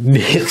tossed and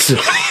hits.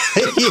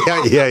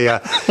 yeah.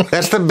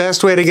 That's the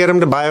best way to get them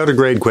to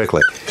biodegrade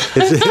quickly.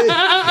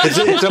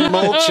 It's a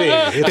mulching.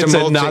 It's a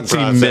mulching Nazi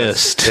process.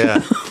 mist.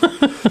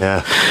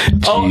 Yeah.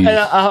 Oh, and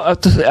I'll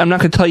have to say, I'm not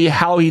going to tell you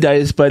how he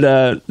dies, but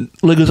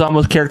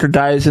Leguizamo's character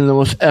dies in the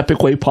most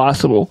epic way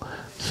possible.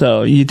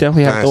 So you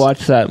definitely have Nice. to watch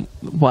that.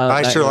 While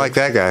I sure like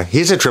that guy.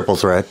 He's a triple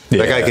threat. That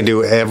Yeah. guy can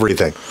do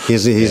everything.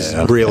 He's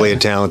really a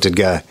talented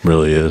guy.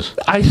 Really is.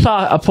 I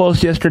saw a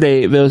post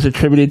yesterday that was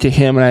attributed to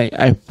him, and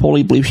I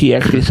fully believe he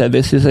actually said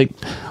this. Is like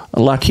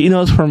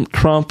Latinos from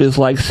Trump is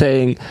like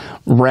saying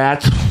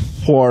rats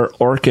for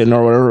Orkin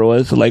or whatever it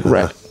was, like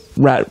rat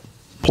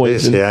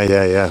poison.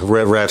 Yeah.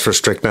 Red rats for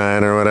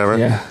strychnine or whatever.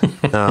 Yeah.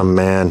 Oh,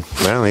 man.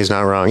 Well, he's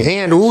not wrong.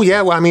 And,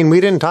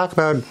 we didn't talk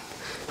about,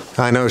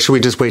 I know, should we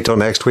just wait till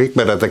next week?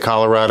 But the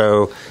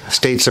Colorado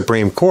State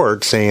Supreme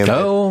Court saying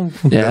Oh,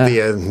 Yeah.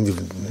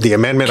 the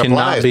amendment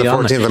applies, the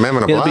 14th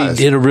Amendment applies.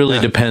 It'll really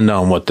depend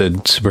on what the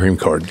Supreme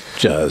Court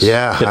does.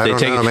 Yeah, if I they don't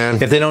take know, man.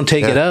 If they don't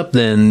take it Yeah. up,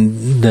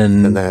 then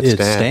that it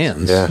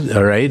stands. stands. Yeah.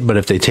 All right. But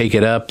if they take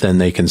it up, then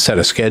they can set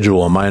a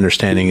schedule. And my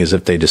understanding is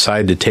if they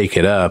decide to take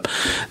it up,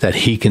 that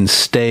he can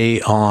stay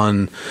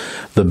on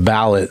the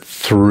ballot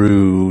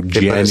through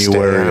They put a stay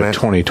January on of it.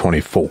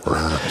 2024.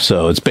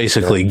 So it's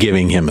basically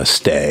giving him a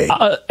stay.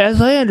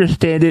 As I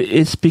understand it,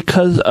 it's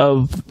because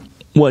of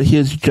what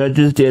his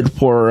judges did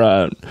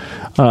for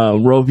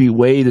Roe v.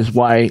 Wade is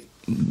why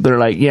they're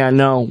like,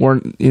 we're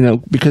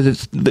because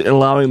it's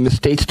allowing the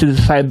states to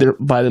decide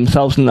by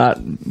themselves, and not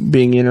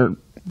being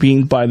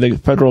intervened by the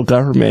federal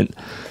government.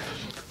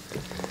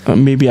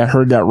 Maybe I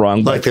heard that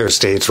wrong, but like their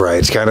states'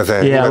 rights kind of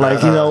thing. yeah,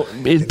 But,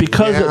 it's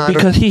because yeah, I don't-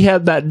 because he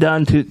had that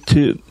done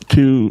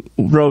to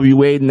Roe v.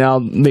 Wade. Now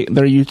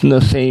they're using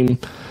the same.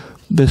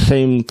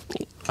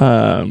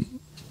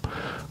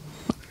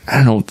 I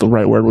don't know what the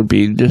right word would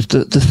be. Just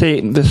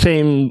the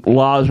same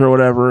laws or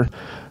whatever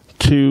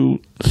to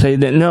say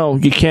that no,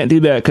 you can't do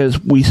that because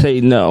we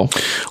say no.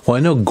 Well, I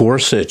know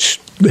Gorsuch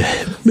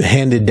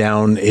handed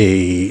down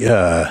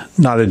a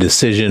not a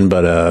decision,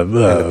 but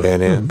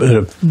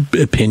an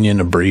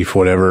opinion, a brief,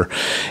 whatever,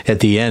 at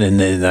the end. And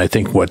then I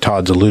think what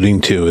Todd's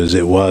alluding to is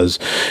it was,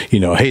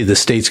 hey, the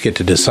states get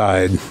to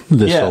decide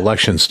this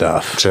election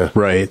stuff, Sure.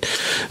 right?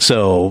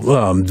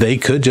 So they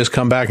could just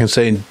come back and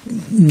say,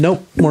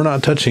 nope, we're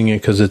not touching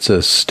it because it's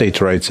a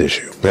states' rights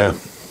issue. Yeah.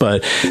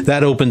 But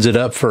that opens it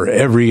up for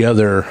every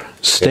other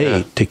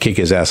state to kick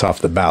his ass off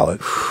the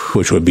ballot,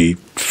 which would be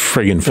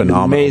friggin'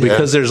 phenomenal. Amazing.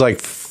 Because there's like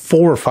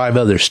 4 or 5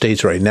 other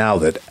states right now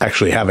that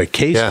actually have a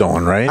case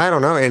going, right? I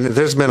don't know. And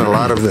there's been a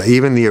lot of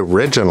even the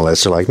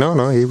originalists are like,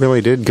 no, he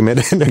really did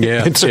commit an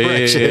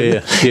insurrection.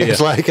 Yeah.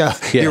 It's like,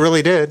 he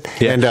really did.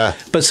 Yeah. And,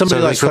 but somebody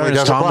so like this really Clarence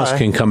does Thomas apply.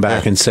 can come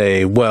back and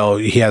say, well,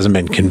 he hasn't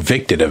been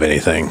convicted of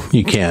anything.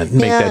 You can't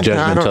make that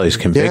judgment until he's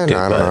convicted.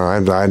 Yeah, I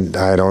don't know.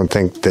 I don't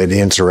think that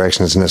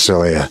insurrection is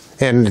necessarily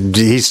and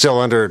he's still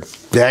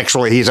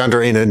he's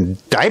under an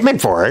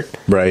indictment for it.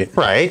 Right.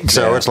 Right.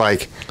 So Yeah. it's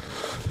like,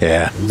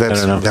 Yeah,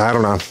 That's, I don't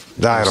know.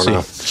 I don't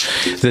know.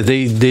 That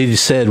they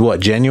said what,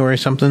 January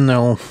something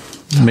they'll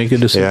make a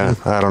decision. Yeah,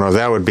 I don't know.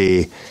 That would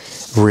be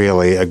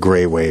really a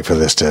great way for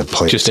this to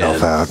play Just itself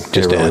end. out. Just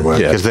it really end. would,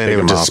 Yeah, because then pick it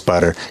would 'em just up.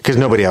 sputter. Because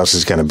nobody else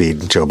is going to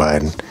beat Joe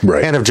Biden.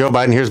 Right. And if Joe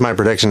Biden, here's my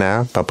prediction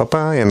now.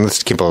 And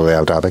let's keep all the way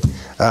off topic.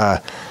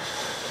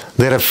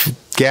 That if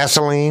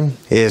gasoline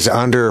is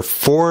under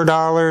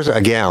 $4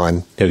 a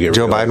gallon, He'll get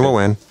Joe reelected. Biden will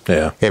win.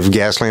 Yeah. If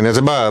gasoline is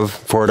above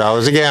 $4 a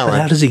But how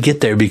gallon, does he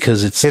get there?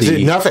 Because it's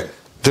nothing.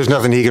 There's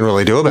nothing he can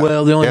really do about it.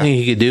 Well, the only Yeah. thing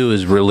he could do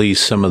is release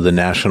some of the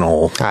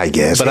national. I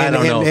guess, but I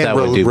don't know if that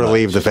would do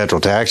relieve much. the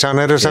federal tax on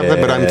it or something.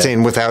 But I'm Yeah.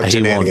 saying without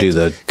He won't do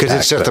the because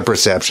it's tax, just a but-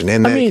 perception,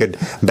 and that mean- could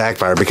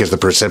backfire because the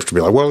perception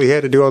would be like, well, he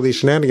had to do all these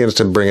shenanigans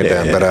to bring it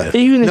down. Yeah. But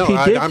Even if no, he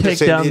did I'm take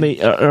just saying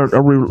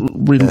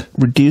down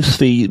reduce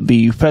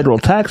the federal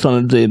tax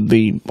on it,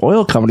 the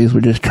oil companies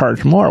would just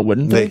charge more,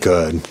 wouldn't they they?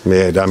 could.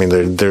 Yeah, I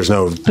mean, there's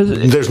no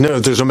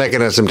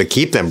mechanism to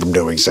keep them from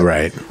doing so.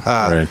 Right.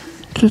 Right.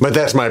 But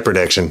that's my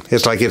prediction.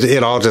 It's like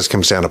it all just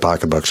comes down to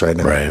pocketbooks right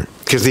now. Right.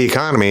 Because the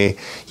economy,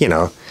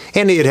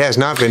 and it has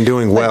not been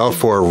doing well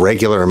for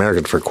regular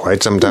Americans for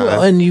quite some time.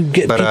 Well, and you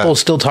get But, people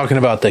still talking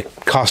about the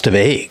cost of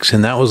eggs,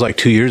 and that was like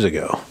 2 years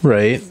ago,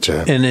 right?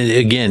 Sure. And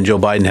again, Joe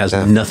Biden has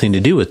nothing to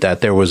do with that.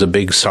 There was a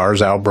big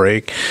SARS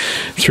outbreak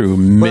through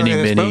many,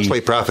 it's many.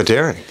 mostly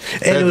profiteering.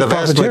 And it was The vast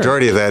profiteering.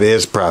 majority of that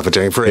is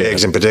profiteering for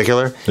eggs in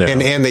particular, Yeah.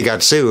 and they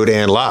got sued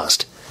and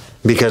lost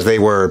because they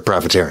were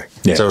profiteering.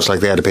 Yeah. So it's like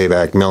they had to pay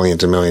back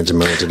millions and millions and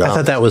millions of I dollars.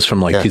 thought that was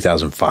from like Yeah.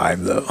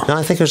 2005, though. No,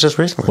 I think it was just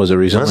recently. Was it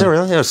recently? Was it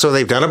really? Yeah, so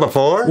they've done it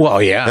before? Well,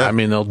 yeah. I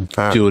mean, they'll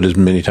do it as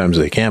many times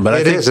as they can. But I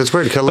It think, is. It's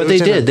weird. But they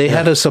Collusion did. and- They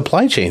had a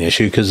supply chain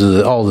issue because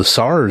of all the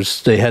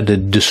SARS. They had to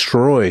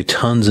destroy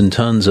tons and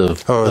tons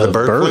of the of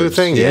bird flu birds.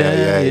 thing?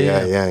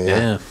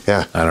 Yeah.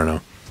 I don't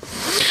know.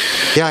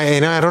 Yeah,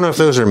 and I don't know if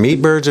those are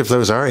meat birds, if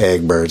those are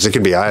egg birds. It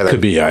could be either.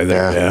 Could be either.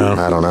 Yeah.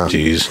 I don't know.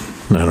 Jeez.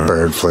 I don't know.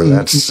 Bird flu,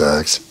 that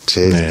sucks.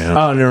 Jeez. Yeah.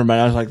 Oh, never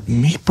mind. I was like,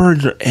 meat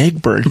birds or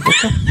egg birds? What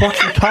the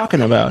fuck are you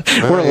talking about?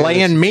 We're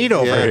laying meat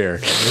over Yeah.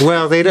 here.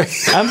 Well, they don't.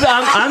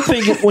 I'm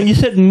thinking when you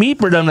said meat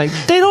bird, I'm like,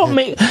 they're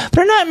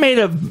not made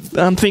of.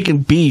 I'm thinking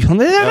beef. They're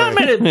not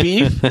made of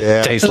beef,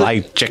 Yeah. Tastes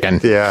like chicken.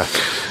 Yeah.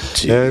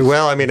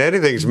 Well, I mean,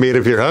 anything's meat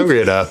if you're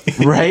hungry enough.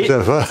 right?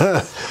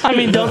 So, I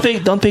mean,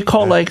 don't they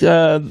call like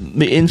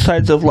the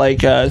insides of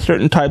like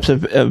certain types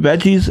of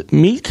veggies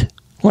meat,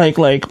 like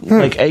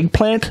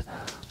eggplant,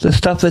 the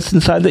stuff that's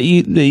inside that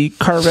you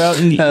carve out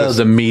and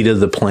The meat of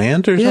the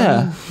plant or something?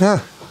 yeah.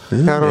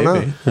 yeah. I don't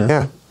know.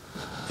 Yeah.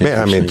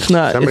 Yeah, I mean, It's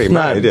not somebody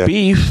might, yeah.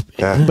 beef,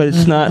 Yeah. but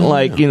it's not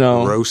like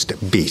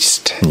Roast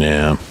beast.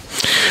 Yeah.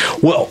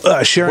 Well,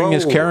 sharing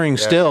is Whoa. caring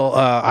Yeah. still.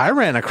 I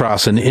ran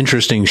across an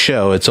interesting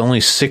show. It's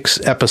only 6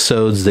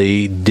 episodes.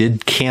 They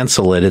did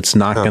cancel it. It's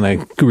not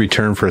going to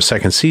return for a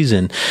second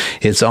season.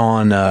 It's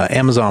on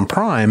Amazon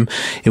Prime.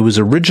 It was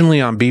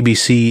originally on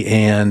BBC,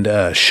 and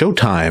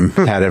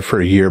Showtime had it for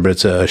a year, but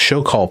it's a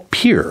show called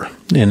Peer.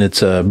 And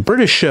it's a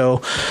British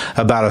show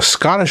about a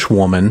Scottish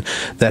woman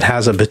that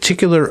has a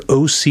particular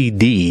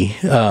OCD.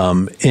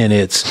 And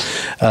it's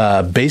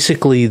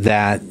basically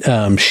that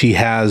she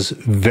has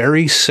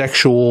very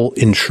sexual,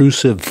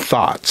 intrusive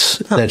thoughts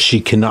that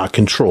she cannot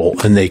control.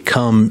 And they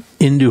come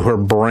into her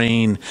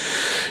brain.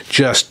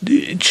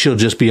 She'll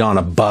just be on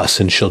a bus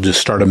and she'll just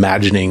start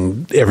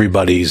imagining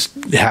everybody's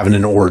having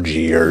an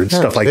orgy or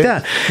stuff like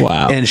that.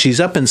 Wow. And she's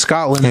up in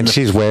Scotland. And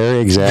she's where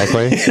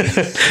exactly?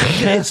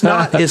 It's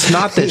not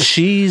that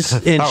she's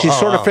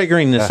sort of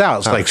figuring this out.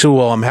 It's like, so,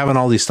 well, I'm having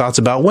all these thoughts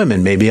about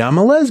women. Maybe I'm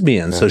a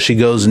lesbian. So she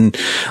goes and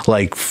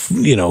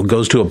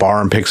goes to a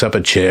bar and picks up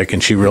a chick,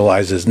 and she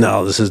realizes,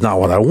 no, this is not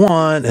what I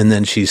want. And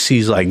then she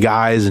sees like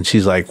guys and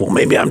she's like, well,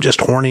 maybe I'm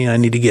just horny. I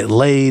need to get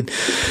laid.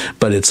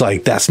 But it's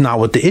like, that's not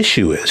what the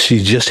issue is.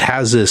 She just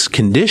has this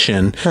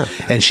condition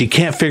and she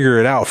can't figure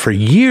it out. For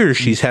years,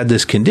 she's had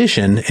this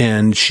condition,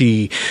 and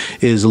she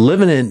is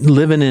living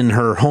in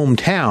her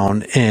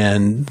hometown.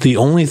 And the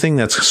only thing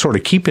that's sort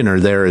of keeping her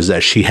there is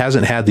that she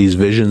hasn't had these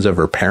visions of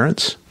her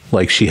parents.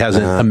 Like, she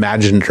hasn't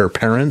imagined her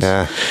parents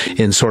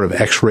in sort of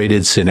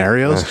X-rated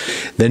scenarios.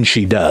 Then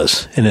she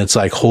does. And it's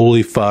like,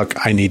 holy fuck,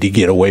 I need to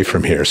get away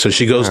from here. So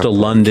she goes to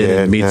London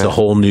and meets a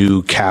whole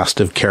new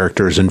cast of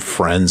characters and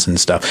friends and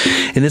stuff.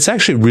 And it's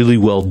actually really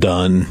well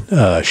done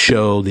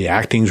show. The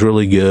acting's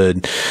really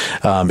good.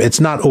 It's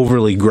not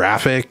overly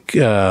graphic.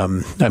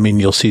 I mean,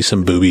 you'll see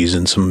some boobies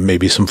and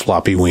maybe some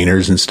floppy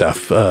wieners and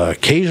stuff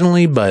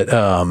occasionally, but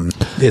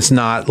it's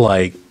not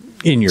like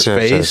in your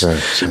face,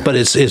 sure. but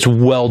it's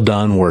well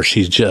done where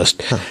she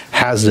just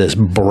has this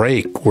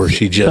break where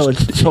she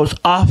just So it's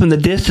off in the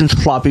distance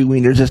floppy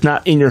wieners. It's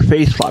not in your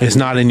face floppy. it's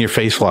not in your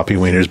face floppy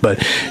wieners,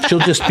 but she'll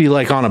just be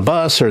like on a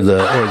bus or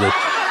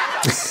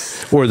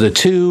the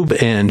tube,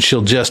 and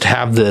she'll just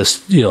have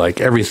this,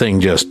 like everything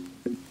just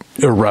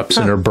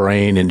erupts in her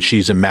brain, and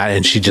she's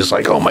and she's just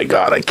like, oh my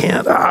God, I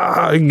can't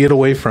get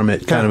away from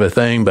it, kind of a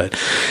thing. But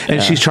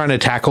and she's trying to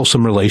tackle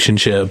some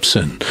relationships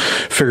and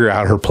figure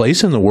out her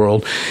place in the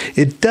world.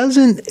 It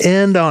doesn't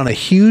end on a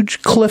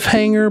huge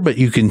cliffhanger, but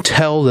you can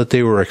tell that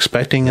they were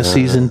expecting a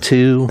season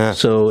 2.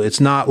 So it's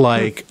not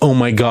like, oh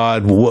my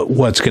God,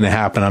 what's going to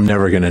happen? I'm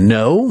never going to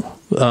know.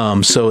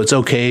 So it's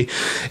okay,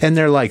 and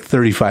they're like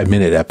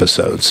 35-minute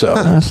episodes. So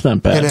That's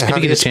not bad. And how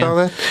do you spell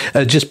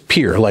that? just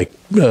peer, like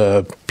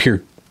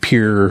peer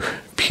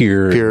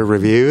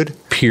Peer-reviewed?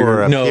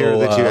 Or a peer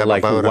that you have a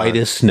like vote on?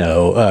 whitest,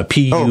 no,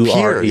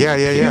 P-U-R-E.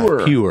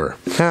 Yeah. Pure.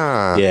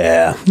 Ah.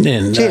 Yeah.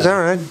 And, Geez, all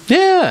right.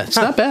 yeah, it's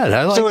not bad.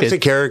 I like So it's it. a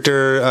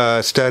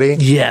character study?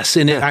 Yes,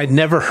 and I'd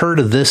never heard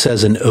of this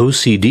as an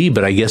OCD,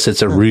 but I guess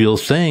it's a real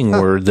thing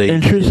where they...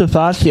 Intrusive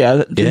thoughts,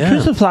 Yeah.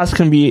 Intrusive thoughts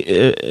can be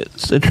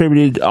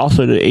attributed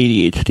also to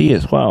ADHD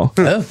as well.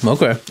 Oh,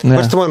 okay.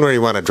 What's the one where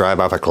you want to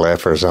drive off a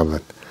cliff or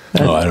something? I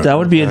don't That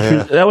would be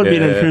that would be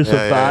an intrusive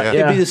thought.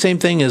 It'd be the same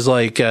thing as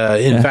like,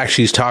 in fact,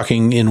 she's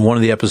talking in one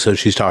of the episodes,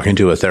 she's talking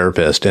to a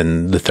therapist,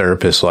 and the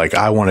therapist like,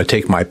 I want to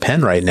take my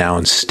pen right now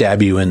and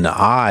stab you in the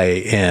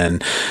eye.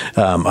 And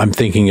I'm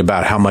thinking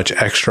about how much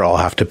extra I'll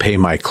have to pay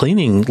my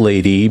cleaning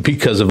lady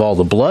because of all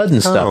the blood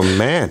and stuff. Oh,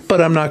 man. But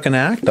I'm not going to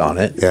act on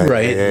it. Yeah,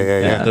 right.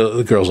 yeah.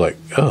 The girl's like,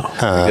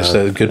 I guess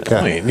that's a good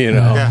point,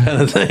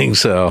 kind of thing.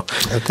 So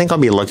I think I'll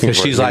be looking for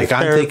she's a like,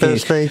 I'm therapist, thinking,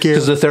 thank you.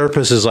 because the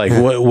therapist is like,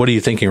 what are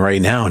you thinking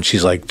right now? And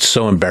she's like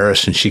so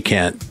embarrassed and she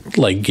can't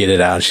like get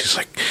it out. She's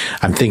like,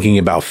 I'm thinking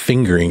about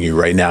fingering you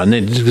right now. And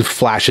then it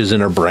flashes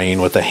in her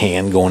brain with a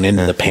hand going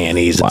into the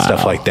panties and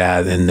stuff like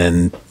that. And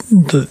then,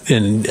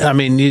 I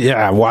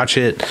mean, watch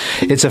it.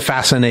 It's a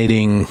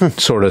fascinating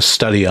sort of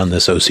study on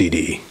this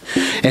OCD,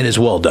 and it's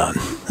well done.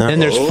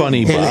 And there's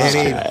funny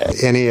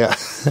bits.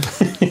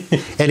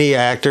 Any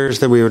actors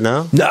that we would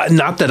know?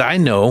 Not that I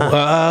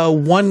know.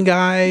 One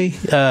guy,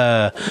 He's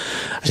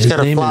his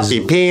got a name floppy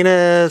is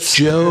penis.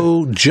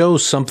 Joe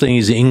something.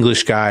 He's an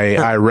English guy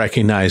I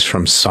recognize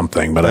from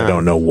something, but I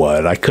don't know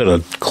what. I could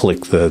have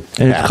clicked the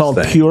And it's called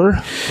thing. Pure.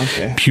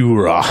 Okay.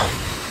 Pura.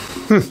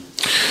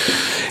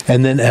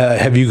 And then,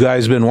 have you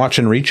guys been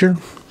watching Reacher?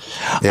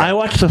 Yeah. I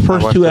watched the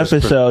first 2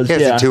 episodes. Yeah,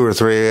 Yeah. 2 or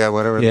 3,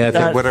 whatever. Yeah, I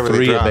think whatever 3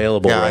 they drop.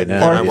 available right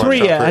now. Or I watched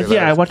 3, all yeah. of those.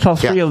 I watched all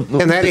 3 of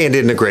them. And that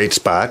ended in a great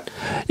spot.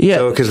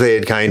 Yeah. because they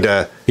had kind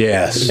of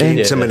Yes.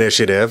 gained some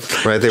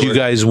initiative, right? They Do you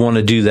guys want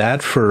to do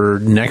that for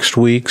next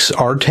week's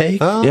Our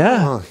Take?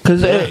 Yeah,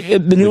 because the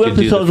new We could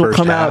do the episodes will first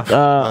come half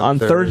out on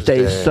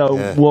Thursdays, Thursday, so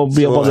yeah. we'll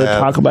be able to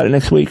talk about it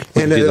next week.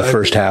 And Do the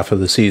first half of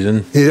the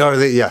season?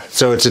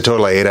 so it's a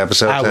total of 8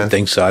 episodes. I then? would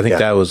think so. I think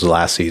that was the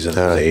last season,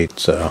 8.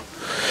 So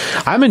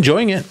I'm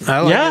enjoying it. I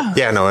like it.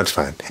 Yeah, no, it's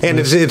fine, and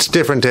it's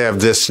different to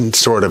have this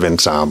sort of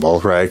ensemble,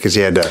 right? Because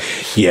he had to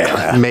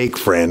make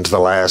friends the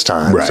last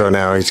time, Right. so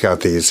now he's got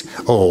these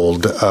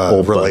old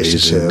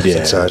relationships buddies,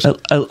 and such.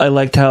 I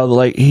liked how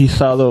he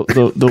saw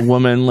the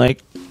woman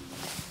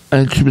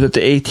and she was at the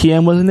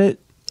ATM, wasn't it?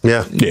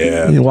 Yeah,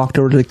 He walked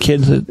over to the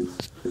kids.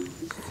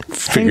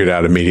 Figured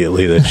out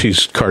immediately that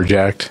she's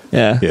carjacked.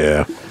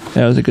 Yeah.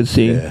 That was a good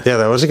scene. yeah,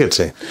 that was a good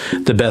scene.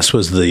 The best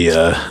was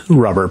the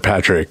Robert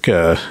Patrick,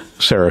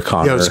 Sarah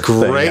Connor. Yeah, it was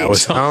great. That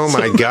was Oh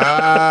my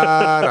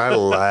god, I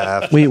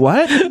laughed. Wait,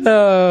 what?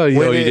 Oh, you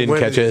didn't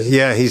catch it?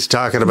 Yeah, he's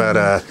talking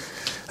about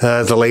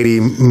the lady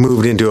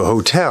moved into a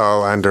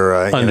hotel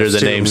under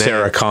The name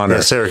Sarah Connor.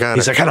 Yeah, Sarah Connor.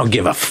 He's like, I don't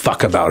give a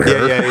fuck about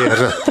her.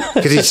 Yeah.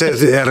 Because he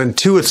says it had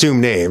 2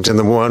 assumed names, and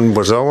the one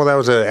was, that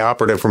was an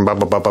operative from blah,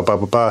 blah, blah, blah, blah,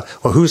 blah, blah.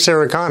 Well, who's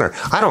Sarah Connor?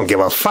 I don't give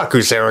a fuck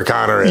who Sarah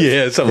Connor is.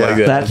 Yeah, something like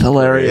that. That's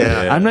hilarious.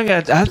 Yeah. I'm not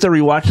gonna. I have to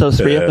rewatch those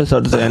 3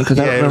 episodes then because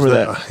I don't remember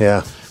that.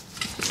 Yeah.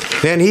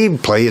 And he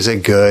plays a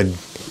good,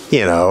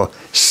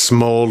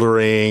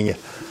 smoldering,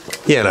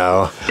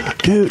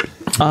 Dude.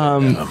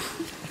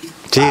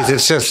 Geez,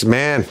 it's just,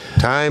 man,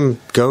 time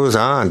goes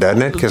on,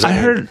 doesn't it? Because I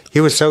heard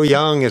he was so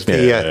young as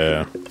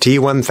the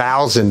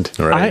T-1000.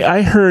 Right.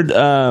 I heard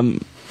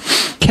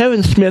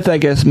Kevin Smith, I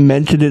guess,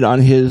 mentioned it on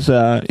his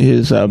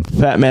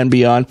Fat Man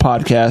Beyond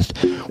podcast,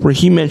 where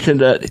he mentioned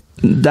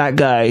that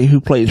guy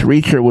who plays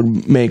Reacher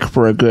would make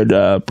for a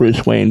good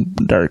Bruce Wayne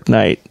Dark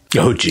Knight.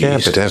 Oh, geez. Yeah,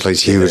 potentially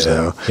it's huge,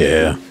 though.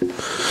 Yeah.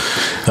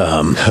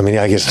 I mean,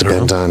 I guess it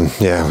depends on,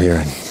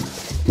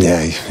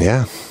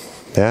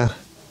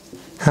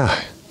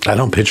 I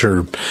don't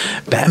picture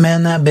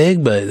Batman that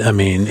big, but I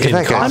mean, in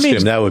that guy-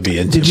 costume, that would be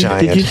interesting.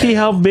 Did you see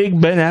how big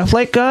Ben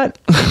Affleck got?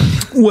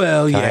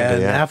 Well, yeah,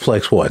 Kinda, yeah.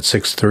 Affleck's what,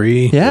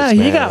 6'3"? Yeah, he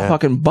man, got yeah.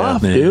 fucking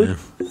buff, Yeah. dude.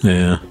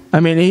 Yeah.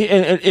 I mean,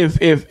 if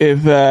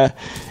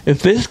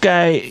this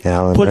guy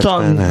Yeah, puts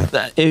on,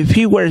 if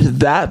he wears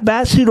that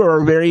bat suit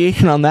or a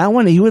variation on that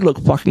one, he would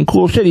look fucking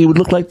cool shit. He would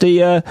look like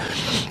the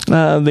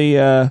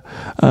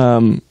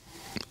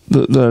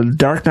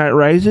Dark Knight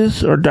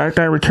Rises or Dark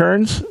Knight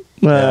Returns,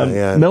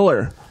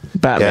 Miller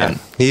Batman.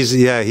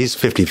 Yeah, he's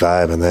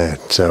 55 in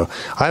that. So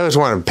I always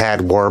wanted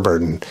Pat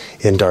Warburton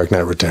in Dark Knight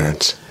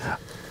Returns.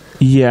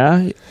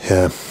 Yeah.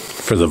 Yeah.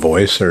 For the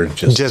voice, or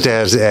just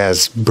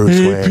as Bruce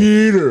Wayne.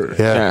 Peter.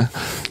 Yeah.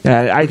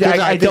 I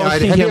don't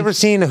think have you him. ever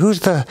seen not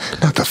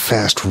the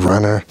fast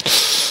runner?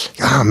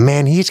 Oh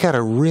man, he's got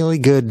a really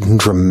good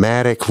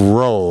dramatic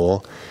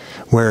role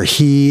where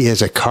he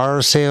is a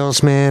car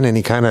salesman and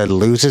he kind of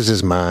loses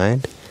his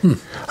mind.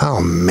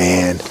 Oh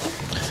man,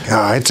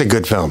 it's a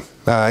good film.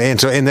 And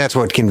that's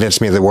what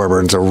convinced me that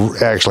Warburton's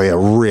actually a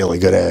really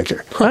good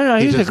actor. I know,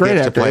 he's he a just great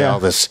gets actor. to play Yeah. all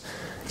this,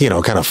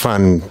 kind of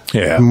fun,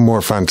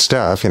 more fun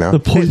stuff. The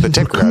poison He's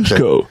for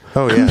Cusco.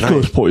 Oh yeah,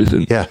 Cusco's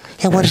poison. Yeah.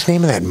 What's the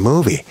name of that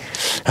movie?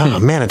 Oh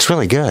man, it's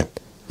really good.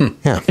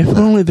 Yeah. If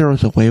only there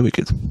was a way we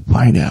could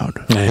find out.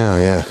 Oh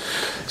yeah.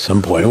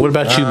 some point. What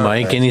about you,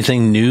 Mike?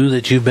 Anything new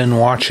that you've been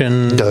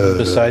watching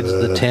besides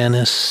the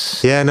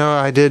tennis? Yeah, no,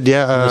 I did.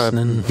 Yeah,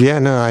 Listening. yeah,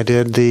 no, I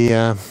did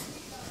the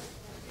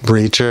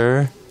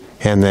Breacher,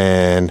 and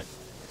then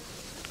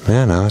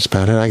yeah, no, that's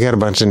about it. I got a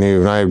bunch of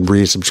new. I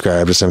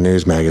resubscribed to some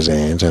news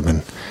magazines. I've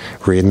been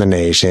reading The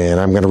Nation.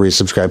 I'm going to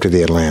resubscribe to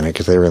The Atlantic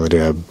because they really do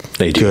have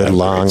good have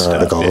long great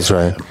stuff, articles, yeah.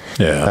 right?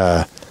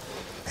 Yeah.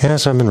 Yeah,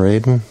 so I've been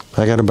reading.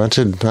 I got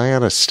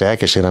a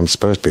stack of shit I'm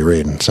supposed to be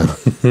reading, so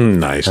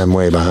Nice. I'm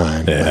way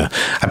behind. Yeah,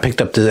 I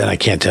picked up and I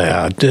can't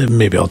tell you.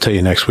 Maybe I'll tell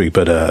you next week.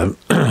 But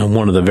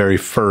one of the very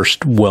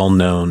first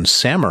well-known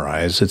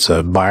samurais. It's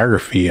a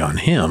biography on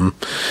him.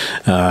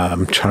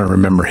 I'm trying to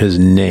remember his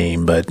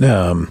name, but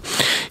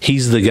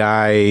he's the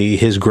guy.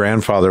 His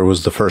grandfather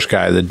was the first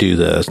guy to do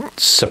the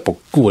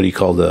what do you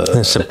call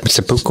the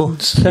Seppuku?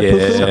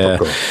 Yeah.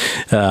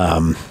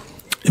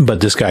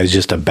 But this guy's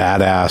just a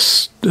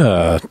badass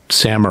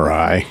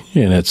samurai,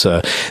 and it's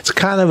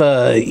kind of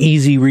a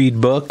easy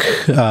read book,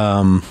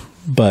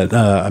 but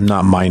I'm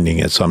not minding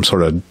it, so I'm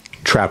sort of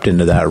trapped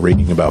into that,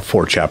 reading about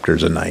 4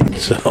 chapters a night.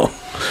 So,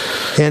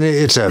 And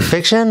it's a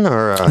fiction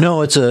or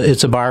no, it's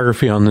a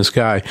biography on this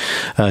guy,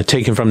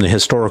 taken from the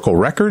historical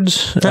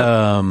records.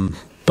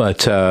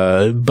 But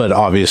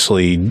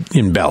obviously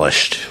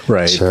embellished,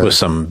 right, Sure. with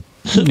some,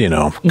 What year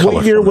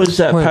colorful- was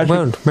that, Wait,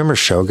 Patrick? remember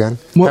Shogun?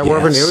 Well, That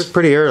Warburton, yes. it was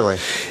pretty early. I'd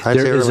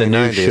say There is early a new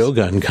 90s.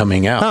 Shogun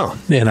coming out, Oh.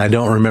 and I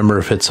don't remember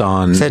if it's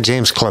on. Is that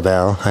James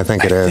Clavell? I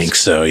think it is. I think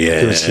so.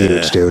 Yeah, It was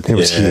huge, dude. It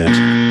was Yeah. huge.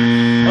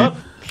 Oh,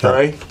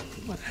 sorry.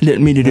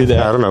 Didn't mean to do I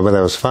that. don't know, but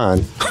that was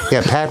fun.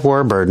 Yeah, Pat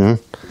Warburton.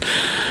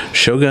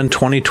 Shogun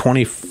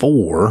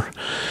 2024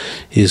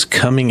 is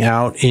coming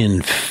out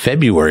in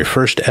February.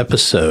 First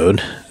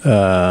episode.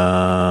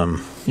 Yeah,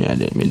 I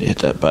didn't mean to hit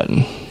that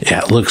button.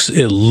 Yeah,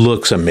 it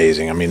looks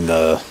amazing. I mean,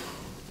 the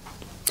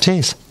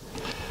Jeez.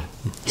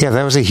 Yeah,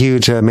 that was a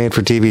huge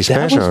made-for-TV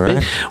special, that was right?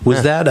 big.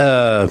 Was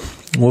that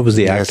what was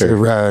the Yes, actor?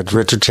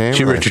 Richard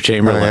Chamberlain. Richard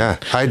Chamberlain. Oh, yeah.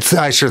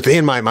 I sure,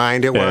 in my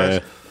mind, it was.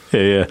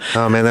 Yeah.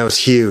 Oh, man, that was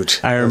huge.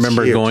 I That was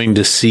remember huge. going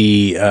to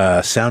see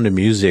Sound of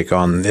Music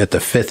at the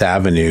Fifth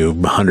Avenue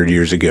 100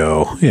 years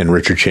ago, and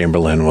Richard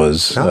Chamberlain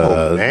was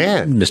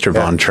man. Mr.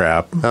 Von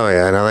Trapp. Oh,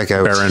 yeah, I know that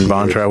guy was Baron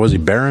Von huge. Trapp. Was he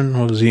Baron?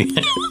 What was he?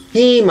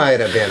 He might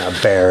have been a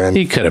baron.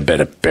 He could have been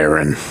a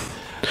Baron.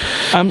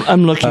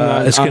 I'm looking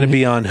on... It's going to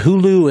be on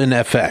Hulu and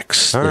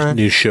FX, All the right.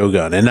 new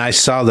Shogun. And I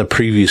saw the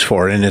previews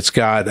for it, and it's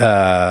got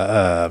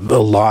a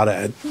lot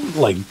of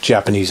like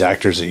Japanese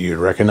actors that you'd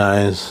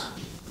recognize.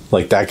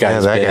 Like that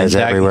guy's, that guy's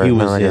everywhere. He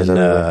No, was that guy's in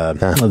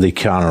everywhere. Yeah. the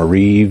Keanu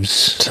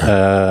Reeves.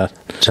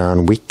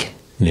 John Wick.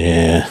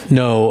 Yeah.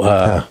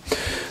 No,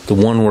 the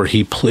one where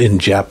he played in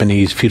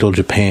Japanese, feudal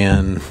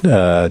Japan,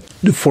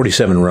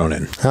 47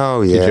 Ronin.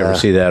 Oh, yeah. Did you ever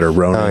see that? Or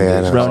Ronin? Oh, yeah,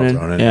 It's no. called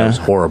Ronin, That yeah. was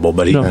horrible,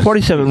 but he... No,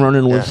 47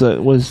 Ronin was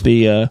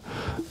the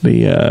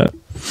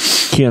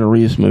Keanu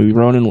Reeves movie.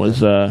 Ronin was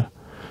that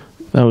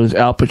was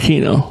Al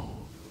Pacino.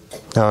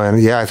 Oh,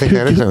 and yeah, I think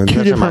that is Two that's a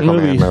different Michael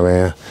Mann movies. movie.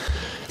 Yeah.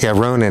 Yeah,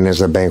 Ronin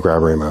is a bank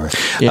robbery movie.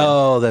 Yeah.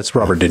 Oh, that's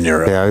Robert De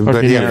Niro. Yeah, but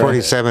De yeah, Niro.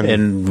 47.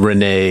 And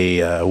Renee,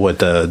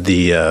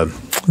 the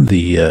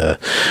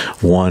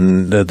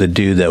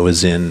dude that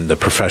was in The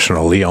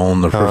Professional, Leon,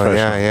 The Professional.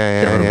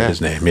 yeah, Can't remember yeah.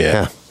 his name.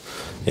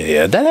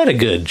 Yeah, that had a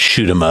good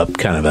shoot 'em up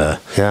kind of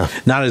a. Yeah.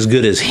 Not as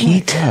good as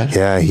Heat.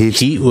 Yeah,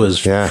 Heat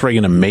was yeah.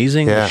 friggin'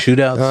 amazing. Yeah. The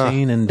shootout Oh.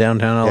 scene in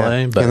downtown LA.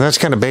 Yeah. But And that's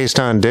kind of based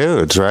on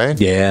dudes, right?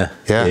 yeah.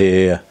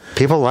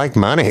 People like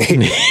money.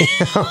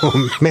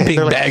 Oh, man. Big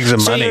They're like, bags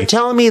of so money. you're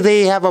telling me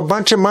they have a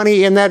bunch of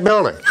money in that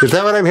building? Is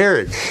that what I'm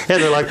hearing?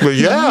 And they're like, well,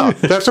 yeah,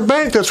 that's a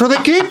bank. That's where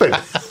they keep it.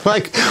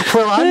 Like,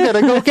 well, I'm going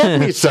to go get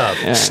me some.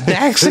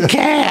 Stacks of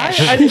cash.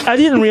 I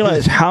didn't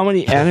realize how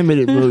many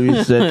animated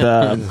movies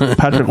that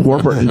Patrick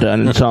Warburton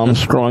done until I'm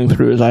scrolling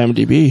through his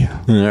IMDb.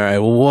 All right.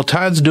 Well, while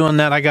Todd's doing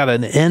that, I got to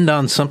end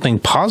on something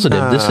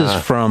positive. This is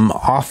from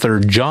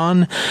author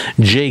John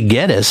J.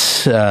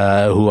 Geddes,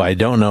 who I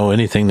don't know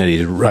anything that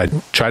he's. I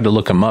tried to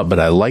look him up, but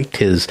I liked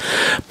his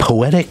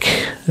poetic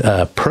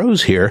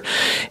prose here.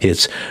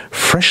 It's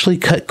freshly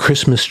cut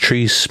Christmas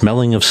trees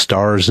smelling of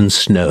stars and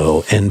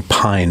snow and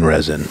pine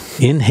resin.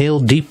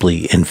 Inhale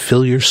deeply and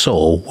fill your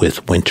soul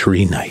with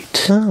wintry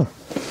night. Oh.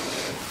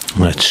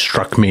 That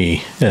struck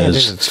me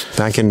as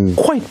I can,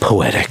 quite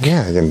poetic.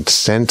 yeah, I can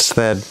sense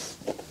that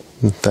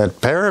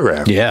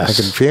paragraph. Yes.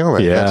 I can feel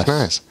it. Yes.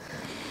 That's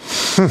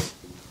nice.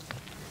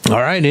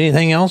 All right.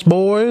 Anything else,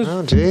 boys?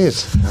 Oh,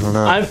 jeez. I don't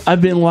know.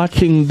 I've been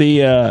watching the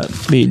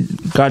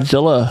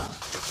Godzilla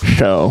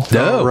show.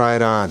 Oh,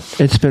 right on.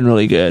 It's been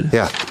really good.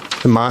 Yeah.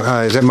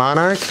 Is it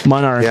Monarch?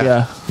 Monarch,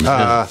 yeah.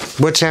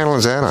 What channel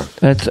is that on?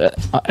 That's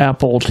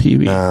Apple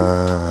TV.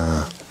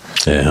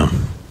 Yeah.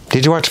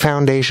 Did you watch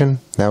Foundation?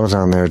 That was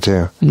on there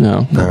too.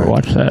 No, never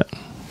watched that.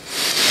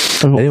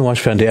 I didn't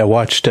watch Foundation. I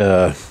watched,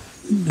 I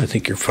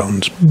think your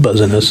phone's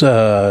buzzing us.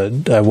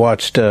 I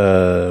watched,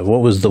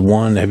 what was the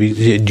one?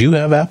 Did you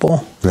have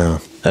Apple? No.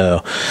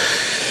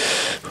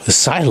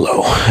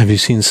 Silo. Have you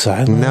seen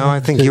Silo? No, I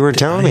think you were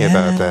telling me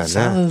about that.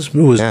 Silo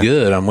was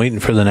good. I'm waiting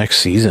for the next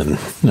season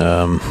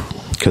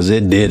because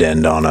it did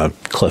end on a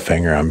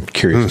cliffhanger. I'm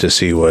curious to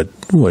see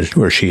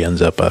where she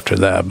ends up after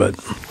that. But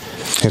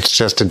it's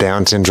just a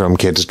Down syndrome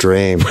kid's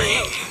dream.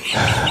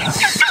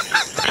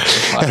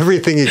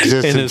 Everything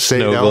exists in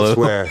St.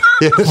 Elsewhere.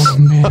 Yes,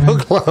 snow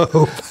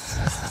globe.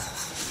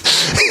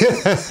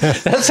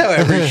 That's how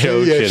every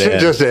show should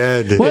end. Just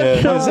end. What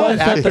show was that?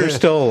 Actor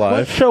still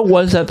alive. What show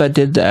was that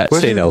did that?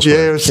 St. Elsewhere.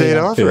 Yeah, it was St.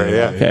 Elsewhere.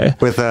 Yeah. Okay.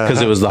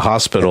 Because it was the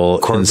hospital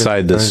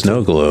inside the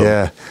snow globe.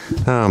 Yeah.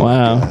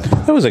 Wow.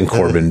 That wasn't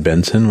Corbin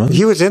Benson, was it?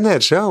 He was in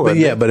that show. But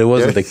but it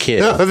wasn't the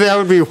kid. No, that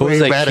would be was way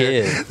that better.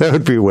 kid? That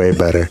would be way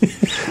better.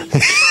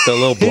 The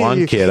little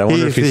blonde kid. I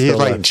wonder if he's still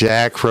like alive.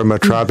 Jack from A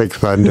Tropic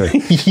Thunder.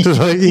 Just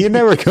like, you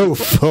never go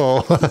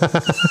full.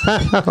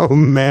 Oh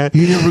man,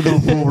 You never go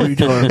full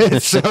retard.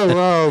 it's so.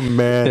 Oh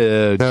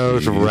man,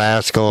 those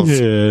rascals.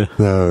 Yeah.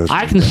 Those.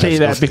 I can say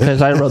that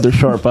because I rode the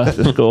short bus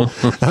to school.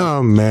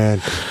 Oh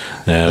man.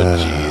 Oh,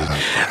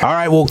 geez. All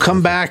right, we'll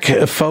come back,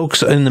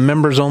 folks, in the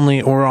members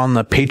only or on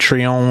the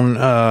Patreon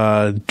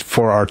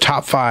for our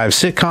top 5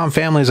 sitcom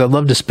families I'd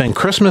love to spend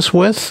Christmas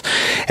with.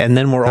 And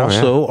then we're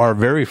also our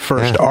very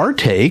first our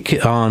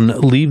take on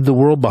Leave the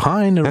World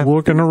Behind, and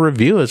we're going to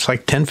review it. It's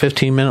like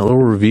 10-15 minute little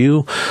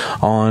review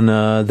on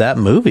that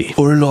movie.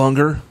 Or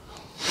longer.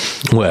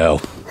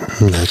 Well,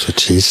 That's what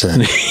she said.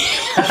 Yeah,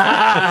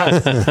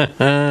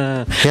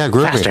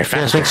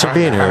 groovy. Thanks for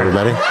being here,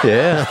 everybody.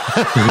 yeah.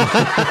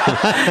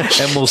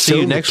 And we'll see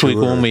you next week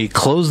when we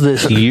close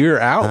this year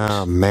out.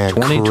 Oh man,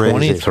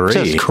 2023.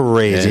 Just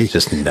crazy. Yeah, it's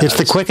just nuts. It's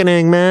the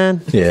quickening,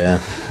 man. Yeah.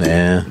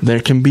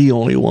 There can be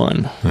only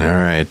one. All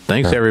right.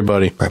 Thanks,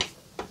 everybody.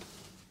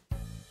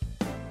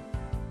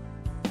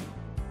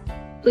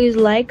 Please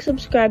like,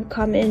 subscribe,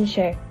 comment, and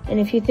share. And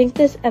if you think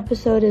this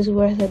episode is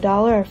worth $1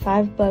 or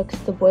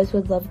 $5, the boys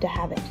would love to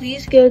have it.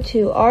 Please go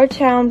to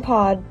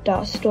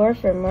ourtownpod.store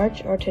for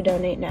merch or to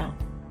donate now.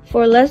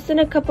 For less than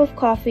a cup of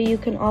coffee, you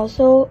can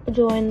also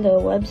join the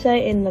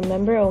website in the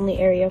member-only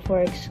area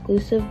for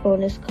exclusive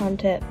bonus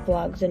content,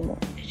 blogs, and more.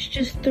 It's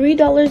just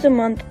 $3 a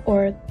month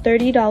or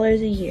 $30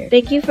 a year.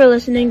 Thank you for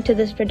listening to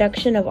this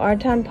production of Our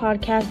Town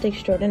Podcast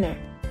Extraordinaire.